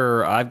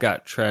sure I've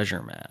got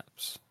treasure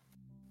maps.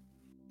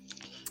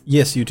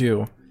 Yes, you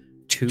do.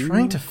 Two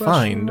Trying to question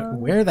find mark?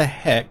 where the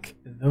heck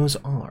those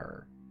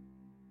are.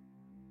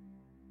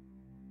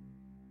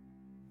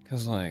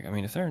 Because, like, I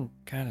mean, if they're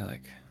kind of,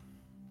 like,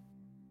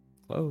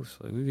 close,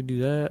 like, we could do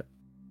that.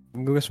 We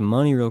can go get some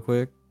money real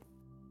quick.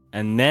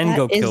 And then That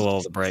go is kill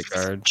all the bright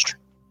guards.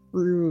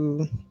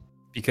 True.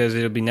 Because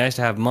it'll be nice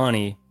to have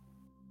money.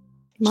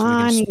 So we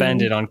Money. can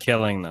spend it on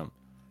killing them.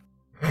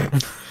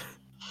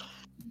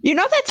 You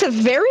know, that's a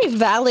very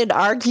valid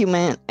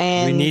argument,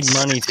 and We need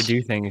money to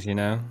do things, you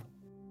know?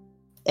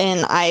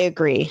 And I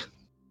agree.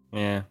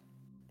 Yeah.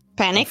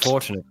 Panic?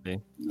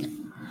 Unfortunately.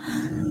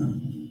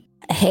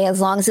 Hey,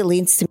 as long as it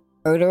leads to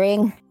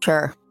murdering,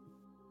 sure.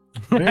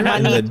 Where in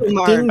Money the to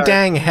murder. ding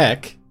dang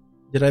heck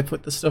did I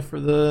put the stuff for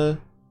the?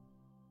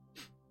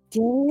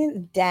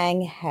 Ding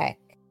dang heck.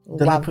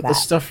 Did I Love put that. the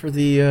stuff for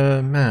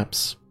the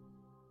maps?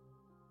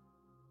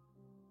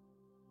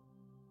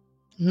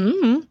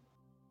 Hmm.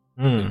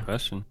 Good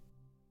question.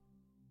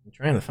 I'm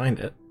trying to find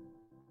it.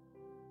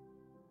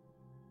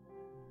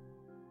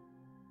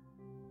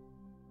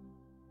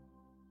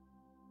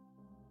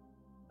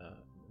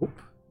 Nope.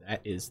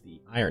 That is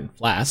the iron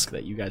flask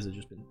that you guys have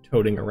just been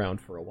toting around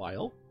for a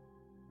while.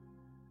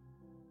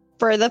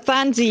 For the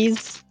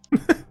funsies.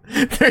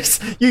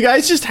 You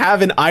guys just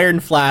have an iron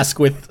flask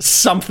with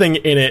something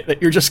in it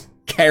that you're just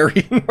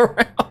carrying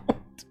around.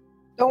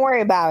 Don't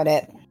worry about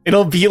it.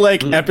 It'll be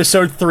like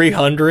episode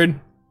 300,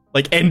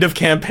 like end of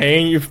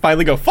campaign. You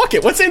finally go, fuck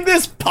it, what's in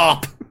this?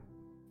 Pop!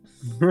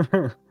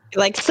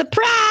 Like,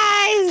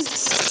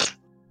 surprise!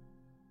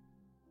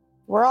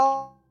 We're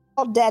all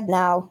dead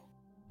now.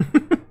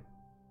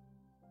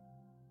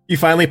 You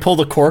finally pull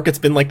the cork, it's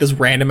been like this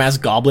random ass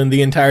goblin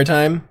the entire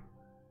time.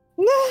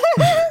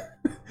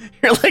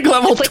 You're like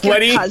level It's like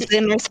 20. your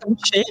cousin or some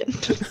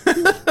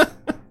shit.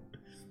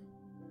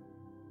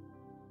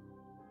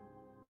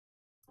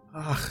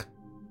 Ugh.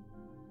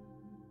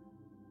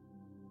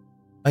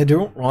 I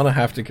don't want to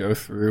have to go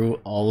through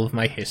all of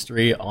my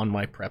history on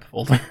my prep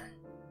folder.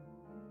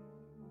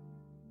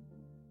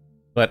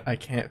 But I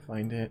can't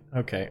find it.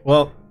 Okay,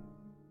 well,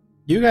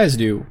 you guys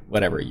do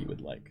whatever you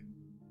would like.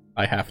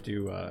 I have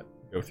to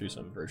go through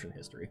some version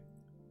history.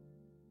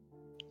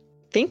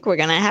 Think we're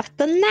gonna have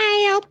to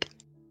nap.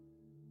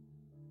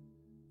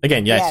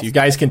 Again, yes, you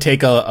guys can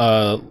take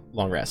a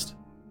long rest.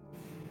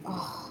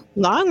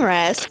 Long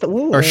rest.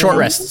 Ooh. Or short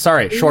rest.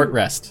 Sorry, short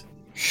rest.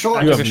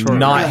 Short. You a have short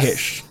not rest.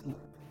 hit.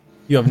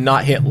 You have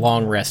not hit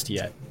long rest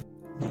yet.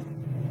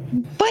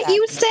 But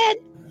you said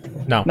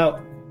No,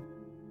 No.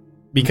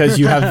 because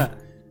you have.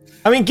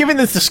 I mean, given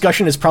this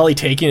discussion is probably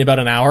taking about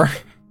an hour.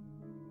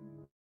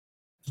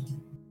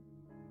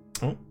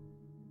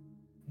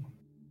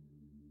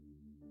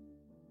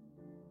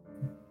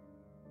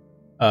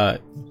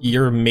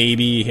 You're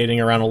maybe hitting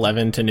around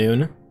 11 to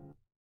noon.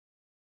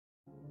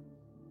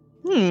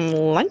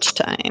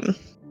 lunchtime.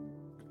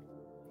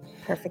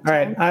 Perfect. All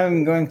right,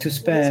 I'm going to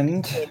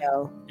spend.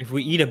 Potato. If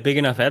we eat a big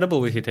enough edible,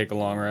 we could take a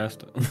long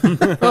rest.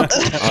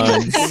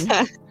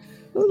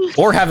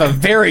 Or have a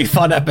very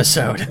fun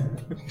episode.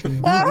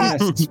 I'm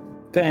gonna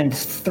spend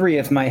 3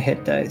 of my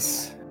hit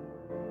dice.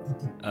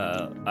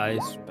 I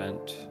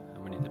spent.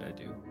 How many did I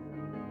do?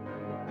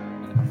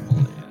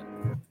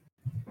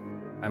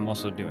 I'm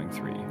also doing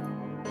 3.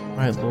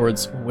 My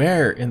lords,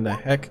 where in the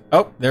heck?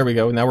 Oh, there we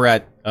go. Now we're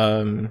at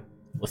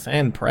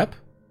Lathan Prep.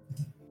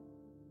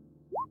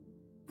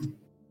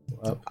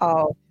 Up,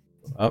 Oh,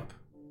 up.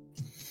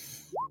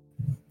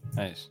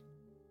 Nice.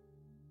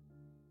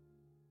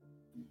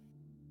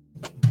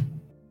 Am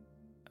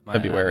I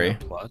February.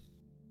 adding a plus?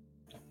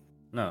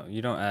 No,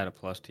 you don't add a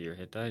plus to your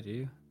hit die, do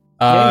you?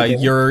 Yeah, you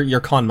do. Your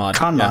con mod.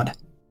 Con yeah, mod.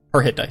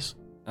 per hit dice.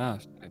 Ah,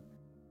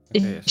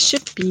 It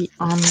should be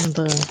on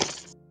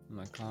the.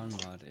 my con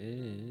mod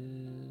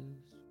is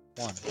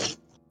 1.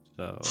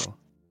 So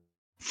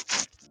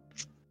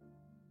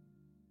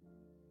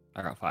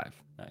I got 5.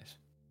 Nice.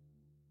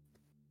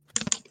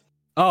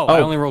 Oh, I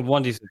Oh. only rolled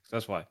 1d6.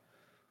 That's why.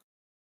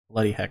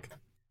 Bloody heck.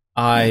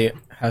 I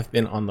have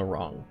been on the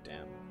wrong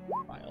damn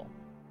file.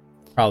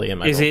 Probably in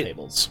my Is roll it-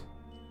 tables.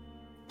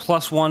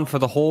 +1 for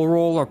the whole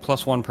roll or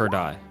 +1 per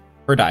die?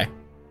 Per die.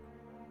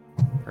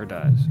 Per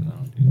die. So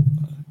that'll do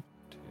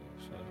 2.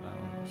 So that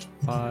one was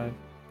 5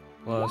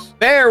 plus.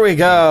 There we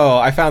go!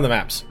 I found the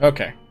maps.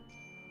 Okay.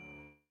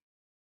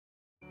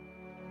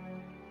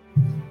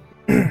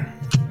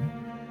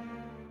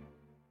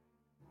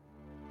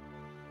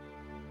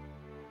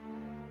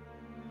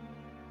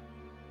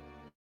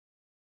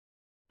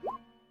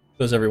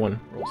 Does everyone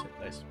rolls hit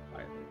dice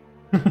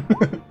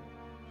quietly?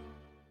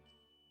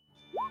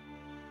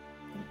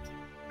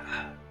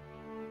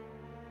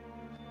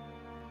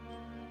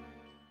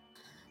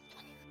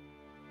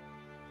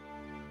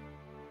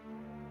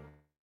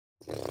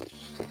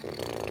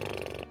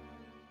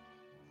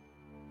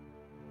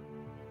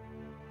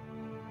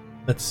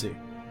 Let's see.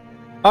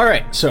 All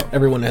right, so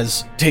everyone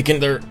has taken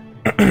their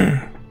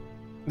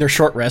their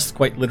short rest,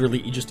 quite literally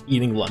just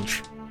eating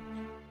lunch.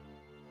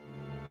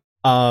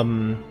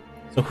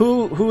 So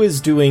who is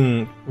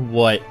doing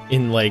what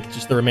in like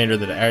just the remainder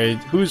of the day?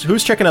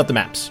 Who's checking out the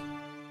maps?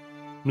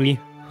 Me.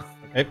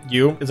 Okay,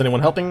 you. Is anyone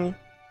helping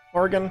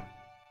Oregon?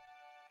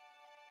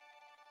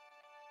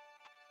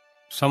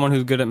 Someone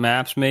who's good at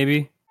maps,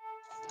 maybe?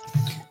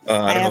 I don't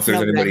know have if there's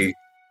no anybody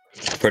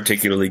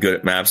particularly good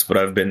at maps, but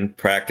I've been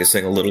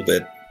practicing a little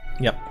bit.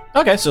 Yep.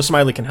 Okay, so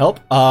Smiley can help.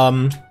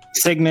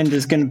 Sigmund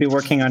is going to be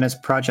working on his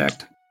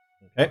project.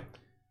 Okay.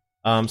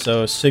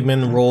 So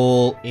Sigmund,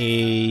 roll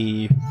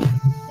a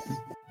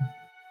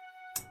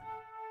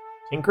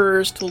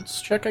Tinker's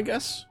tools check, I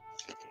guess,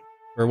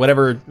 or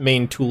whatever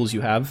main tools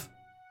you have.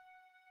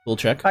 Tool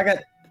check. I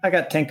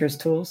got Tinker's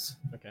tools.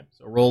 Okay,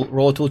 so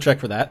roll a tool check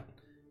for that.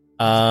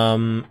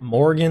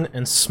 Morgan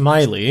and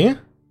Smiley.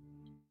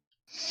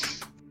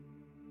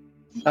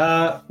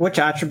 Which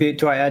attribute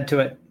do I add to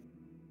it?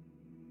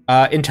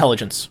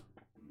 Intelligence.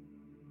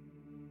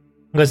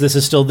 Because this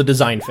is still the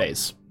design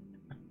phase.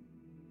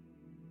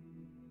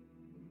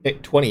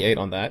 28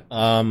 on that.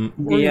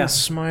 Morgan Yeah. and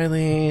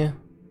Smiley.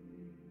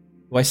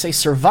 Do I say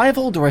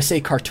survival? Do I say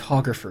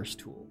cartographer's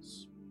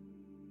tools?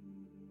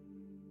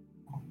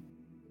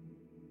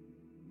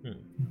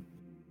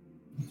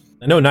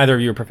 I know neither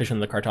of you are proficient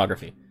in the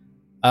cartography.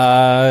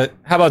 How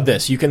about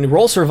this? You can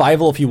roll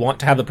survival if you want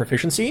to have the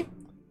proficiency,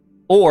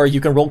 or you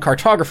can roll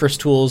cartographer's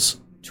tools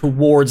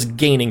towards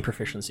gaining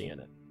proficiency in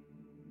it.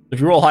 If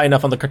you roll high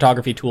enough on the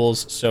cartography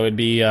tools, so it'd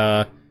be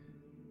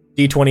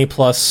d20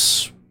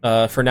 plus,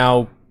 for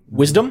now,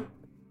 wisdom.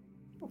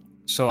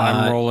 So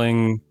I'm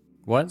rolling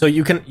what? So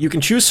you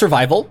can choose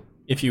survival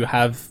if you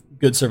have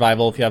good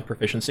survival, if you have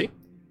proficiency.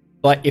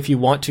 But if you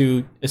want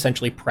to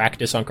essentially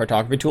practice on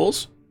cartography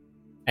tools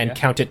and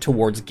count it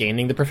towards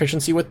gaining the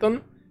proficiency with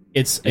them,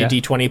 it's a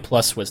d20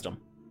 plus wisdom.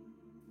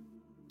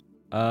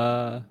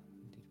 So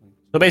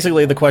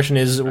basically the question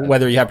is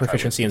whether you have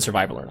proficiency in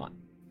survival or not.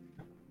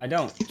 I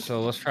don't,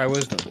 so let's try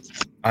wisdom.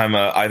 I'm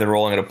either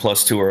rolling at a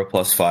 +2 or a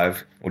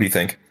 +5. What do you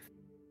think?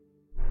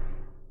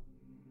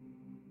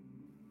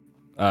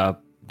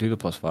 Do the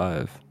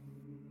 +5.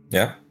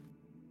 Yeah?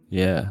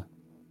 Yeah.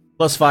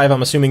 +5,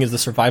 I'm assuming, is the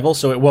survival,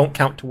 so it won't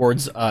count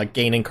towards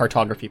gaining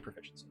cartography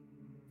proficiency.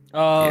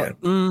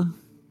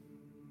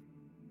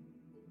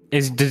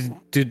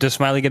 Does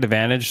Smiley get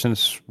advantage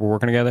since we're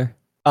working together?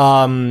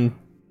 I'm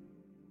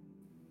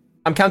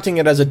counting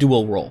it as a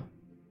dual roll.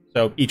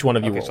 So each one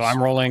of you rolls. So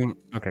I'm rolling.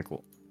 Okay,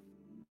 cool.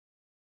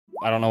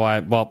 I don't know why.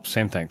 Well,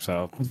 same thing.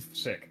 So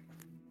sick.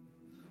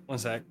 One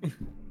sec.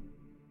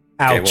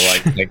 Ouch.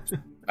 Okay, well,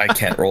 I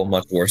can't roll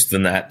much worse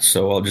than that,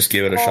 so I'll just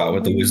give it a shot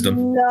with the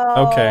wisdom. No.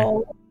 Okay.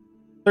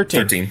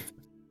 13. 13.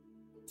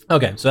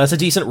 Okay, so that's a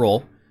decent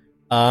roll.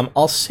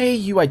 I'll say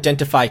you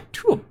identify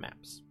 2 of the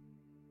maps.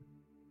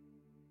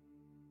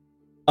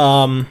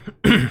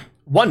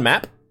 One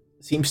map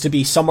seems to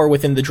be somewhere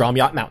within the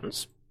Dromyat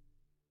Mountains.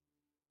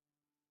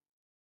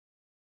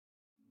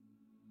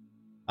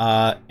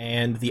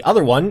 And the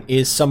other one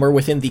is somewhere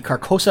within the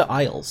Carcosa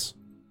Isles.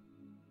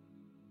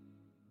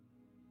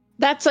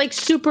 That's like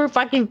super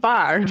fucking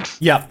far.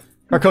 Yeah,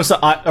 Carcosa,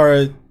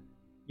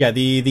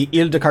 the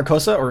Ile de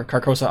Carcosa, or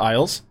Carcosa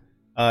Isles,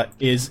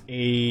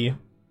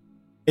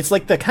 it's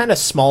like the kind of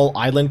small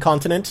island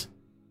continent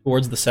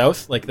towards the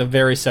south, like the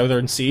very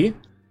southern sea,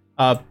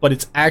 but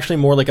it's actually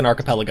more like an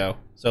archipelago.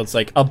 So it's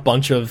like a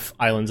bunch of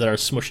islands that are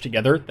smushed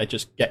together that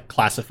just get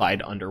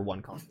classified under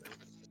one continent.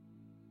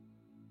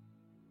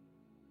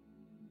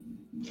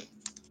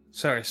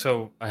 Sorry,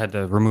 so I had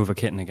to remove a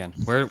kitten again.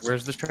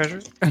 Where's the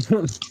treasure?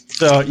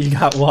 So you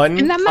got one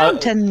In the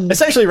mountains.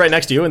 essentially right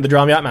next to you in the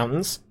Dromyat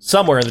Mountains,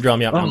 somewhere in the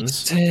Dromyat Mountains.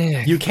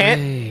 Sick. You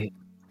can't.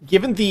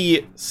 Given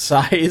the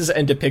size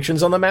and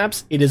depictions on the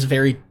maps, it is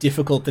very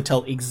difficult to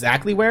tell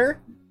exactly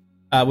where,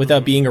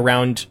 without being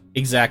around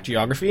exact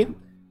geography.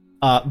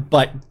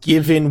 But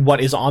given what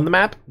is on the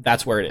map,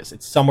 that's where it is.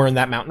 It's somewhere in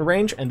that mountain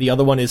range, and the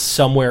other one is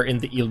somewhere in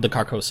the Ile de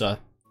Carcosa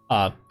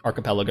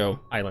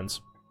archipelago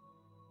islands.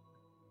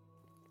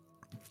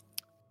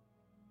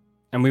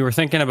 And we were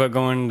thinking about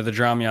going to the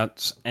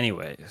Dromyats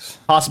anyways.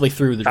 Possibly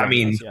through the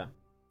Dromyats, yeah.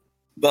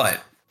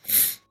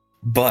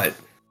 But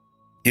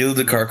Ile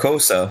de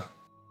Carcosa,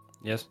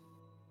 Yes.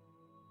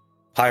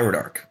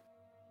 Pyrodark.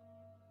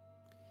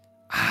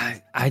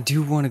 I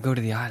do want to go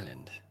to the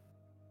island.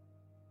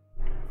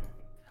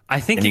 I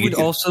think And it you would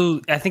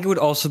get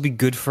also be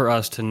good for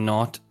us to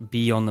not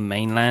be on the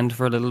mainland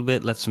for a little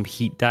bit, let some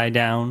heat die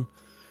down.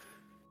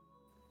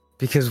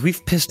 Because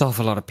we've pissed off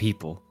a lot of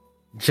people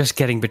just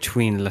getting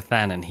between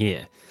Lethan and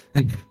here.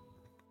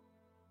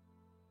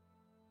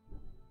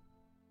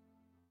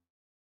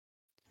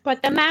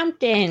 But the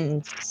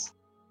mountains.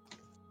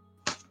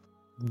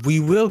 We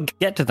will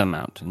get to the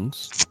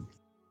mountains.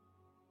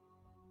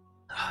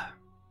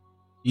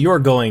 You're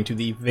going to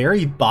the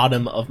very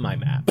bottom of my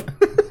map.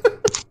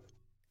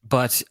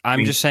 But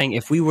I'm just saying,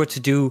 if we were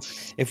to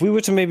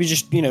maybe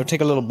just,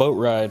 take a little boat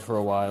ride for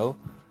a while,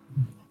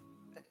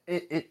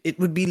 it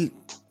would be,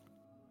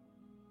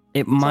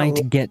 it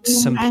might get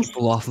some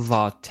people off of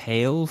our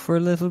tail for a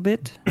little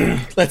bit.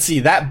 Let's see,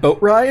 that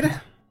boat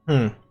ride?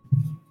 Yeah,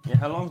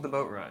 how long's the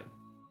boat ride?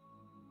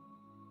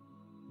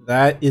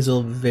 That is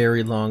a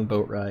very long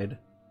boat ride.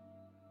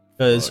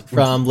 Because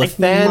from like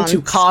Lethan to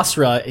months.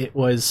 Khosra, it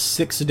was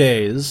 6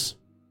 days.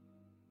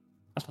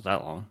 That's not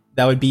that long.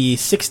 That would be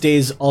 6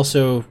 days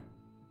also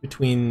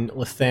between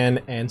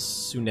Lethan and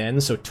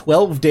Sunen. So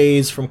 12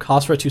 days from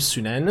Khosra to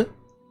Sunen.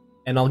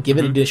 And I'll give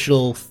it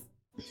additional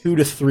 2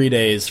 to 3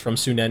 days from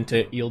Sunen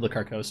to Ile de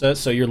Carcosa.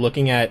 So you're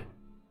looking at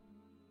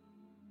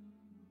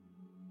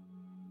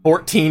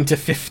 14 to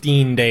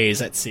 15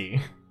 days at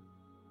sea.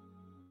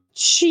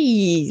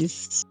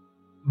 Jeez.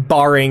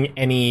 Barring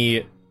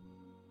any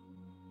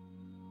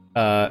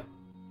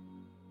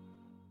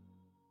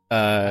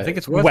I think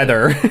it's worth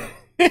weather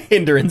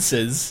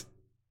hindrances.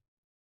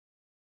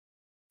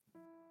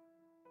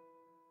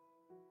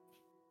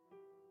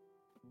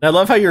 I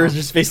love how you're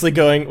just basically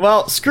going,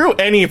 well, screw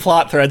any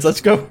plot threads.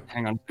 Let's go.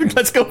 Hang on.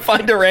 Let's go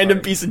find a random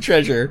piece of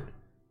treasure.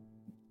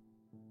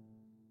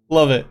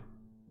 Love it.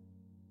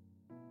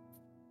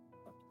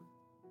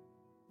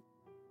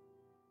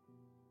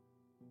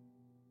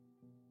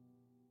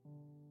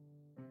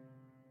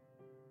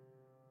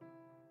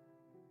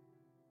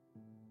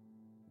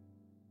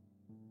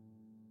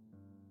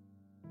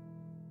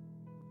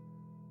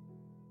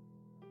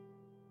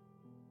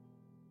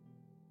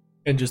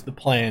 And just the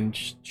plan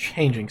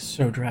changing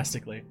so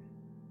drastically.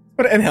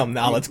 But Enhelm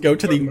now, let's go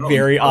to the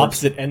very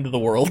opposite end of the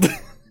world.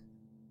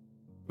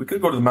 We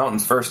could go to the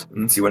mountains first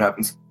and see what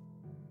happens.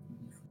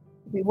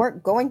 We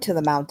weren't going to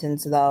the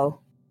mountains, though.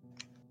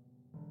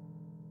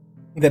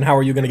 Then how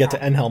are you going to get to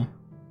Enhelm?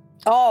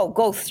 Oh,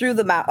 go through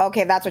the mountain.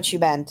 Okay, that's what you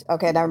meant.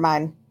 Okay, never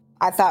mind.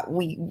 I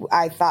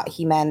thought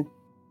he meant,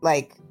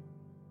 like...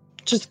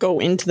 Just go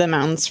into the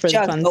mountains for the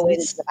Just fun. go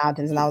into the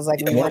mountains, and I was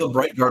like... Yeah, one of the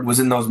Bright Guard was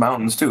in those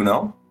mountains too,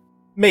 no?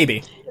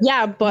 Maybe.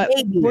 Yeah, but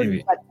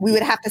Maybe. But we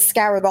would have to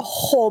scour the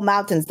whole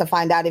mountains to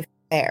find out if it's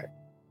there.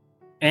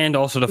 And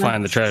also to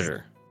find the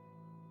treasure.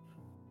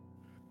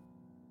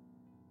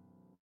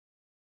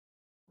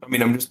 I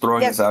mean, I'm just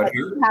throwing Yes, this out but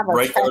here. you have a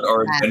Bright Guard treasure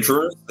are map.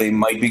 adventurers. They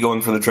might be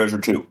going for the treasure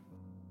too.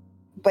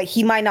 But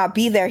he might not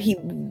be there.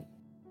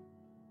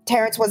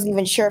 Terrence wasn't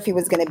even sure if he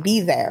was going to be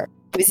there.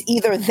 He was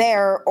either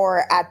there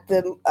or at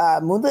the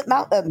Moonlit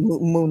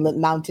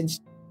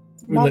Mountains.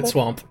 Moonlit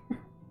Swamp.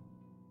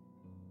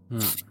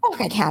 Oh,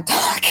 I can't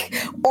talk.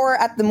 Or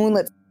at the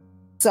Moonlit.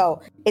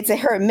 So it's a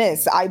hit or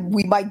miss.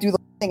 We might do the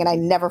thing, and I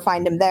never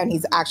find him there, and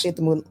he's actually at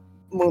the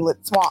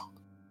Moonlit Swamp.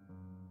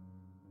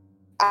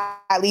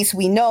 At least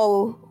we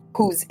know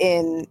who's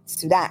in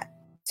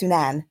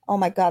Sunan. Oh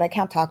my god, I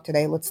can't talk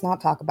today. Let's not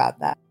talk about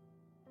that.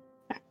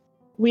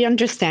 we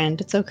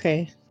understand. It's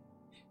okay.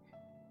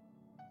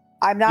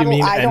 I'm not. You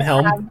mean I don't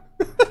Enhelm? have-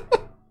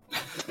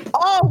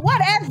 Oh,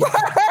 whatever.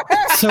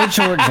 So,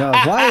 Georgia,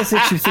 why is it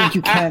you think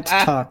you can't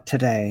talk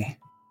today?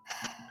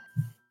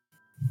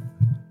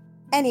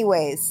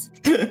 Anyways,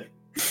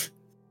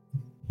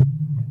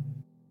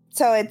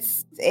 so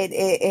it's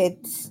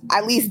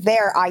at least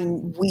there.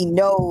 We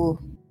know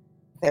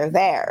they're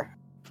there.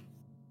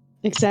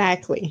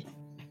 Exactly.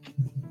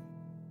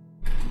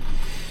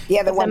 The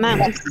other one.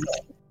 mountains.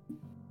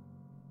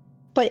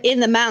 But in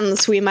the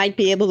mountains, we might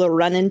be able to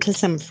run into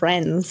some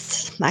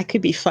friends. That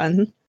could be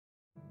fun.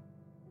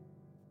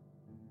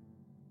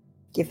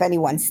 If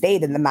anyone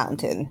stayed in the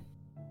mountain.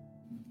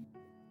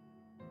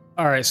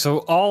 All right, so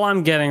all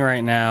I'm getting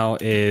right now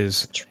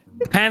is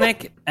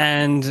Panic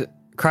and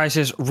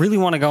Crisis really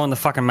want to go in the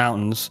fucking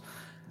mountains.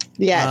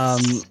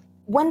 Yes.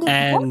 When did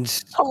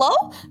And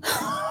hello?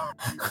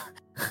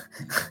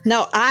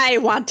 No, I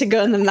want to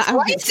go in the mountains.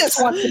 Bryce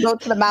just wants to go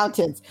to the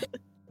mountains.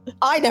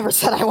 I never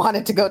said I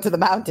wanted to go to the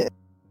mountains.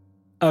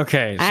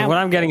 okay, so what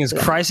I'm getting is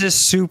Crisis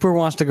super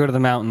wants to go to the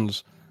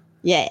mountains.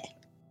 Yeah.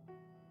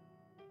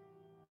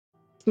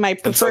 My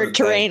so preferred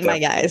terrain, yeah. my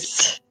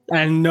guys.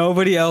 And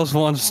nobody else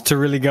wants to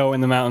really go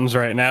in the mountains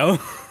right now.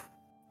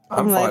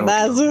 I'm fine like, with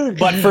that's okay.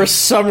 But for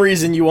some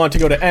reason, you want to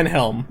go to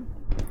Enhelm.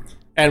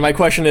 And my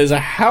question is,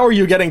 how are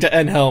you getting to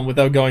Enhelm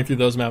without going through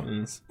those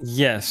mountains?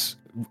 Yes.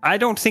 I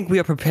don't think we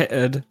are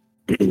prepared,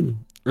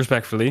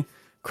 respectfully.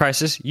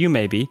 Crisis, you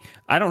may be.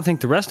 I don't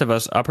think the rest of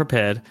us are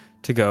prepared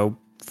to go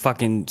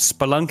fucking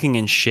spelunking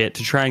and shit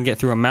to try and get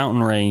through a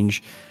mountain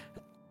range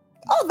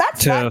Oh,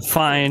 that's to fine.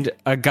 find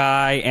a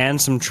guy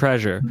and some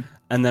treasure,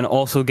 and then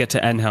also get to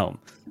Enhelm.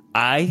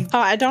 I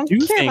I don't do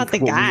care think about the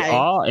what guy. we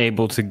are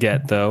able to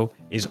get, though,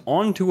 is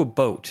onto a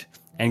boat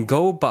and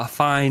go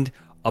find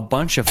a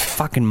bunch of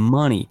fucking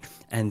money.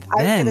 And I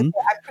was gonna then say,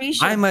 I'm pretty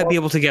sure I might be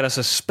able to get us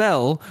a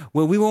spell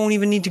where we won't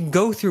even need to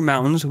go through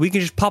mountains. We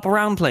can just pop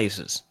around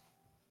places.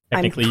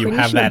 Technically, you pretty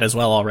have sure- that as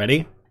well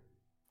already.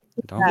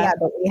 Don't Yeah,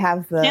 but we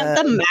have the. Can't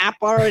the map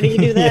already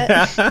do that?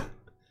 Yeah.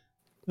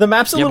 The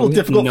map's a Yeah, little but we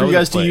have to difficult for know you the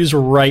guys to place. use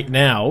right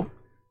now.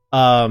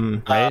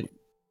 right?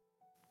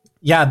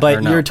 Yeah, Or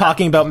but no? you're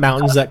talking about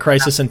mountains that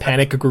Crisis and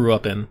Panic grew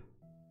up in.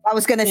 I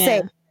was gonna say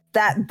Yeah.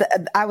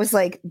 that I was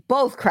like,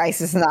 both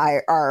Crisis and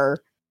I are.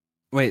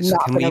 Wait, so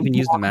not can we gonna even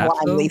use the walk map?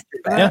 blindly Though?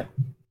 through that.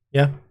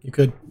 Yeah. Yeah, you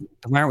could.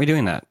 Why aren't we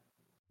doing that,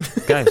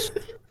 guys?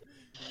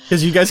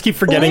 Because you guys keep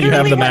forgetting you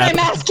have the Literally map. what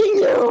I'm asking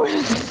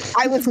you.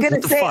 I was gonna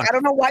What the say, fuck? I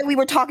don't know why we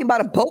were talking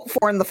about a boat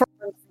for in the first.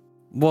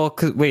 Well,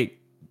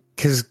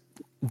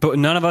 but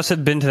none of us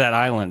have been to that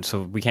island,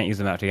 so we can't use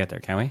the map to get there,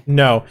 can we?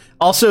 No.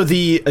 Also,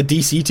 the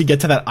DC to get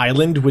to that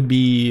island would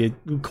be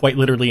quite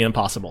literally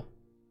impossible.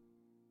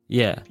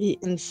 Yeah. Be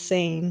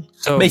insane.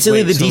 So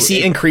Basically, wait, the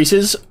DC so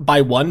increases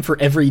by 1 for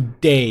every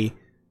day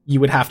you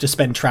would have to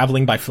spend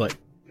traveling by foot.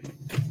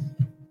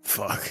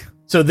 fuck.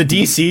 So the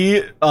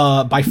DC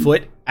by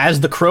foot, as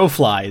the crow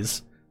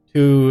flies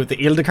to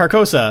the Ile de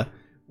Carcosa,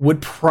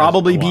 would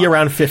probably be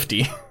around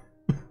 50.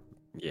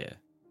 Yeah.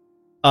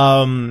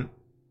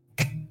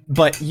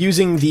 But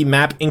using the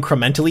map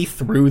incrementally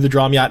through the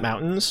Dromyat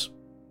Mountains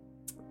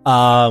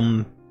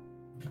Depending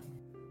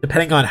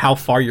on how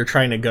far you're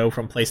trying to go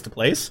from place to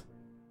place,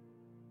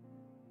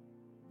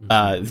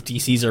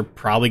 DCs are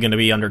probably going to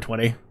be under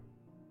 20.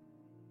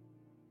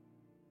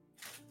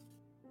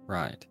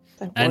 Right.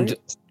 And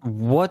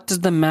what does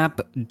the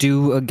map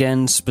do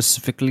again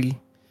specifically?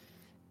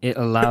 It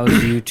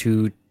allows you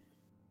to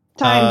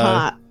Time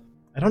hop.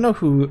 I don't know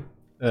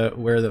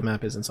where the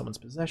map is in someone's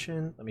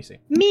possession. Let me see.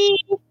 Me.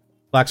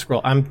 Black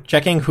scroll. I'm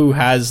checking who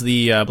has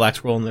the black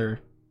scroll in their.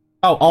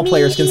 Oh, all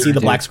players can see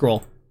the black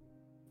scroll.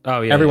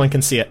 Oh yeah. Everyone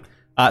can see it.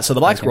 So the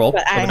black scroll,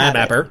 But or I the map have it.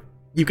 mapper,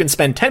 you can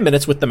spend 10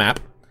 minutes with the map,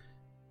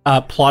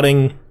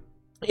 plotting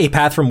a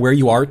path from where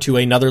you are to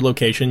another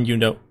location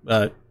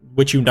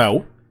which you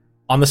know,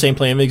 on the same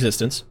plane of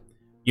existence.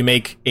 You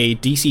make a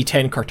DC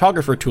 10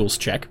 cartographer tools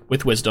check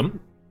with wisdom.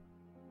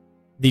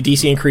 The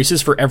DC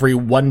increases for every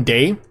 1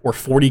 day or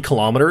 40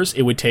 kilometers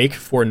it would take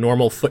for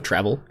normal foot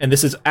travel. And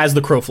this is as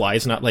the crow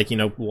flies, not like,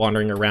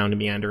 wandering around and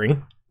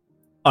meandering.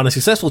 On a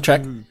successful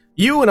check,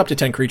 you and up to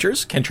 10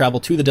 creatures can travel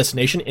to the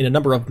destination in a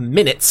number of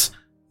minutes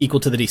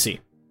equal to the DC.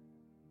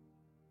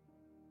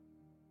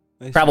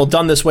 Travel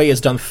done this way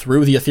is done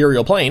through the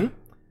ethereal plane,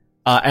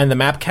 and the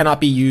map cannot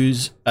be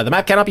used. The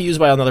map cannot be used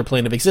by another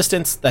plane of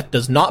existence that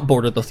does not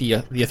border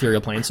the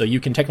ethereal plane. So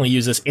you can technically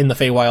use this in the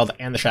Feywild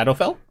and the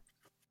Shadowfell.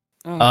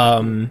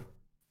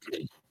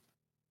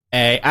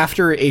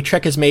 After a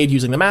check is made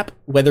using the map,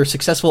 whether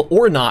successful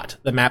or not,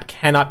 the map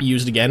cannot be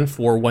used again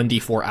for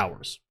 1d4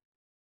 hours.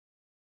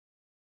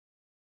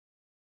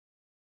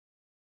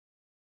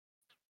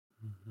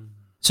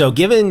 So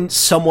given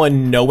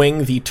someone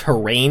knowing the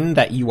terrain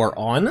that you are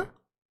on,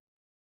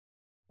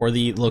 or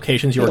the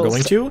locations you are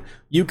going to,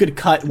 you could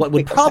cut what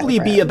would probably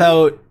be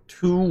about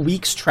 2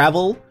 weeks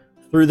travel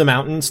through the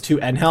mountains to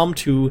Enhelm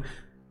to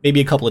maybe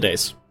a couple of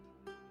days.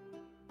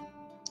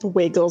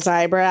 Wiggles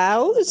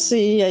eyebrows.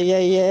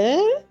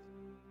 Yeah.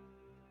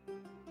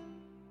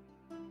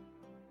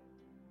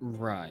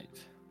 Right.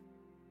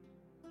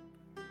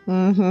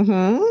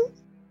 Mm-hmm.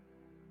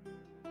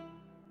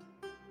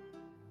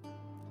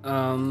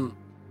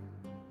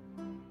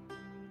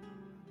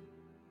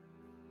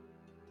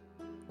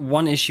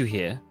 One issue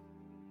here.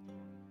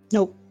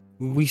 Nope.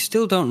 We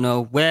still don't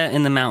know where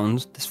in the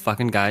mountains this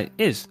fucking guy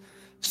is.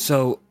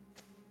 So,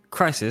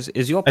 Crisis,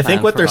 is your plan I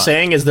think what for they're us-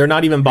 saying is they're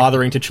not even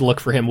bothering to look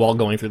for him while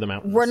going through the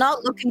mountains. We're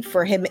not looking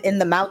for him in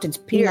the mountains,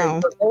 period.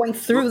 No. We're going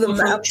through the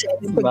mountains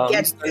to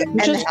get to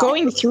Just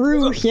going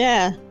through,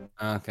 yeah.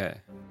 Okay.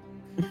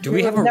 Do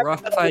we have a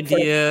rough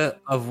idea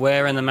of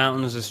where in the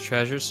mountains this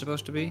treasure is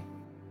supposed to be?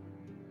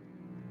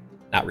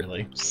 Not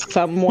really.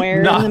 Somewhere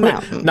in the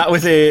mountains. Not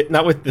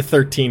with the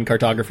 13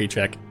 cartography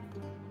check.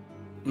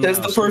 Says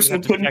No, the so we person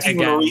have to couldn't check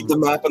even again. read the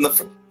map on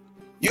the.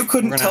 You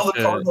couldn't We're gonna tell the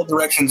have to- cardinal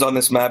directions on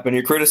this map, and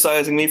you're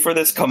criticizing me for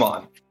this. Come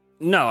on.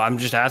 No, I'm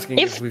just asking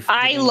If we've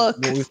I figured- look-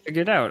 what we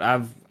figured out.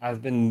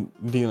 I've been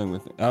dealing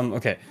with it.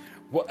 Okay.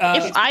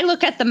 If I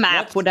look at the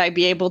map, what? would I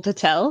be able to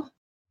tell?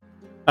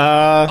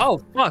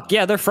 Oh fuck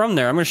yeah, they're from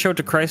there. I'm gonna show it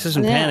to Crisis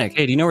and Yeah. Panic.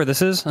 Hey, do you know where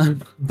this is?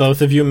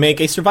 Both of you make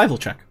a survival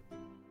check.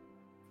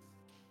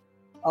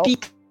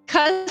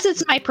 Because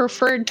it's my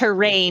preferred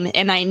terrain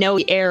and I know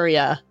the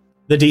area.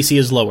 The DC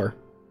is lower.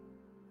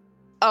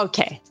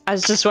 Okay. I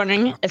was just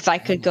wondering if I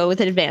could go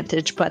with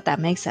advantage, but that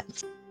makes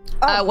sense.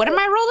 What am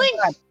I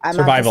rolling? I'm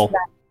Survival. at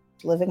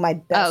the living my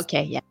Oh, best.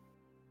 okay, yeah.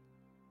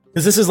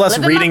 Because this is less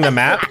Living reading my the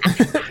map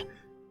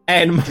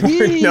and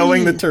more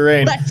knowing the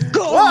terrain. Let's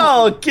go!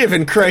 Well,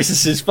 given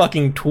Crisis's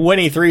fucking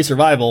 23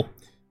 survival,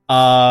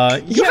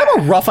 you have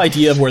a rough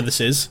idea of where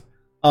this is.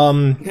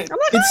 I'm like, oh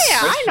yeah,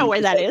 I know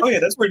where that is. Oh yeah,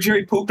 that's where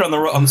Jerry pooped on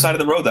the side of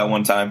the road that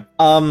one time.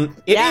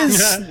 It Yeah.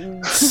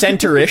 is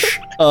center-ish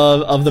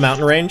of the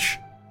mountain range.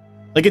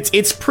 Like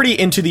it's pretty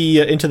into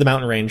the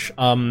mountain range.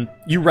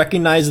 You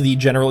recognize the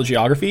general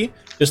geography,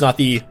 just not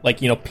the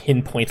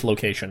pinpoint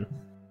location.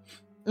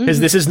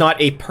 Because this is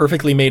not a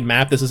perfectly made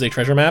map. This is a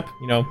treasure map.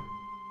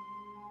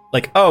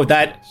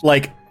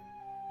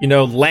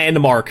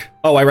 Landmark.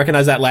 Oh, I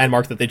recognize that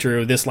landmark that they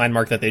drew. This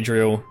landmark that they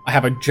drew. I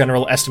have a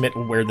general estimate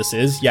of where this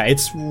is. Yeah,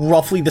 it's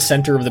roughly the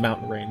center of the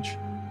mountain range.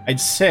 I'd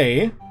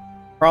say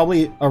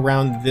probably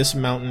around this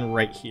mountain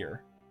right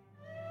here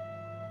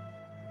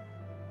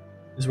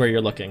is where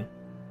you're looking.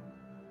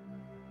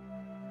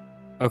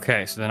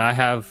 Okay, so then I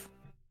have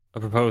a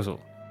proposal.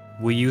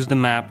 We use the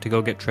map to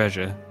go get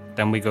treasure,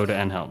 then we go to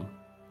Enhelm.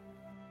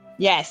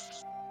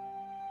 Yes.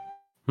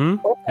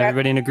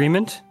 Everybody in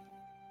agreement?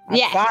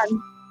 That's Yes.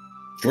 fine.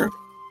 Sure.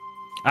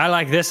 I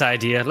like this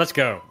idea. Let's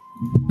go.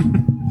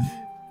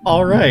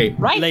 All right.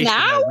 Right Later,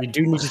 now? though, we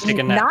do need to take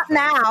a nap. Not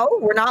now.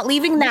 We're not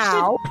leaving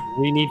now.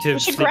 We need to We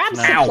should sleep grab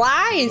tonight.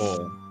 supplies.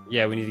 Oh,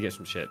 yeah, we need to get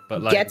some shit.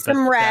 But like, Get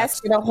some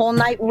rest, get a whole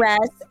night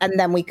rest, and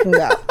then we can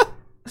go.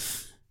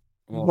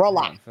 Well,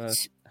 Relax. hang on,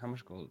 first, how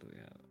much gold do we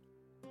have?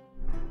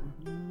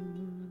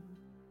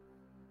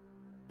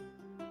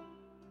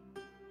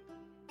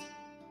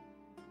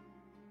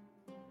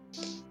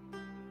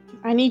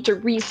 I need to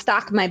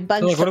restock my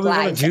bug So, like, what do we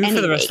want supplies. to do for the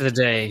anyway. rest of the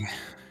day?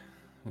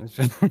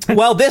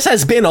 Well, this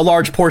has been a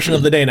large portion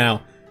of the day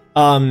now.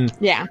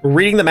 Yeah.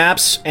 Reading the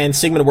maps and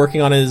Sigmund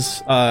working on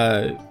his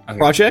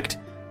project,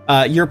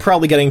 you're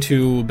probably getting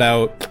to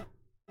about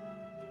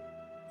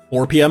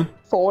 4 p.m.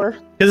 4.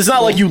 Because it's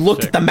not like you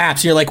looked at the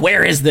maps and you're like,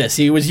 where is this?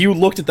 You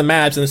looked at the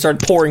maps and then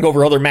started poring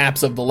over other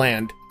maps of the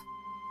land.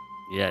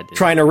 Yeah, it did.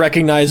 Trying to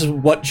recognize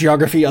what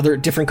geography other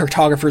different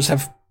cartographers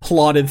have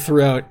plotted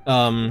throughout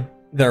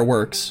their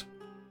works.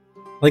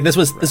 Like this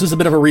was a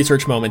bit of a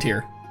research moment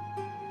here.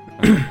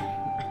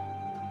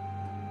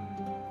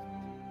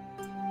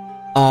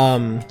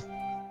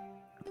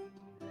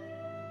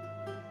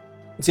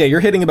 So yeah,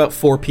 you're hitting about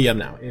 4 p.m.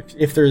 now.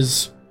 If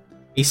there's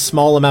a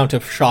small amount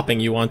of shopping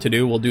you want to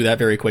do, we'll do that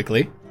very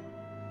quickly.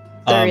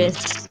 There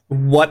is.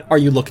 What are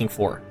you looking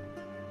for?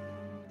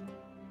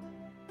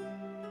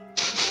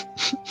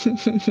 I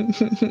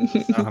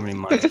don't know how many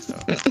months though.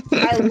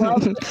 I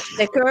love the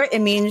sticker. It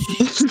means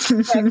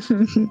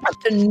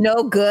up to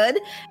no good,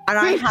 and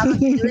I have a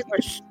feeling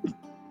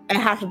it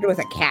has to do with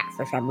a cat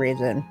for some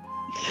reason.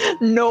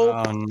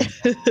 Nope.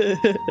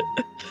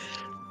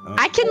 Oh,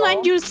 I can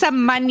lend you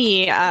some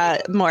money,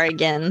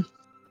 Morgan.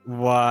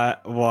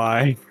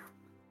 why?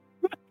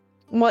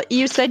 Well,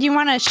 you said you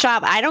want to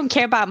shop. I don't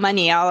care about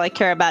money. All I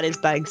care about is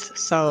bugs.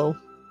 So.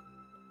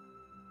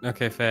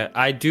 Okay, fair.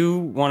 I do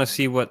want to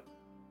see what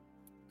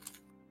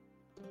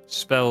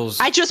spells.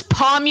 I just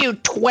palm you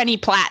 20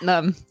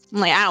 platinum. I'm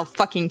like, I don't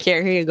fucking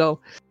care. Here you go.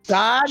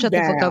 God Shut the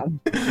fuck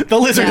up. The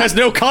lizard has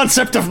no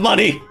concept of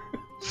money.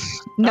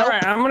 Nope. All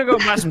right, I'm gonna go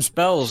buy some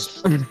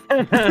spells. Or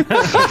a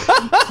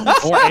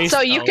So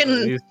spell, you at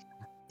can- least.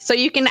 So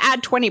you can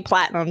add 20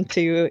 platinum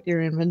to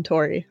your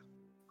inventory.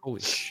 Holy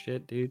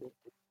shit, dude!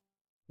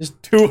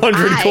 Just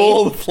 200 I-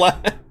 gold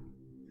flat.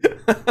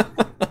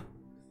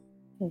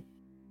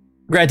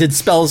 Granted,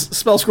 spell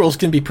scrolls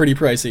can be pretty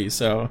pricey,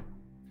 so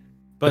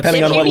But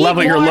depending if on you what need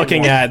level you're more-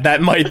 looking at,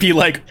 that might be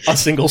like a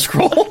single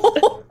scroll.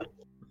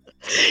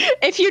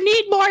 If you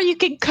need more, you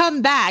can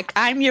come back.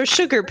 I'm your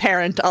sugar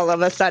parent all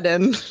of a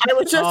sudden. I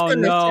was just oh gonna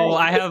no, say.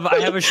 I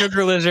have a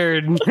sugar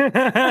lizard.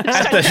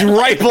 At the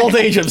ripe old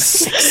age of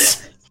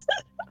 6.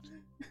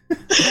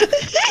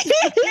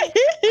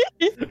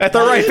 At the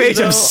ripe age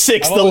of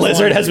 6, I've the always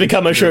lizard wanted has to be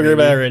become a sugar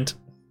baby. parent.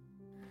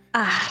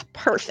 Ah,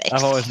 perfect.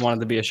 I've always wanted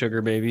to be a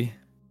sugar baby.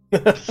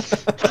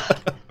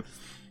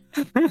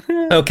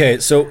 Okay,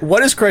 so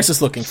what is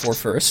Crisis looking for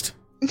first?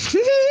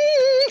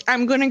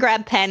 I'm going to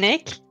grab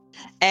Panic,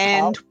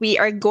 and we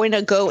are going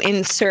to go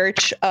in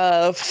search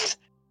of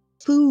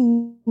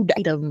food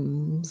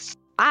items.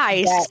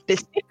 I Yeah.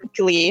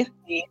 specifically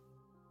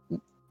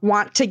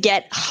want to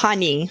get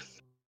honey.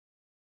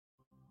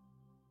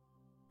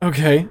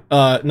 Okay,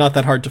 not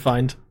that hard to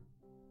find.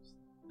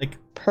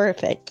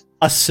 Perfect.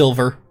 A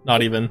silver,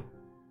 not even.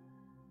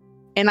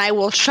 And I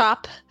will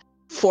shop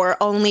for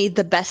only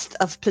the best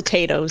of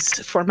potatoes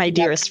for my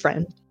dearest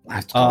friend.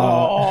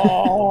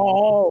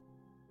 Oh,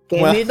 give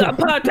well- me the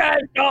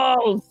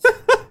potatoes.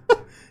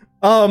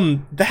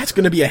 That's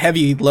gonna be a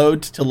heavy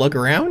load to lug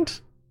around.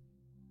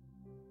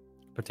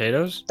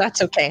 Potatoes?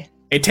 That's okay.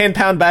 A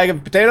 10-pound bag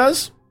of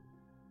potatoes?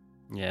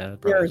 Yeah.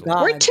 Dear probably.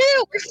 God. We're 2.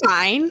 We're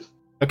fine.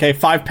 Okay,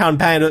 5-pound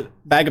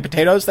bag of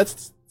potatoes?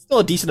 That's still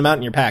a decent amount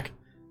in your pack.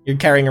 You're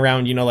carrying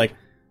around, like,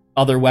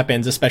 other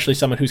weapons, especially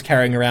someone who's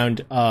carrying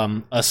around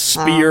a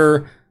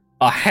spear,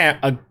 a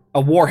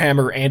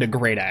warhammer, and a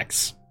great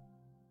axe.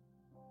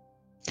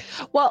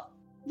 Well,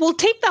 we'll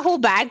take the whole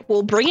bag.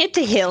 We'll bring it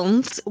to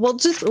Hilms. We'll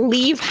just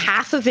leave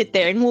half of it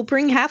there, and we'll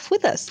bring half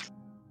with us.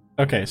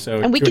 Okay, so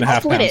And we 2.5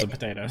 can split pounds it. of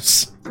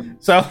potatoes.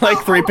 So, like,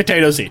 3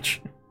 potatoes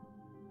each.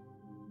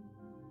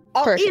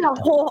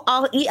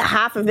 I'll eat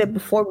half of it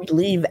before we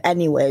leave,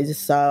 anyways.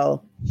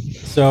 So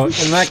So,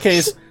 in that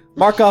case,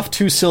 mark off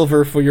 2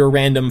 silver for your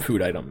random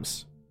food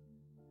items.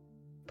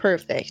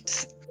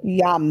 Perfect.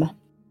 yum.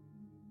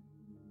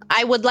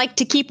 I would like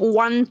to keep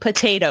 1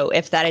 potato,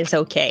 if that is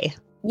okay.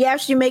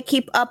 Yes, you may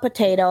keep a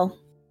potato.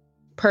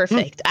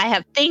 Perfect. I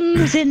have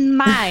things in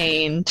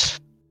mind.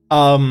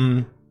 I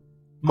am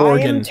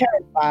Morgan,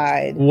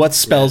 terrified. what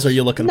spells are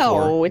you looking for?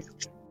 No, it's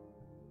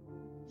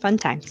fun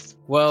times,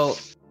 Well,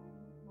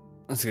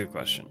 that's a good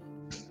question.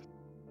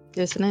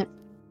 isn't it?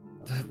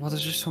 Well,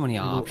 there's just so many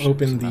We'll options.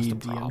 open That's the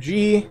problem.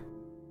 DMG.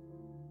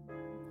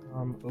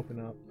 Open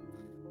up.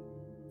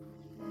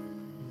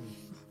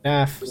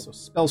 Staff. So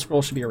spell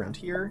scroll should be around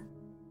here.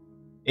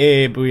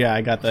 Hey, booyah!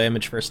 I got the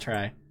image first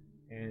try.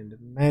 And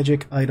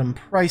magic item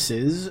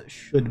prices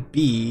should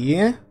be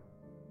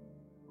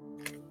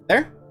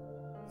there.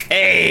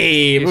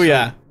 Hey, Okay,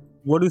 booyah!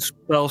 What do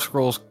spell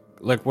scrolls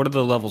like? What do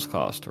the levels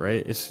cost?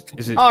 Right? Is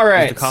it All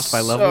right. Is the cost by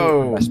level?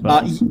 Or by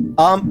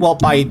spell? Well,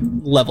 by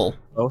level.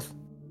 Both.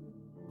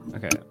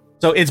 Okay.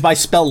 So it's by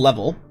spell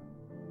level,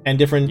 and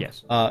different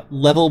Yes.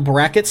 level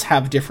brackets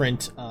have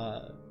different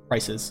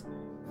prices.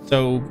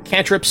 So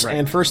cantrips Right.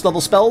 and first level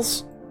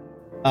spells,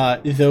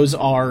 those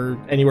are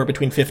anywhere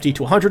between 50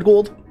 to 100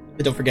 gold.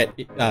 And don't forget,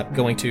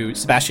 going to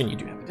Sebastian, you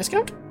do have a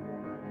discount.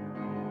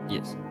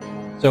 Yes.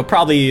 So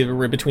probably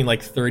we're between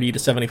like 30 to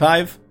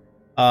 75.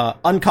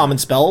 Uncommon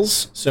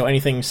spells, so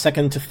anything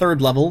second to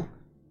third level,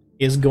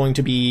 is going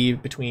to be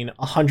between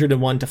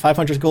 101 to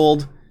 500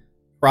 gold,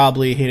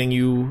 probably hitting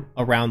you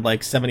around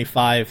like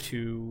 75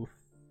 to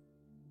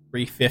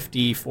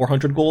 350,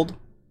 400 gold.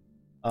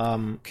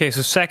 Okay,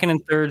 so second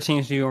and third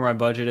seems to be where my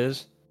budget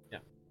is. Yeah.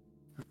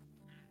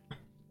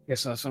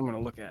 Guess that's what I'm going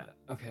to look at.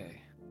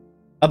 Okay.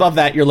 Above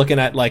that, you're looking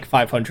at like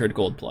 500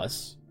 gold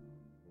plus.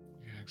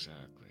 Yeah,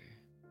 exactly.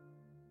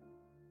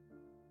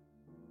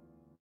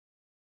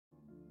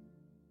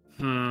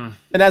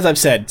 And as I've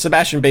said,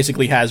 Sebastian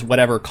basically has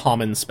whatever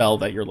common spell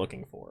that you're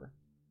looking for.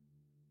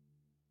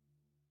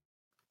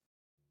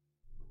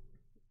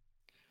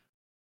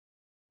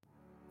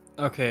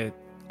 Okay,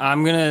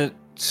 I'm gonna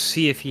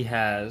see if he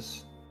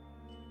has.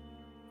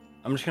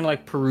 I'm just gonna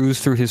like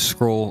peruse through his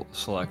scroll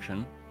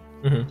selection.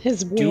 Mm-hmm.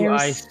 His Do I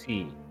wares.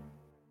 see?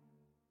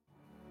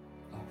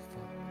 Oh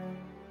fuck!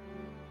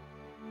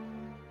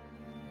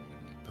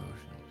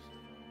 Potions.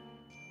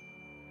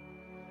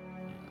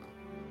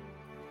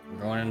 No.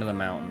 We're going into the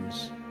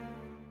mountains.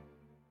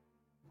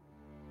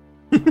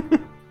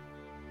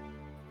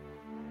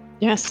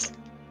 Yes.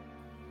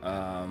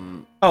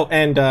 Oh,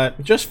 and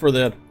just for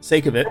the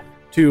sake of it,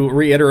 to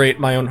reiterate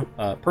my own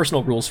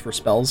personal rules for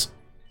spells,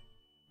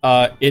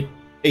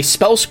 a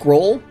spell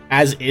scroll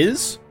as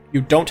is,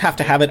 you don't have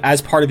to have it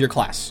as part of your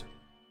class.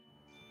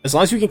 As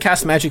long as you can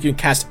cast magic, you can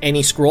cast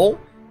any scroll.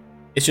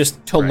 It's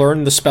just to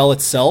learn the spell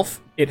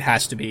itself, it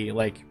has to be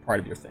like part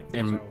of your thing.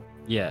 And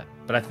yeah,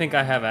 but I think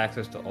I have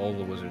access to all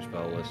the wizard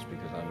spell lists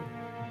because I'm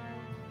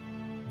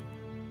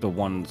the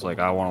ones like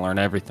I want to learn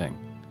everything.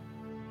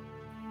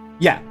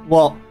 Yeah,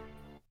 well,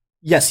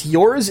 yes,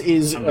 yours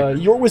is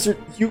your wizard.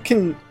 You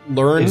can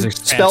learn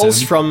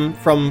spells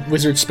from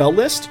wizard spell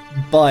list,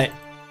 but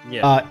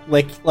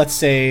like let's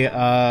say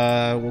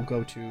we'll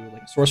go to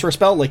like sorcerer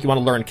spell. Like you want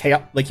to learn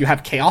chaos, like you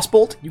have chaos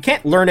bolt. You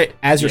can't learn it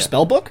as your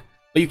spell book,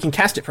 but you can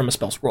cast it from a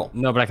spell scroll.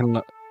 No, but I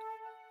can.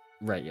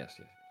 Right. Yes.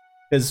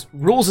 Because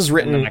rules is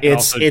written,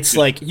 it's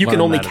like you can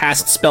only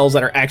cast spells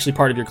that are actually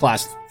part of your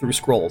class through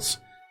scrolls.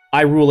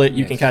 I rule it.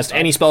 You can cast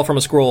any spell from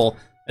a scroll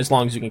as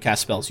long as you can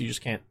cast spells. You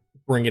just can't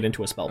bring it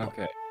into a spell book.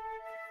 Okay.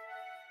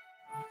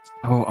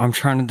 Oh, I'm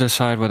trying to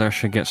decide whether I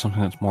should get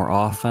something that's more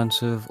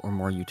offensive or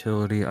more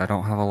utility. I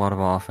don't have a lot of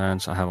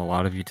offense. I have a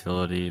lot of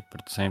utility,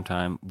 but at the same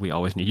time, we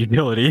always need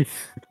utility.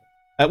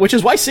 Which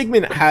is why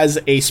Sigmund has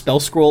a spell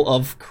scroll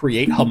of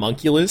Create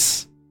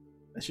Homunculus.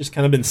 That's just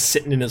kind of been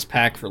sitting in his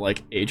pack for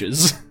like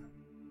ages.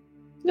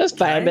 Just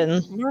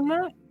vibing.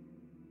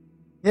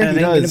 Yeah, it ain't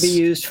going to be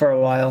used for a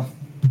while.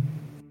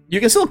 You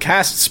can still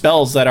cast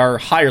spells that are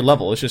higher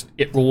level. It's just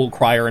it will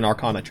require an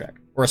Arcana check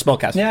or a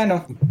spellcaster. Yeah, I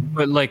know.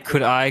 But like,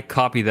 could I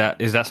copy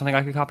that? Is that something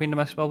I could copy into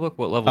my spellbook?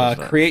 What level is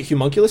that? Create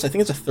Homunculus. I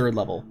think it's a 3rd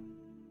level.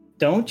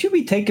 Don't you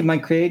be taking my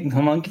Create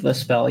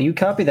Homunculus spell. You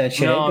copy that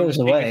shit, No, it goes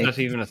away. That's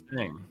even a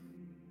thing.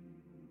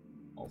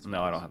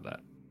 No, I don't have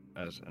that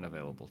as an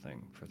available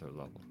thing for 3rd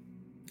level.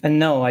 And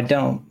no, I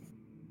don't.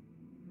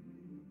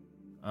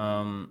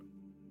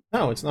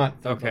 No, it's not.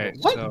 Okay.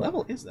 Level. What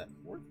level is that?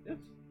 4th, 5th?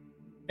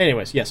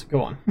 Anyways, yes,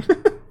 go on.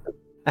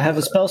 I have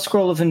a spell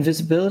scroll of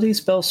invisibility,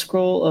 spell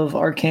scroll of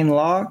arcane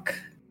lock,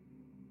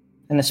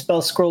 and a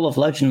spell scroll of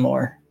legend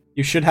lore.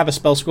 You should have a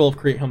spell scroll of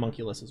Create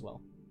Homunculus as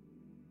well.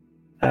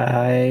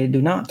 I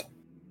do not.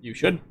 You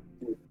should.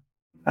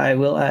 I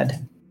will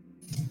add.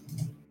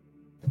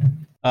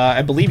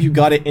 I believe you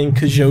got it in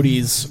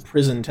Kajoti's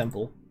prison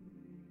temple.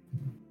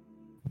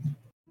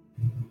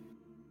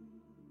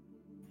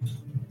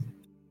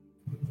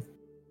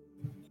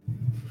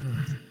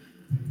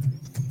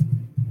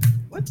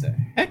 What the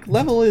heck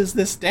level is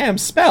this damn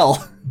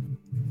spell?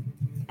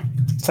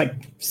 It's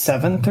like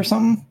 7th or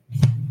something?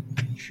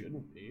 It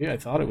shouldn't be. I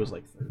thought it was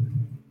like 3rd.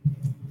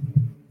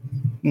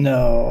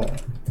 No.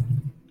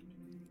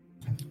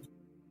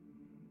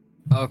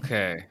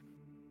 Okay.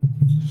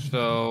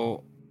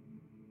 So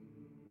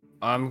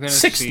I'm gonna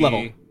 6th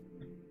level.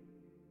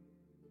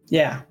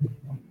 Yeah.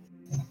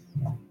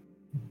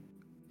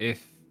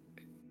 If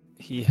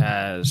he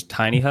has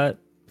Tiny Hut.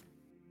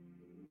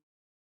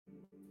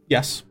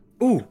 Yes.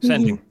 Ooh,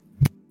 Sending. Sending,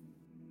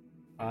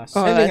 that's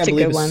I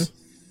believe, a good one. is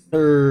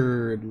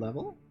 3rd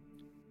level?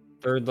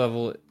 3rd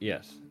level,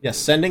 yes. Yes,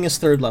 Sending is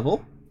 3rd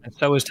level. And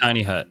so is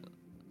Tiny Hut.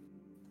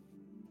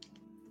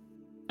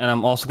 And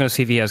I'm also going to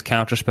see if he has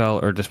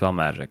Counterspell or Dispel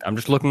Magic. I'm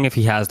just looking if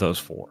he has those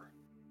 4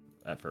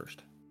 at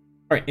first.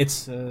 All right,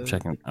 it's... I'm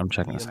checking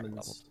the 2nd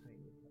level.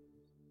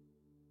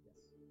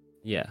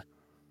 Yeah.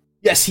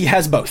 Yes, he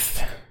has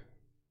both.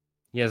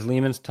 He has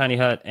Lehman's Tiny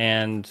Hut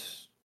and...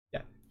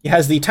 Yeah. He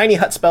has the Tiny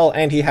Hut spell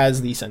and he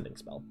has the Sending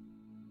spell.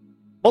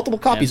 Multiple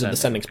copies of the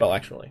Sending spell,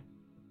 actually.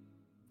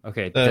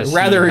 Okay.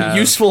 Rather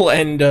useful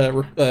and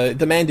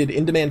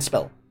in-demand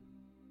spell.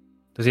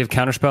 Does he have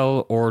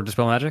Counterspell or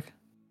Dispel Magic?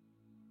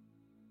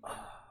 I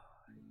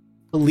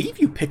believe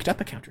you picked up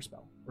a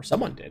counterspell, or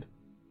someone did.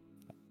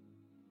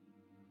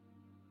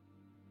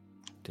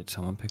 Did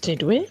someone pick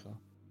Did up we? Counterspell?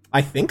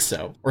 I think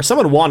so. Or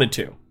someone wanted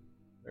to, at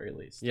the very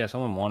least. Yeah,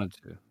 someone wanted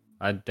to.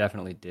 I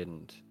definitely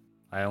didn't.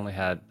 I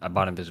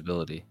bought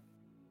Invisibility.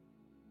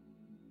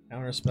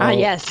 Counterspell. Ah,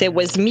 yes, it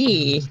was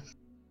me.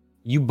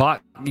 You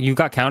got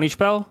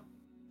counterspell?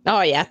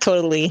 Oh yeah,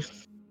 totally.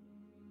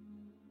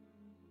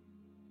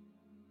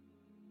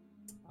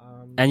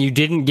 And you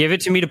didn't give it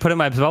to me to put in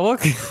my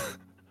spellbook?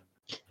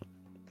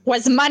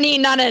 Was money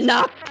not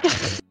enough?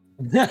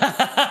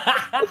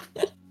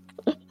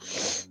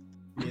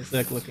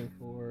 Music looking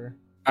for.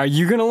 Are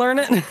you gonna learn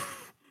it?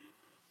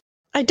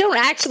 I don't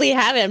actually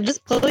have it. I'm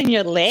just pulling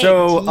your leg.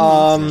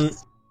 So,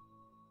 Jesus.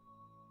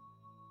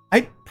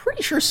 I'm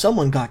pretty sure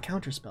someone got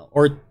counterspell,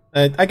 or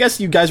I guess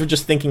you guys were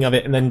just thinking of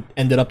it and then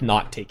ended up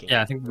not taking it.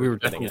 Yeah, I think we were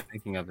definitely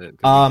thinking of it.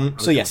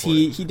 So yes,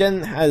 he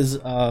then has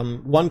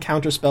one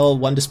counterspell,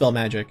 one dispel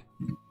magic.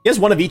 He has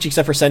one of each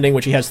except for sending,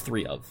 which he has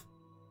 3 of.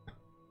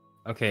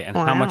 Okay, and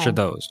how much are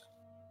those?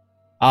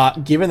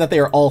 Given that they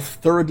are all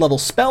 3rd level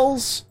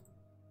spells,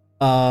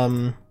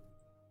 3rd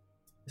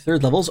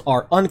levels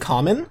are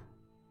uncommon.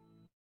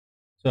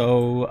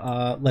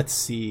 So let's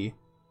see.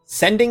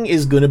 Sending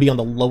is going to be on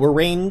the lower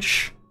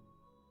range,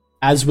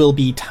 as will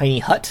be Tiny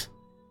Hut.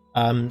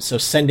 So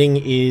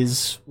sending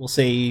is, we'll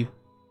say...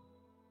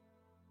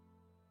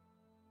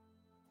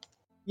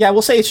 Yeah,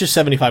 we'll say it's just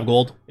 75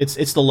 gold.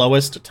 It's the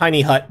lowest.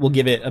 Tiny Hut, we'll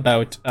give it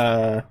about...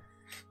 we'll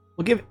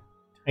give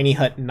Tiny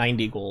Hut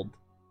 90 gold.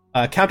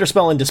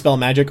 Counterspell and Dispel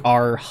Magic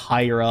are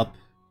higher up.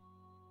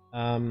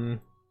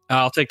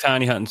 I'll take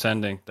Tiny Hut and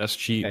Sending. That's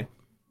cheap. Okay.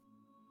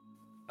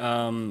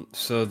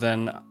 So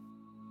then...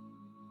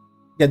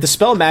 Yeah,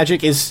 Dispel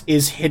Magic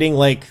is hitting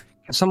like...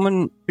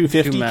 Someone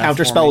 250.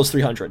 Counterspell is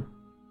 300.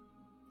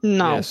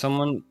 No. Yeah,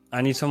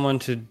 I need someone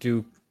to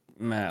do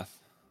math.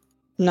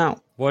 No.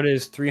 What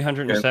is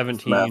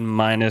 317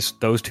 minus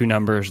those 2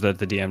 numbers that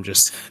the DM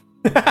just...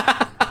 What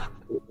are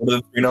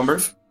the 3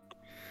 numbers?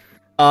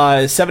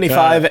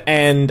 75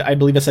 and I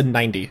believe I said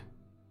 90.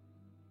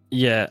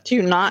 Yeah. Do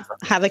you not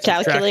have a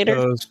calculator?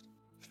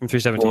 From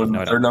 317.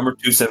 Or number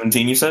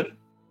 217, you said?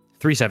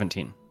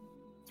 317.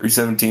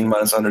 317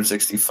 minus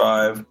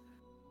 165.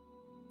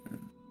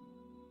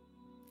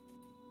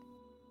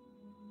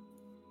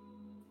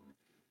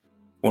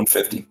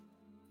 $150.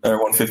 Or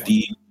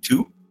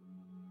 152?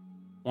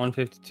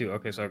 152.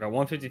 Okay, so I got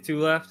 152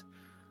 left.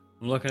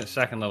 I'm looking at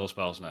 2nd level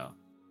spells now.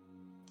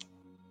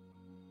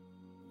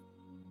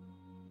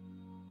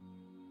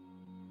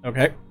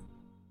 Okay.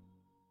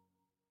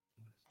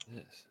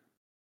 This.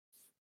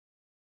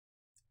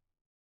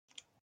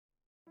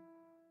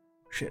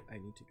 Shit, I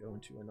need to go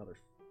into another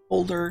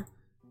folder.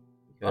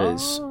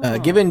 Because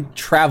given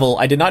travel,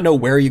 I did not know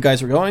where you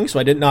guys were going, so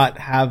I did not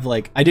have,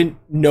 like... I didn't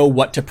know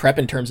what to prep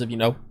in terms of,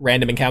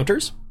 random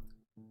encounters.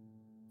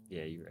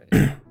 Yeah, you're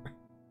right.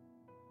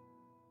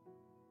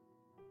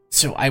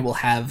 So I will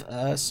have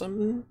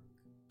some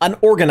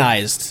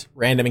unorganized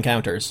random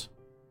encounters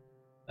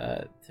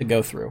to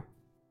go through.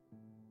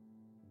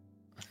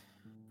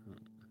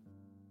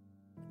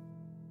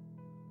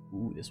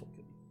 Ooh, this one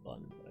could be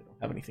fun, but I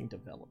don't have anything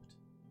developed.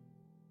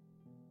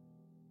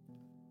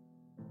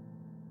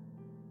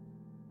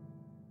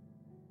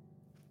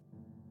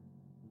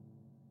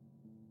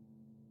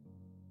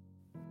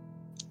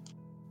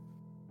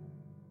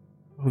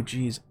 Oh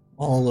geez,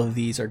 all of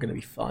these are going to be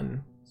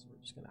fun. So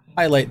we're just going to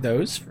highlight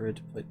those for it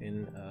to put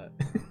in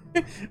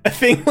a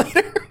thing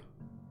later.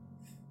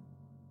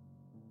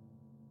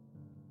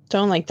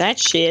 Don't like that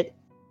shit.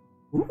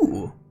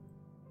 Ooh.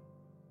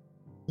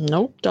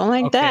 Nope, don't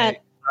like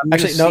that.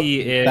 Actually, no.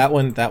 That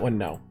one,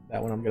 no.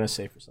 That one I'm going to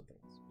save for something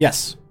else.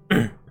 Yes.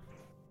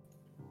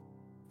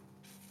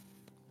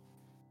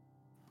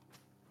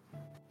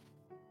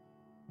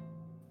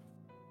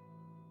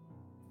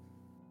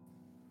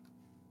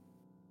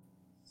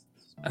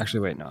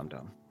 Actually, wait, no, I'm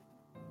done.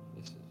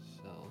 This is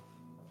self.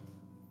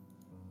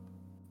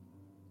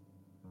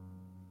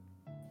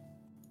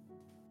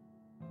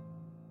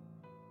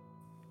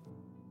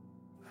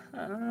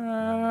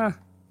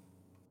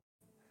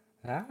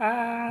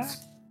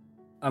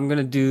 I'm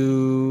gonna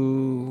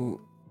do.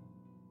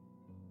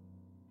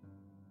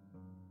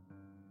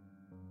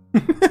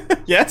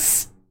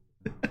 Yes.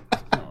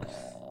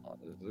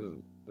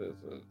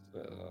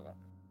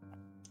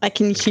 I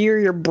can hear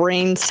your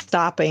brain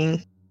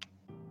stopping.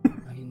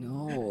 I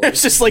know.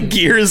 It's just like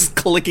gears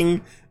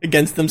clicking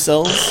against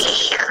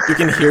themselves. You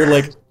can hear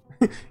like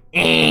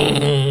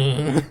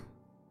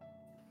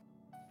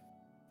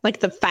like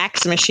the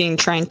fax machine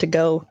trying to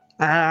go.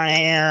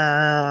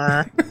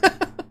 I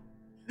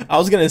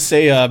was gonna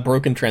say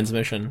broken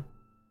transmission.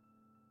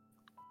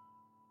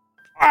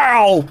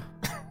 Ow!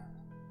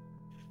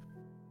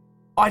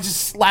 I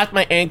just slapped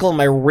my ankle and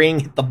my ring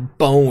hit the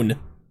bone.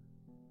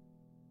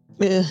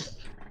 Ugh.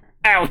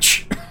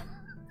 Ouch!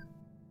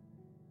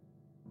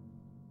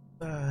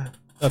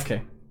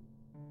 Okay.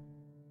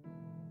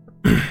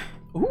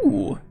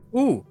 Ooh.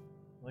 Ooh.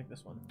 I like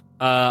this one.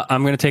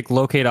 I'm gonna take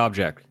locate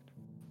object.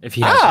 If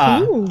he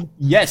has Ooh.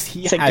 Yes,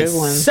 he It's a has good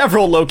one.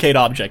 several locate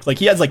objects. Like,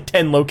 he has like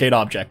 10 locate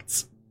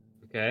objects.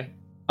 Okay.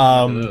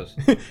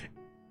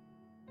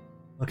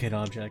 Locate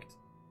object.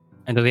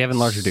 And do they have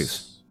enlarge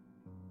reduce?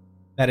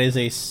 That is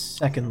a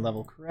 2nd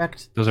level,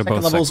 correct? Those are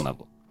both levels. 2nd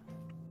level.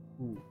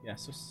 Ooh, yeah,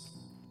 so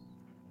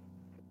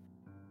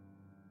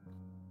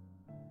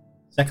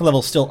Second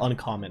level still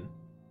uncommon.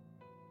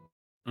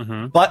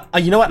 Mm-hmm. But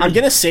you know what? I'm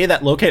gonna say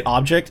that locate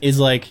object is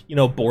like, you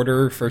know,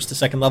 border first to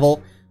second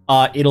level.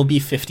 It'll be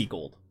 50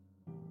 gold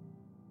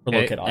for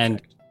locate object.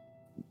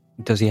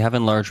 And does he have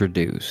enlarge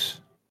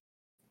reduce?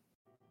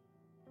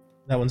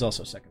 That one's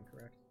also second,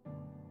 correct?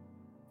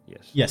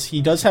 Yes. Yes,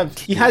 he does have.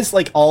 He has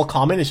like all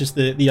common. It's just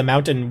the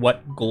amount and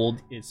what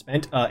gold is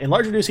spent.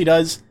 Enlarge reduce he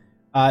does.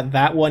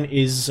 That one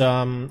is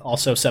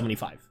also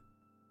 75.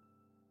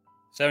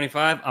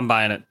 75. I'm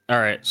buying it. All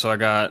right. So I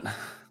got.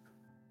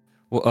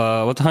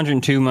 What's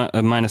 102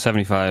 minus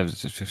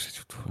 75?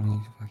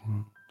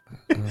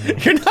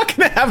 You're not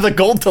gonna have the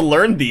gold to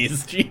learn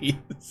these.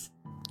 Jeez.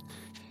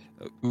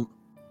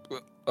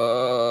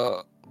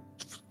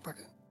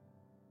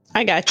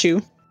 I got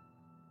you.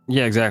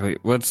 Yeah, exactly.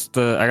 What's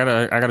the? I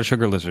got a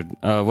sugar lizard.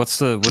 What's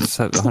that?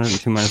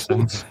 102 minus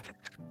 75?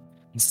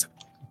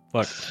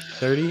 Fuck.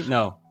 30?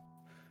 No.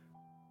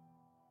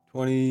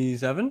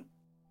 27?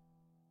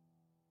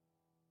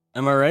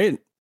 Am I right?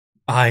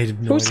 I have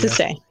no Who's idea. to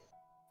say?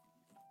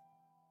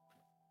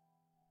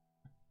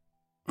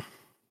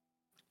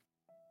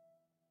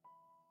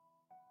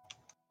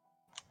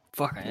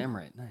 Fuck, I am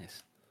right.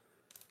 Nice.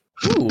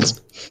 Ooh.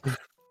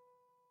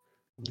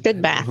 Good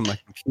math. My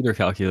computer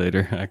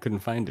calculator. I couldn't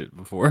find it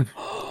before.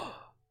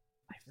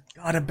 I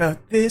forgot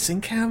about this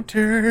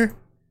encounter.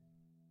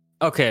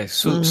 Okay,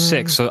 so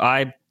 6. So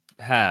I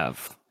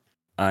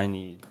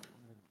need.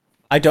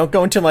 I don't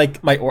go into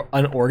like my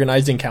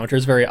unorganized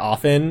encounters very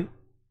often.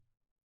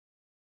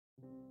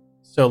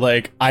 So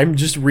like I'm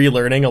just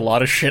relearning a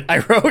lot of shit I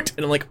wrote,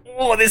 and I'm like,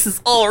 oh, this is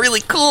all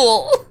really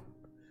cool.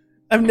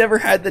 I've never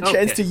had the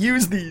chance to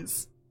use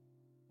these.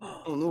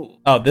 Oh no.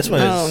 Oh, this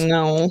one is. Oh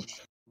no.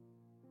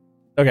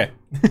 Okay.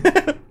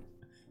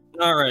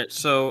 All right,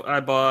 so I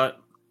bought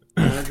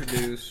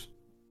introduce.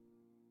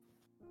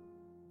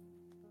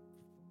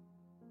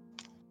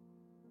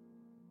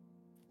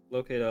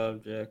 Locate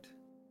object.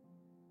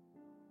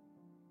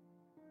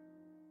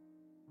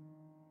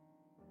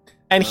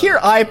 And here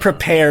I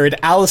prepared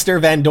Alistair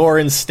Van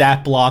Doren's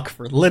stat block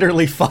for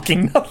literally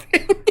fucking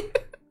nothing.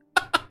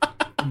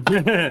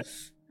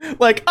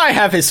 Like, I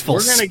have his full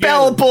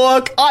spell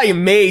book. I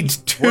made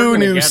 2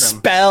 new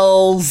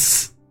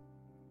spells.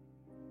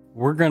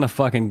 We're gonna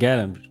fucking get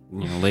him,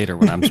 later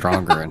when I'm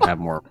stronger and have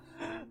more.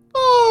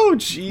 Oh,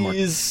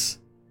 jeez.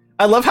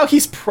 I love how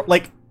he's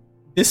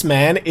this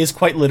man is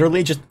quite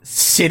literally just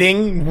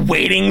sitting,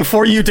 waiting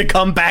for you to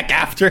come back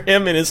after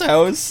him in his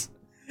house.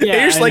 Yeah,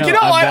 and you're just like, you know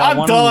what?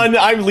 I'm done.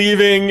 I'm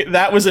leaving.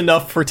 That was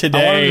enough for today.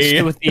 I want him to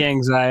sit with the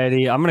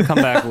anxiety. I'm gonna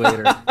come back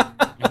later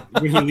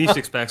when he least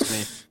expects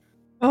me.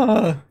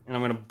 And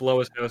I'm gonna blow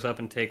his house up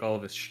and take all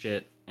of his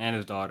shit and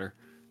his daughter.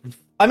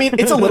 I mean,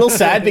 it's a little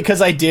sad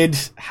because I did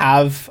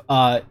have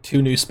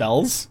 2 new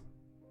spells,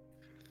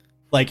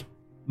 like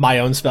my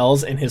own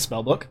spells in his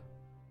spell book.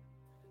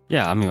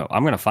 Yeah, I mean,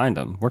 I'm gonna find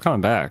them. We're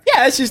coming back.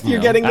 Yeah, it's just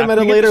you're getting them at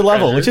a later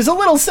level, which is a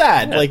little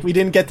sad. Yeah. Like we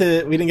didn't get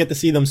to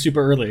see them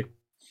super early.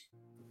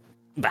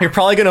 You're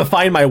probably gonna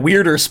find my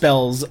weirder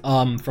spells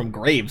from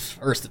Graves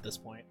first at this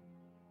point.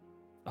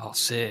 Oh,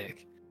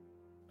 sick.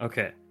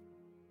 Okay.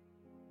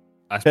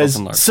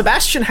 Because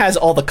Sebastian has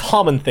all the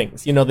common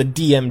things, the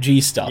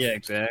DMG stuff. Yeah,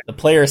 exactly. The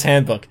player's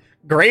handbook.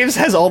 Graves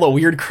has all the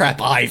weird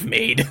crap I've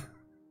made.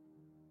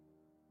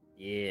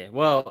 Yeah,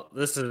 well,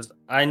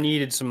 I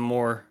needed some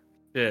more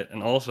shit,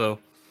 and also,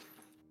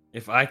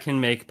 if I can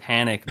make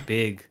panic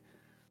big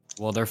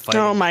while they're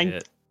fighting oh my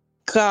shit.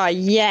 God,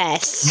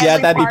 yes. Yeah,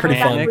 that'd be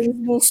pretty fun. That brings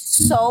me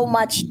so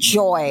much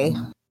joy.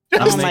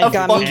 Oh my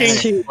God, me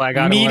too.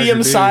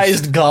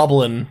 Medium-sized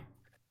goblin.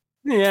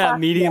 Yeah, Fuck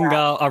medium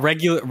yeah. a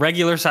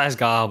regular size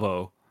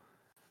gobbo.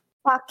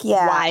 Fuck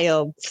yeah.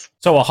 Wild.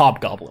 So a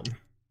hobgoblin.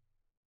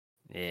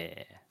 Yeah.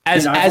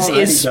 As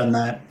is done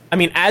that. I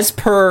mean, as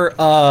per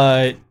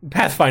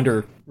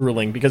Pathfinder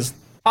ruling, because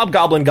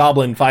Hobgoblin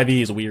Goblin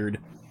 5e is weird.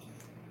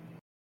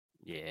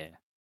 Yeah.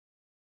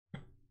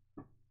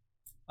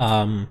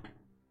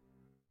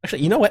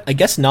 Actually, you know what? I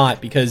guess not,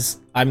 because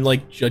I'm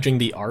like judging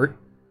the art,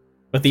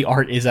 but the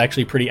art is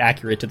actually pretty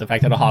accurate to the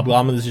fact that a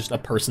hobgoblin is just a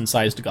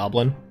person-sized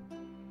goblin.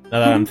 Now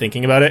that I'm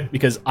thinking about it,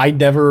 because I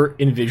never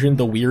envisioned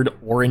the weird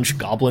orange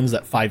goblins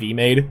that 5e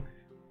made.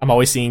 I'm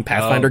always seeing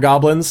Pathfinder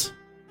goblins.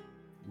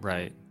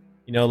 Right.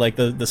 Like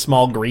the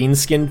small green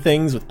skinned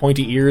things with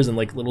pointy ears and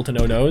like little to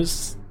no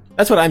nose.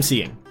 That's what I'm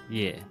seeing.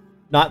 Yeah.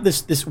 Not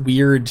this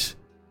weird,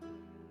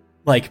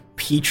 like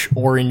peach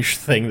orange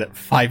thing that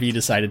 5e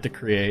decided to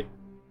create.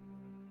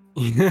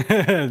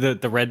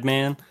 the red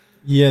man.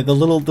 Yeah, the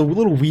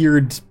little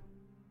weird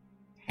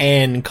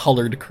tan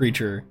colored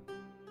creature.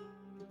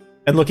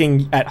 And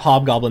looking at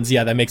hobgoblins,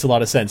 yeah, that makes a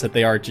lot of sense that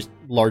they are just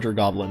larger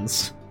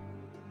goblins.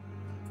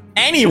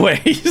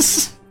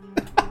 Anyways,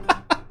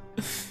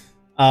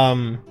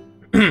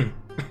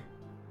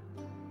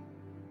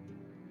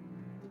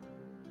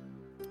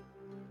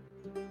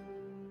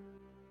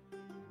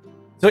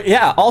 So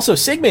yeah, also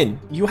Sigmund,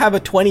 you have a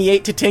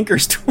 28 to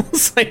Tinker's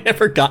tools. I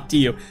never got to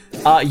you.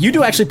 You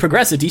do actually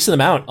progress a decent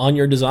amount on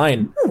your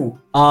design.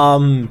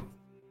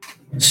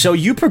 So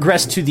you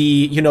progress to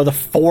the, the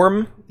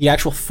form, the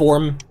actual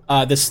form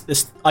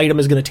this item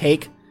is going to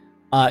take.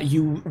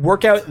 You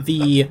work out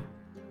the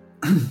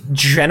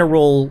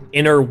general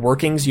inner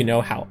workings,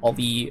 how all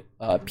the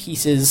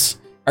pieces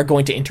are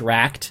going to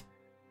interact.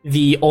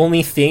 The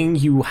only thing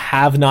you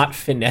have not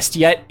finessed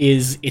yet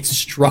is its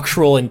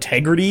structural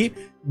integrity,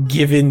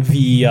 given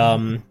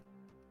the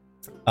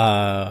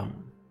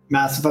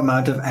massive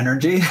amount of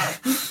energy.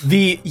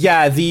 the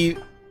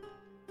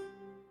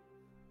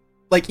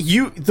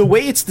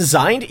way it's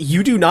designed,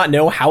 you do not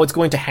know how it's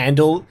going to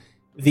handle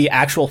the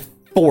actual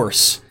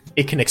force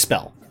it can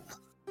expel.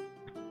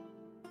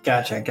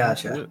 Gotcha.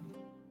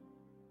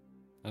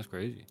 That's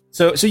crazy.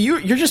 So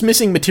you're just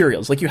missing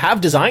materials. Like, you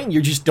have design,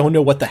 you just don't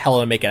know what the hell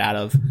to make it out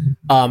of,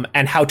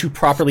 and how to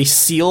properly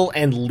seal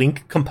and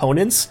link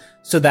components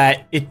so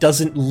that it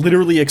doesn't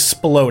literally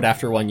explode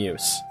after one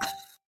use.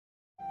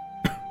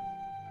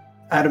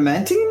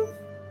 Adamantine?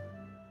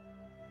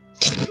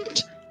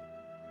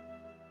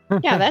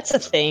 Yeah, that's a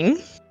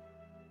thing.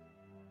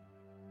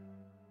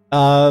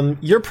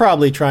 You're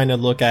probably trying to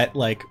look at,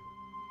 like,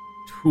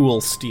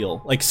 tool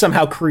steel. Like,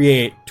 somehow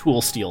create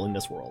tool steel in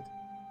this world.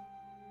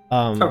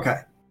 Okay.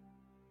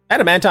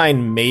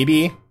 Adamantine,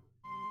 maybe,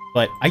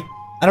 but I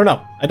don't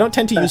know. I don't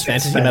tend to use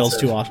fantasy metals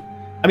too often.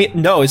 I mean,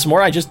 no, it's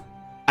more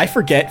I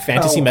forget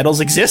fantasy metals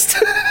exist.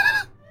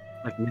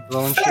 Like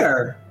mithril and shit.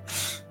 Fair.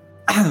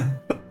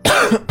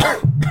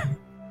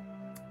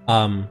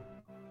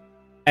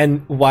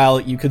 And while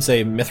you could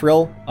say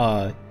mithril,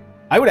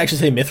 I would actually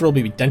say mithril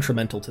would be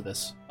detrimental to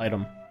this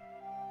item.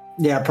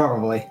 Yeah,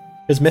 probably.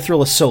 Because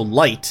mithril is so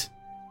light,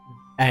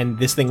 and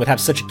this thing would have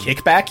such a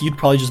kickback, you'd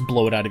probably just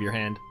blow it out of your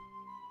hand.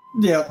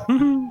 Yeah.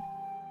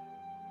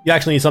 You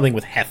actually need something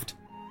with heft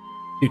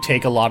to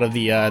take a lot of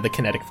the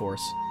kinetic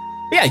force.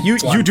 But yeah,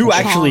 you do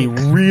actually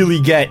really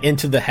get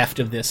into the heft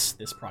of this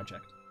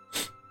project.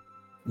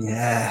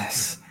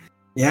 Yes.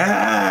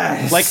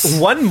 Yes. Like,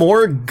 one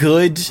more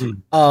good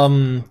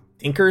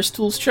Tinker's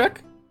Tools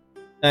check,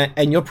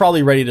 and you're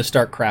probably ready to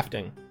start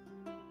crafting.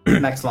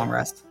 Next long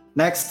rest.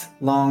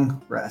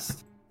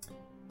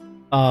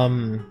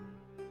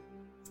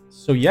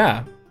 So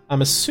yeah,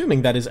 I'm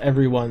assuming that is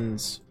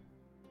everyone's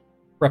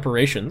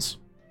preparations.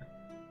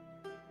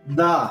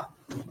 Da,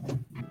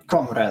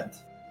 comrade.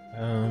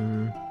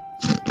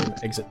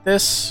 Exit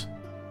this.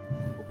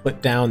 We'll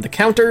put down the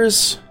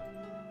counters.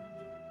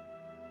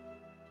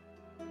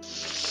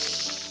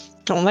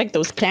 Don't like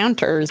those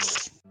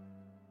counters.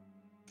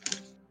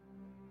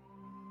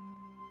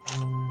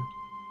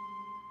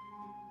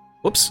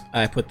 Whoops,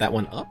 I put that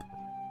one up.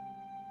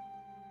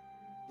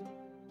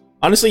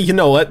 Honestly, you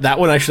know what? That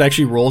one I should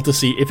actually roll to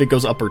see if it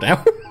goes up or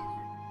down.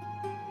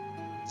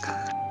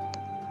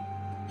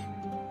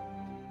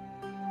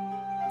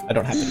 I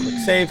don't have to click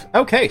save.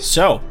 Okay,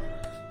 so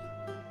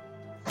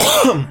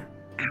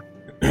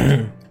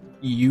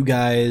you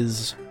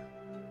guys,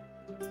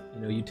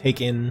 you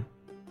take in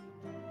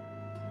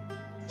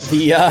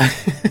the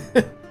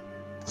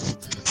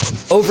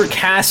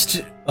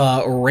overcast,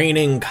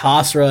 raining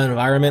Khasra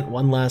environment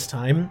one last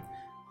time.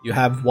 You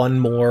have one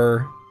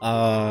more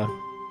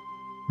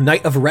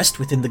night of rest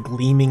within the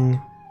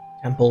gleaming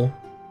temple,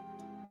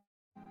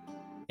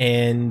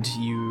 and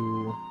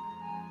you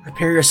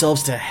prepare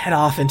yourselves to head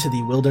off into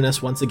the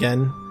wilderness once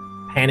again.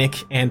 Panic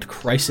and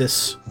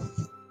Crisis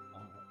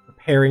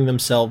preparing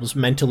themselves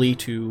mentally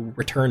to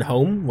return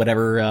home,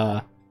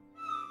 whatever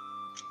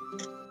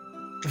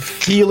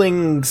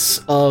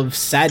feelings of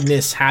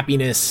sadness,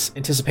 happiness,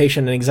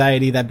 anticipation, and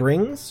anxiety that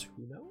brings.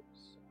 Who knows?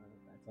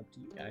 That's up to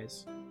you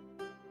guys.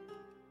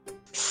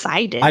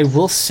 Excited. I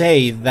will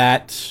say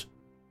that,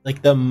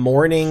 like, the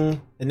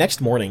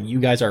next morning, you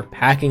guys are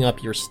packing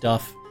up your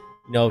stuff,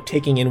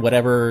 taking in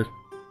whatever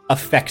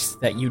effects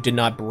that you did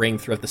not bring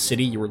throughout the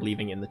city. You were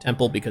leaving in the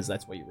temple because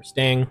that's where you were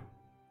staying.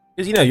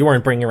 Because, you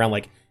weren't bringing around,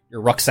 like,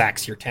 your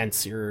rucksacks, your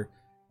tents, your,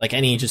 like,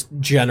 any just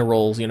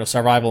general,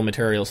 survival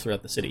materials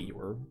throughout the city. You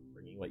were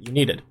bringing what you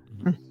needed.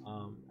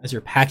 As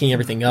you're packing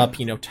everything up,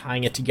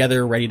 tying it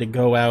together, ready to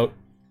go out,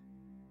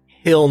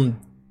 Hiln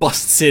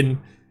busts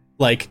in,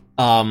 like,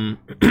 oh,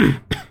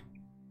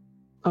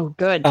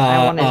 good.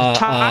 I want to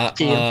talk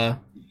to you.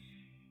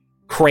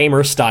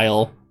 Kramer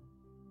style,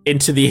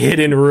 into the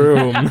hidden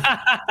room.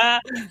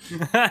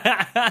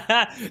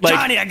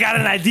 Johnny, I got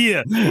an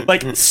idea.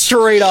 Like,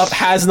 straight up,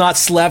 has not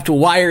slept,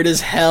 wired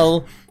as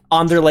hell,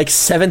 on their, like,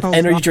 7th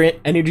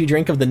energy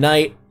drink of the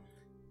night.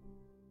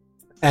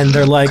 And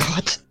they're like,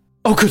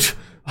 oh, good,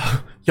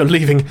 you're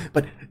leaving,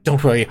 but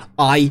don't worry,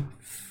 I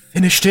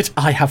finished it.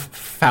 I have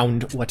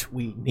found what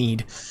we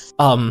need.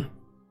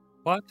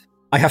 What?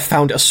 I have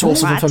found a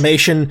source of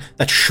information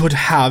that should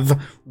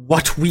have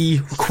what we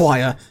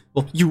require,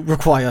 well, you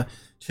require,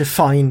 to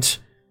find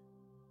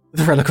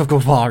the Relic of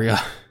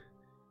Golvaria.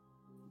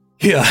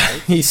 Here,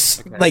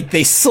 like,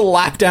 they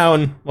slap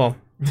down, well,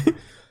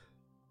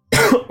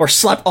 or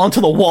slap onto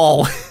the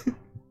wall.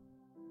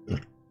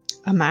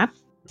 A map?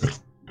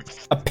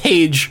 A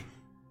page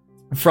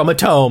from a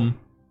tome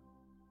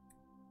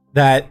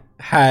that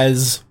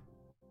has,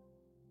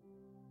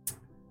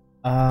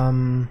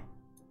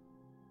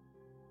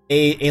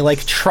 a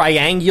like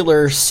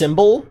triangular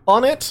symbol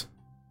on it.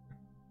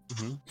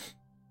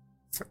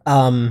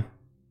 Mhm.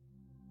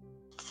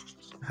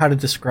 How to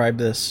describe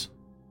this?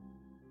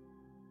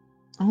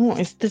 Oh,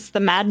 is this the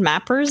Mad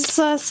Mapper's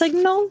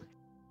signal?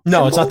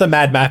 No, it's Symbol? not the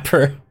Mad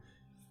Mapper.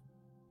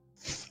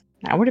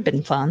 That would have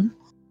been fun.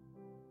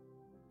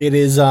 It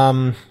is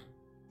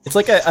it's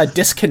like a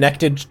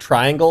disconnected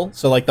triangle,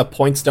 so like the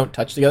points don't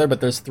touch together, but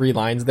there's 3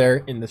 lines there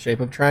in the shape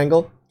of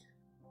triangle.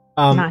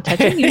 Not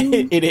touching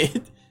you. It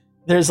is.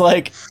 There's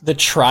like the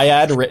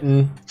triad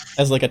written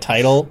as like a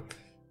title,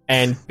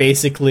 and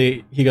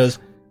basically they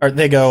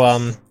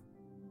go,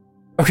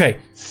 okay,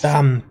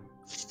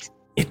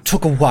 it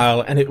took a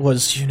while, and it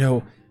was,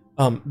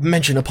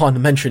 mention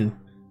upon mention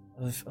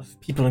of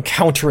people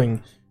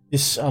encountering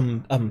this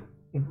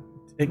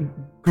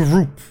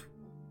group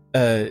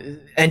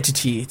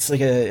entity. It's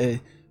like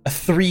a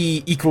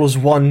 3 equals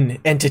 1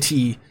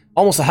 entity,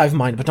 almost a hive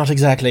mind, but not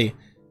exactly.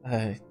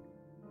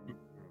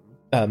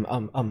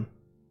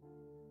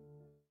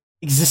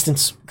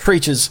 Existence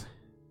creatures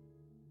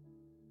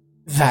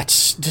that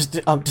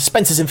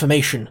dispenses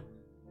information.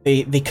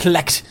 They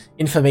collect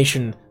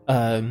information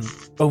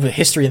over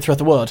history and throughout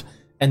the world,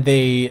 and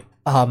they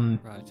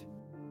Right.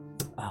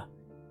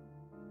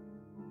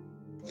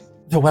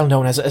 they're well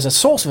known as a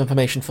source of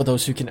information for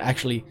those who can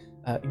actually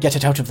get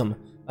it out of them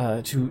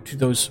to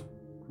those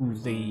who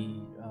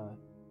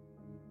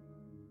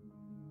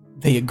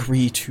they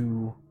agree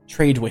to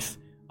trade with.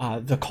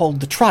 They're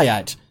called the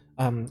Triad.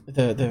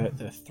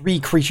 The 3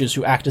 creatures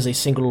who act as a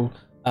single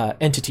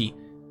entity.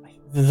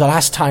 The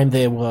last time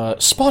they were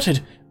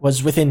spotted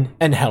was within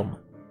Enhelm.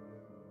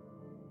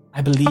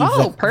 I believe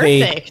that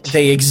perfect.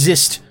 they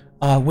exist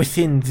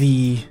within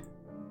the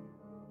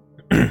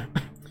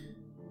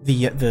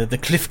the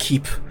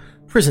Cliffkeep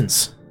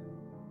prisons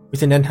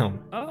within Enhelm.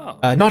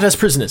 Oh. Not as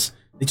prisoners.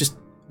 They just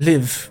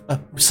live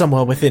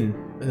somewhere within,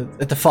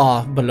 at the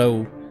far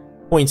below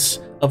points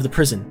of the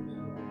prison.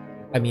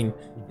 I mean,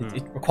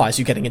 it requires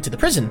you getting into the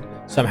prison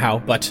somehow,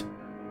 but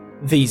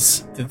the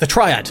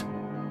Triad,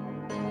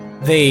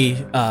 they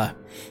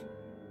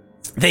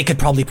could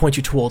probably point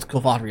you towards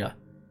Golvaria.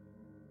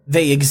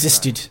 They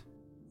existed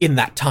in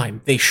that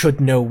time. They should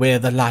know where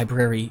the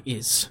library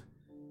is.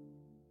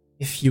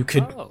 If you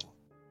could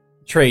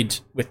trade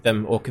with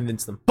them or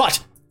convince them.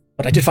 But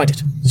I did find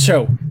it.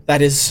 So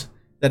that is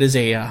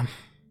a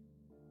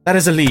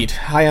lead.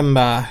 I am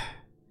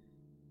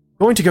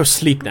going to go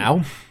sleep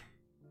now.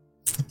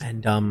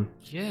 And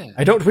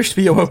I don't wish to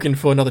be awoken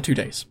for another 2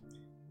 days.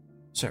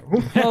 So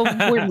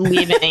Well, we're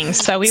leaving,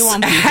 so we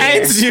won't be here.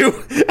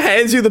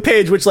 hands you the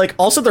page, which like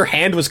also their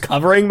hand was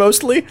covering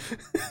mostly.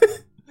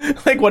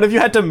 Like one of you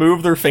had to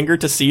move their finger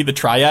to see the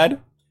Triad.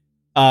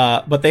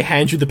 But they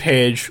hand you the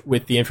page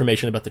with the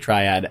information about the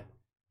Triad.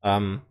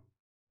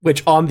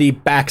 Which on the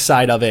back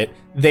side of it,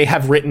 they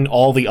have written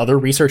all the other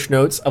research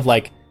notes of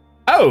like,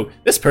 oh,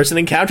 this person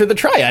encountered the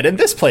Triad in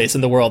this place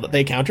in the world, that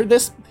they encountered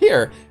this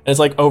here. And it's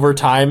like over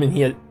time,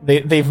 and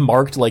they've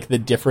marked like the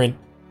different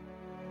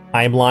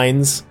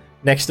timelines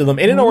next to them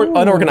in an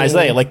unorganized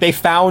way. Like they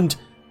found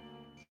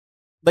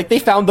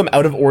them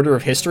out of order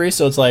of history.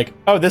 So it's like,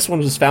 oh, this one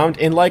was found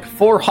in like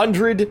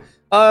 400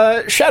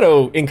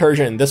 Shadow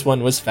Incursion. This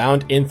one was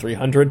found in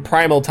 300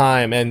 Primal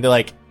Time, and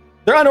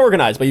they're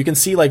unorganized, but you can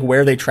see like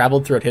where they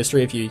traveled throughout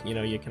history if you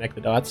connect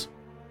the dots.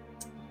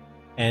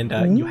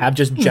 And you have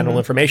just general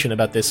information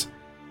about this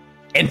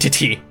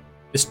entity,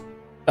 this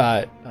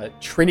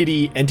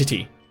Trinity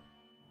entity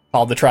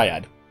called the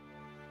Triad.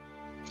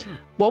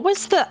 What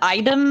was the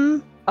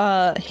item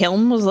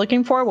Hilm was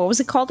looking for? What was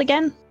it called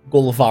again?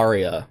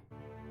 Golvaria.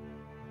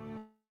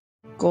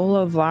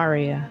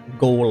 Golvaria.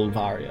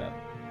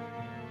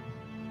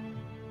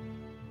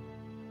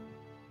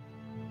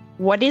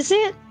 What is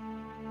it?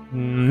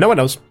 No one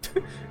knows.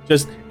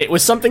 Just, it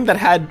was something that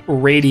had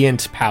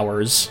radiant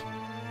powers.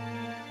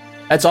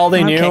 That's all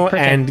they knew, perfect.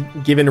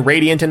 and given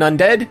radiant and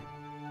undead,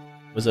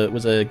 was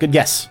a good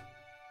guess.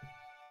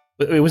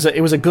 It was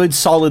a good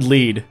solid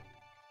lead,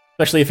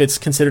 especially if it's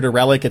considered a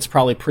relic. It's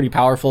probably pretty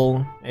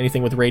powerful.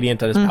 Anything with radiant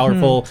that is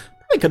powerful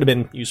probably could have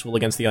been useful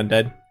against the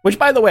undead, which,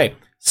 by the way,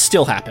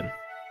 still happen.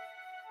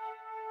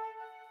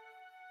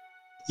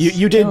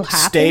 You did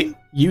stay.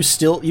 You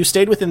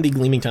stayed within the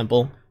Gleaming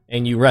Temple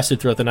and you rested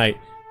throughout the night,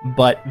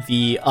 but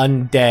the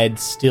undead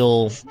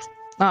still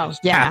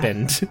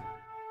happened.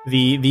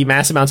 The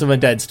mass amounts of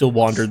undead still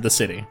wandered the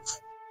city.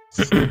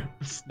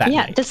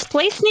 Night. This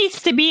place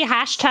needs to be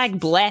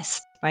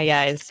 #blessed, my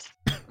guys.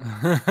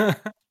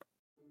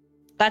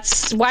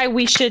 That's why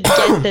we should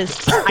get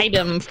this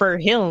item for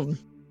Hilm.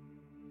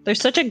 They're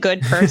such a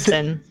good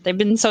person. They've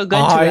been so good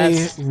to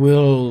us. I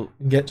will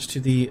get to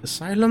the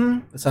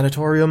asylum, the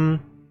sanatorium,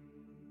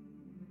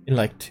 in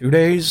like 2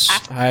 days.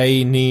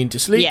 I need to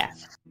sleep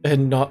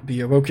and not be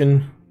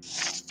awoken.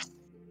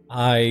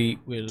 I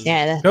will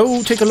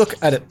go take a look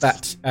at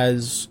that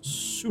as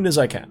soon as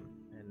I can,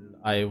 and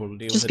I will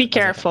deal with it. Just be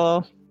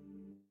careful.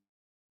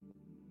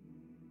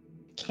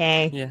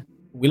 Okay. Yeah.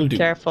 Will do.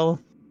 Careful.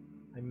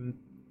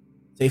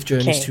 Safe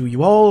journeys to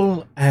you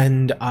all,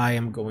 and I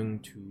am going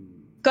to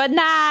Good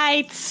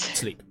night.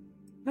 Sleep.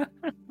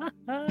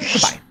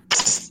 Goodbye.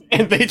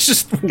 And they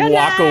just Good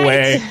walk night.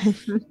 away,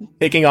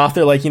 taking off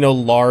their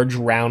large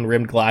round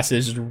rimmed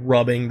glasses, just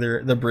rubbing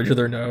the bridge of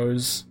their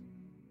nose.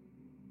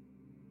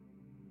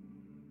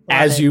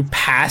 As you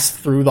pass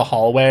through the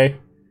hallway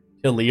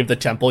to leave the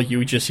temple,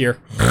 you just hear.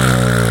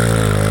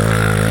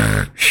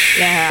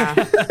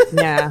 Yeah,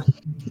 yeah.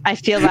 I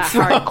feel that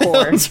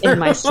hardcore in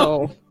my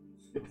soul.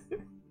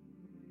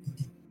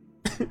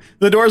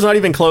 The door's not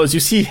even closed. You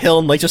see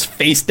Hiln just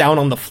face down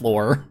on the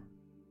floor,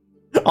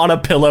 on a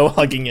pillow,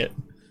 hugging it.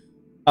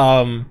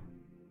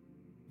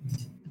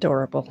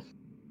 Adorable.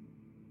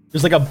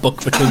 There's a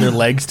book between their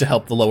legs to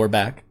help the lower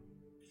back.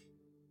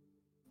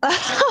 A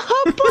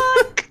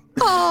book.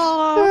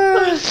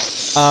 Aww.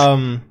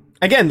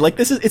 Again,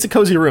 it's a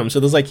cozy room, so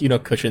there's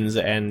cushions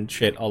and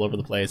shit all over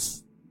the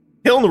place.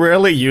 Hiln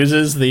rarely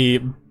uses the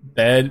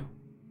bed.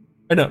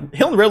 Or no,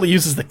 Hiln rarely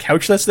uses the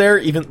couch that's there,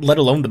 even let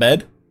alone the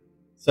bed.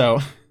 So,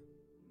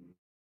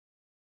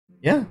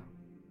 yeah.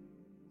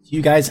 So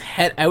you guys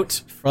head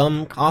out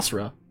from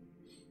Khosra.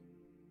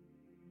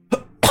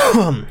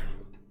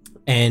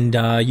 And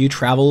you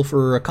travel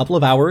for a couple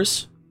of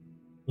hours,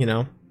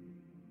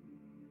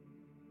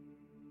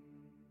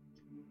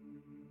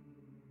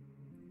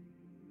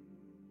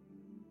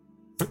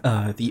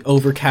 The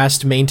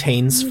overcast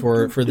maintains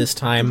for this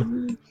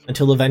time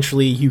until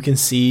eventually you can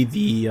see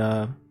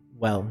the,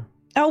 well...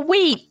 Oh,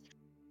 wait!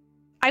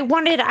 I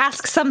wanted to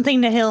ask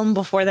something to Hilm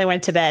before they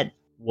went to bed.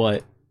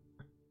 What?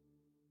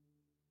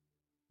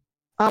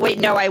 Oh, wait,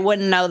 no, I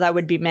wouldn't know. That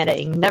would be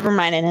medding. Never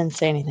mind, I didn't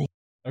say anything.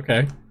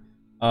 Okay.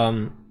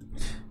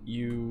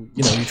 You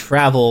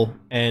travel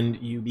and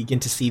you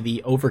begin to see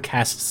the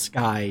overcast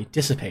sky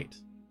dissipate.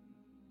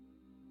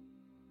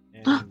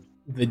 And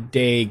the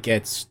day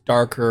gets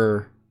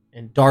darker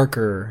and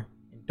darker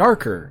and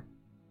darker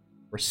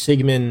for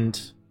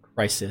Sigmund,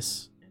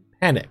 Crisis, and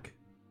Panic.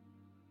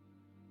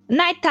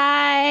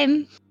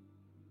 Nighttime!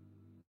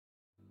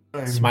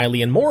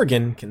 Smiley and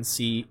Morgan can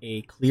see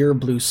a clear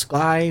blue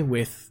sky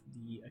with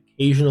the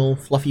occasional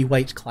fluffy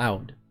white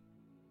cloud.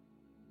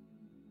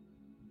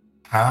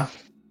 Huh?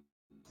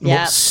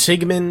 Yeah.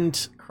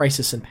 Sigmund,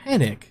 Crisis, and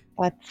Panic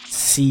What?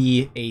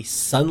 see a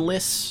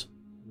sunless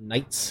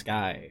night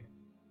sky.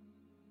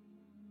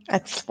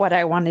 That's what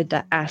I wanted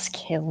to ask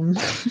Hilm.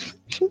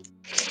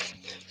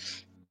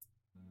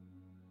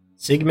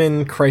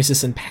 Sigmund,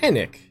 Crisis, and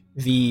Panic,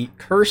 the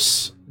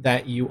curse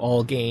that you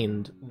all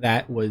gained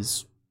that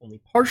was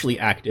only partially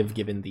active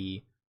given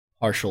the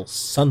partial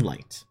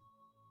sunlight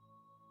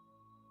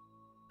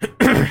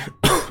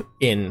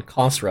in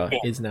Khosra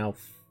is now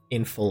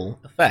in full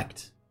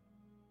effect.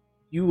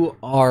 You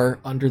are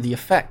under the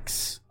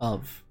effects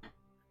of...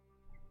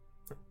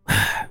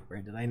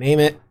 Where did I name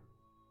it?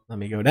 Let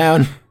me go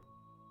down.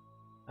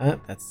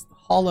 That's the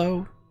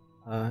Hollow.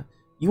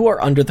 You are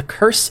under the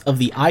curse of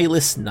the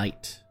Eyeless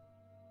Night.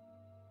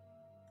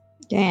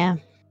 Yeah.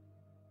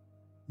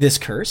 This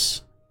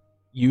curse,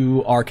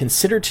 you are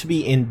considered to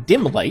be in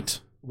dim light,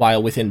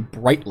 while within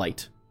bright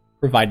light,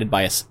 provided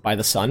by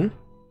the sun,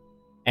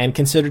 and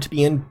considered to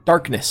be in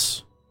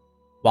darkness,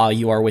 while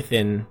you are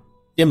within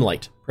dim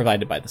light,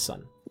 provided by the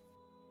sun.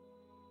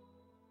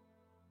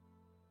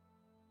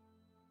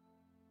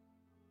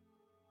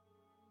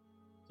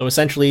 So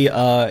essentially,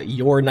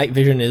 your night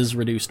vision is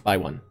reduced by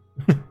 1.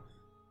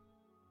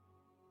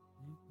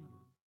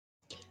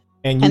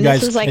 And you guys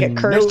this is like a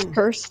cursed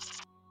curse?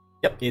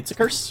 Yep, it's a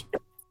curse.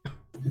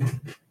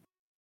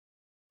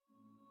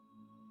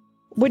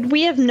 Would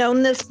we have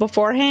known this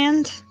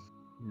beforehand?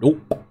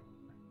 Nope.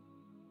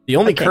 The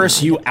only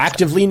curse you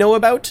actively know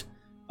about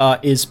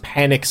is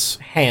Panic's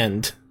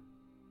hand.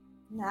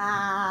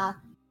 Nah.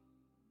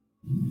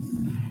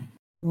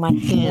 My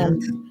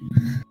hand.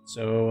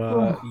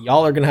 So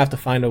y'all are gonna have to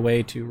find a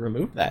way to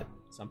remove that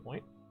at some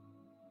point.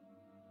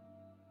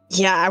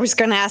 Yeah, I was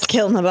gonna ask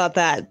Hilton about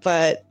that,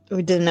 but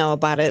we didn't know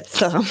about it,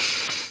 so...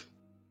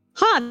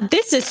 Huh,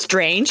 this is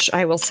strange,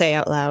 I will say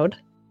out loud.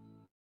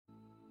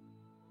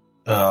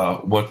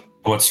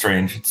 What's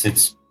strange?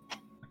 It's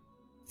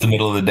the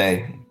middle of the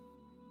day.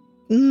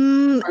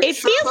 It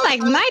feels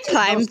like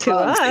nighttime to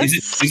us.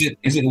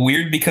 Is it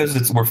weird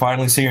because we're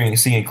finally seeing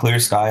a clear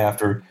sky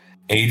after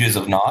ages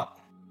of not?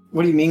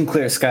 What do you mean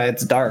clear sky?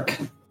 It's dark.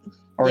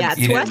 Or Yeah,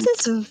 to us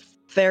it's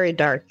very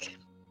dark.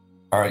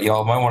 All right,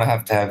 y'all might want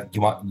to have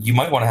you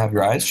might want to have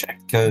your eyes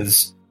checked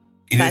because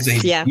it is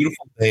a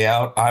beautiful day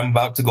out. I'm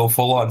about to go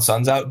full on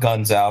suns out,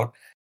 guns out.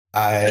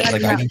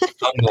 I need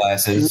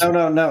sunglasses.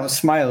 No,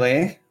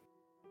 Smiley.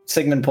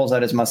 Sigmund pulls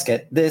out his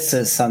musket. This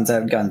is suns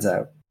out, guns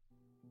out.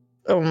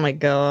 Oh my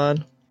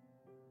god.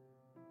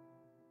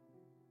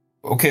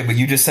 Okay, but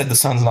you just said the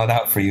sun's not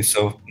out for you,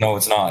 so no,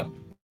 it's not.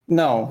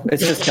 No,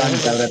 it's just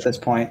guns out at this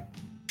point.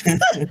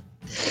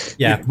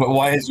 Yeah. But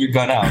why is your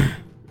gun out?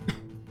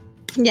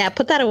 Yeah,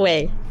 put that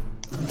away.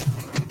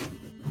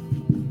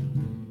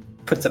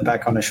 Puts it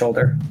back on his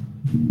shoulder.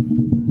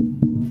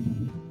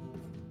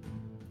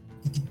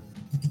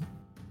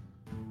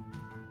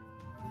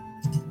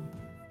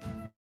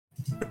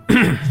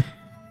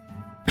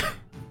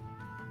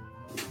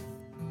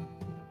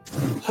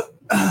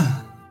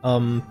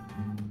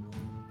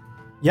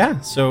 Yeah,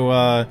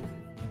 so,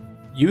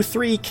 you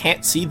three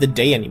can't see the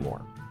day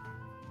anymore.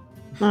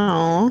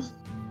 Oh.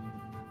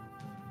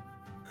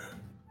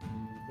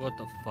 What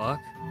the fuck?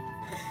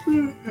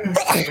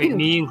 Wait,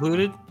 me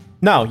included?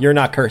 No, you're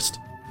not cursed.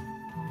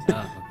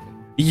 Okay.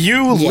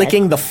 You Yes.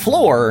 licking the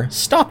floor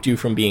stopped you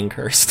from being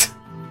cursed.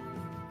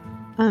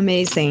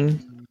 Amazing.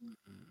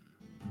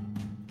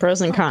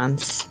 Pros and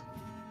cons.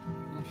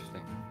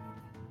 Interesting.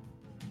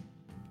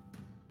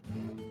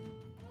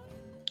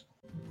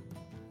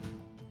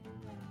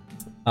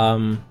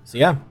 So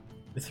yeah,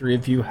 the three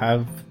of you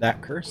have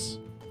that curse,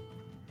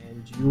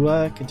 and you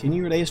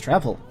continue your day's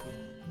travel.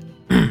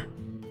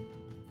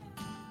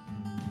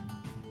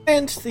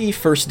 And the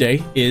first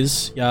day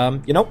is,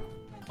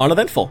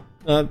 uneventful.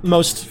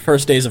 Most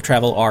first days of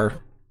travel are,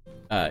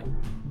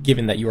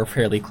 given that you are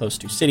fairly close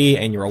to city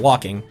and you're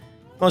walking,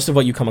 most of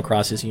what you come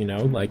across is,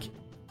 like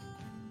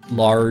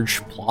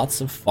large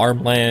plots of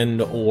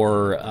farmland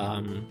or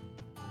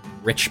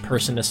rich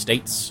person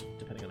estates,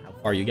 depending on how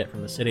far you get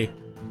from the city.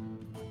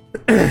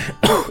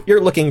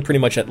 You're looking pretty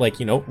much at,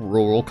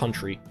 rural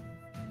country.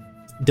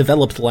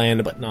 Developed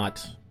land, but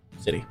not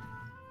city.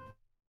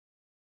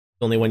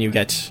 Only when you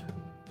get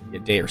a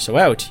day or so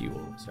out, you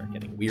will start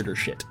getting weirder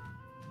shit.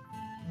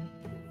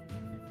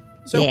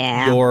 So,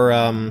 Yeah.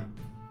 your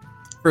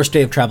first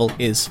day of travel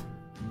is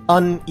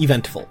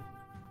uneventful.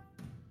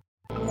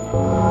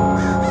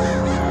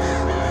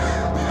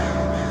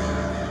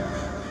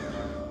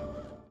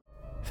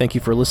 Thank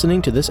you for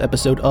listening to this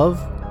episode of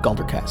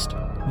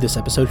Galdercast. This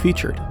episode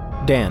featured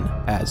Dan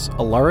as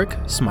Alaric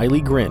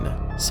Smiley Grin,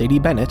 Sadie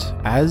Bennett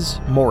as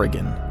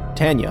Morrigan,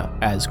 Tanya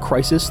as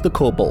Crisis the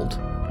Kobold,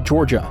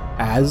 Georgia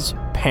as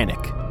Panic,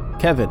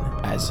 Kevin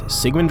as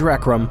Sigmund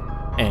Drakrum,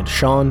 and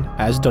Sean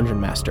as Dungeon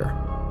Master.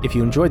 If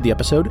you enjoyed the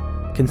episode,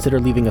 consider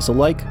leaving us a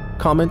like,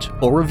 comment,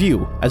 or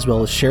review, as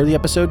well as share the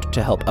episode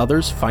to help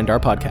others find our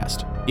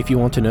podcast. If you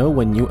want to know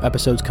when new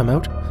episodes come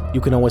out,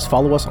 you can always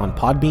follow us on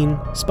Podbean,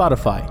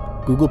 Spotify,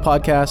 Google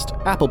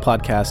Podcast, Apple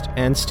Podcast,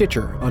 and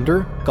Stitcher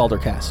under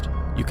Galdercast.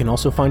 You can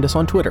also find us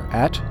on Twitter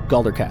at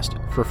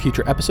Galdercast for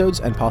future episodes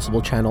and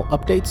possible channel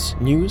updates,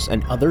 news,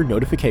 and other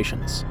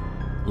notifications.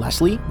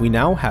 Lastly, we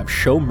now have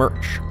show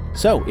merch.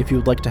 So, if you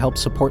would like to help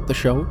support the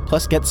show,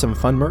 plus get some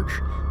fun merch,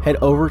 head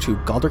over to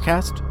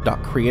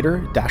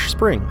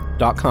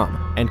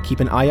galdercast.creator-spring.com and keep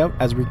an eye out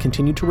as we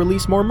continue to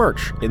release more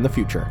merch in the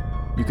future.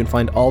 You can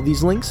find all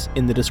these links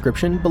in the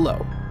description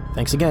below.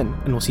 Thanks again,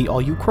 and we'll see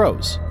all you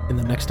crows in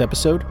the next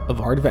episode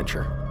of our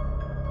adventure.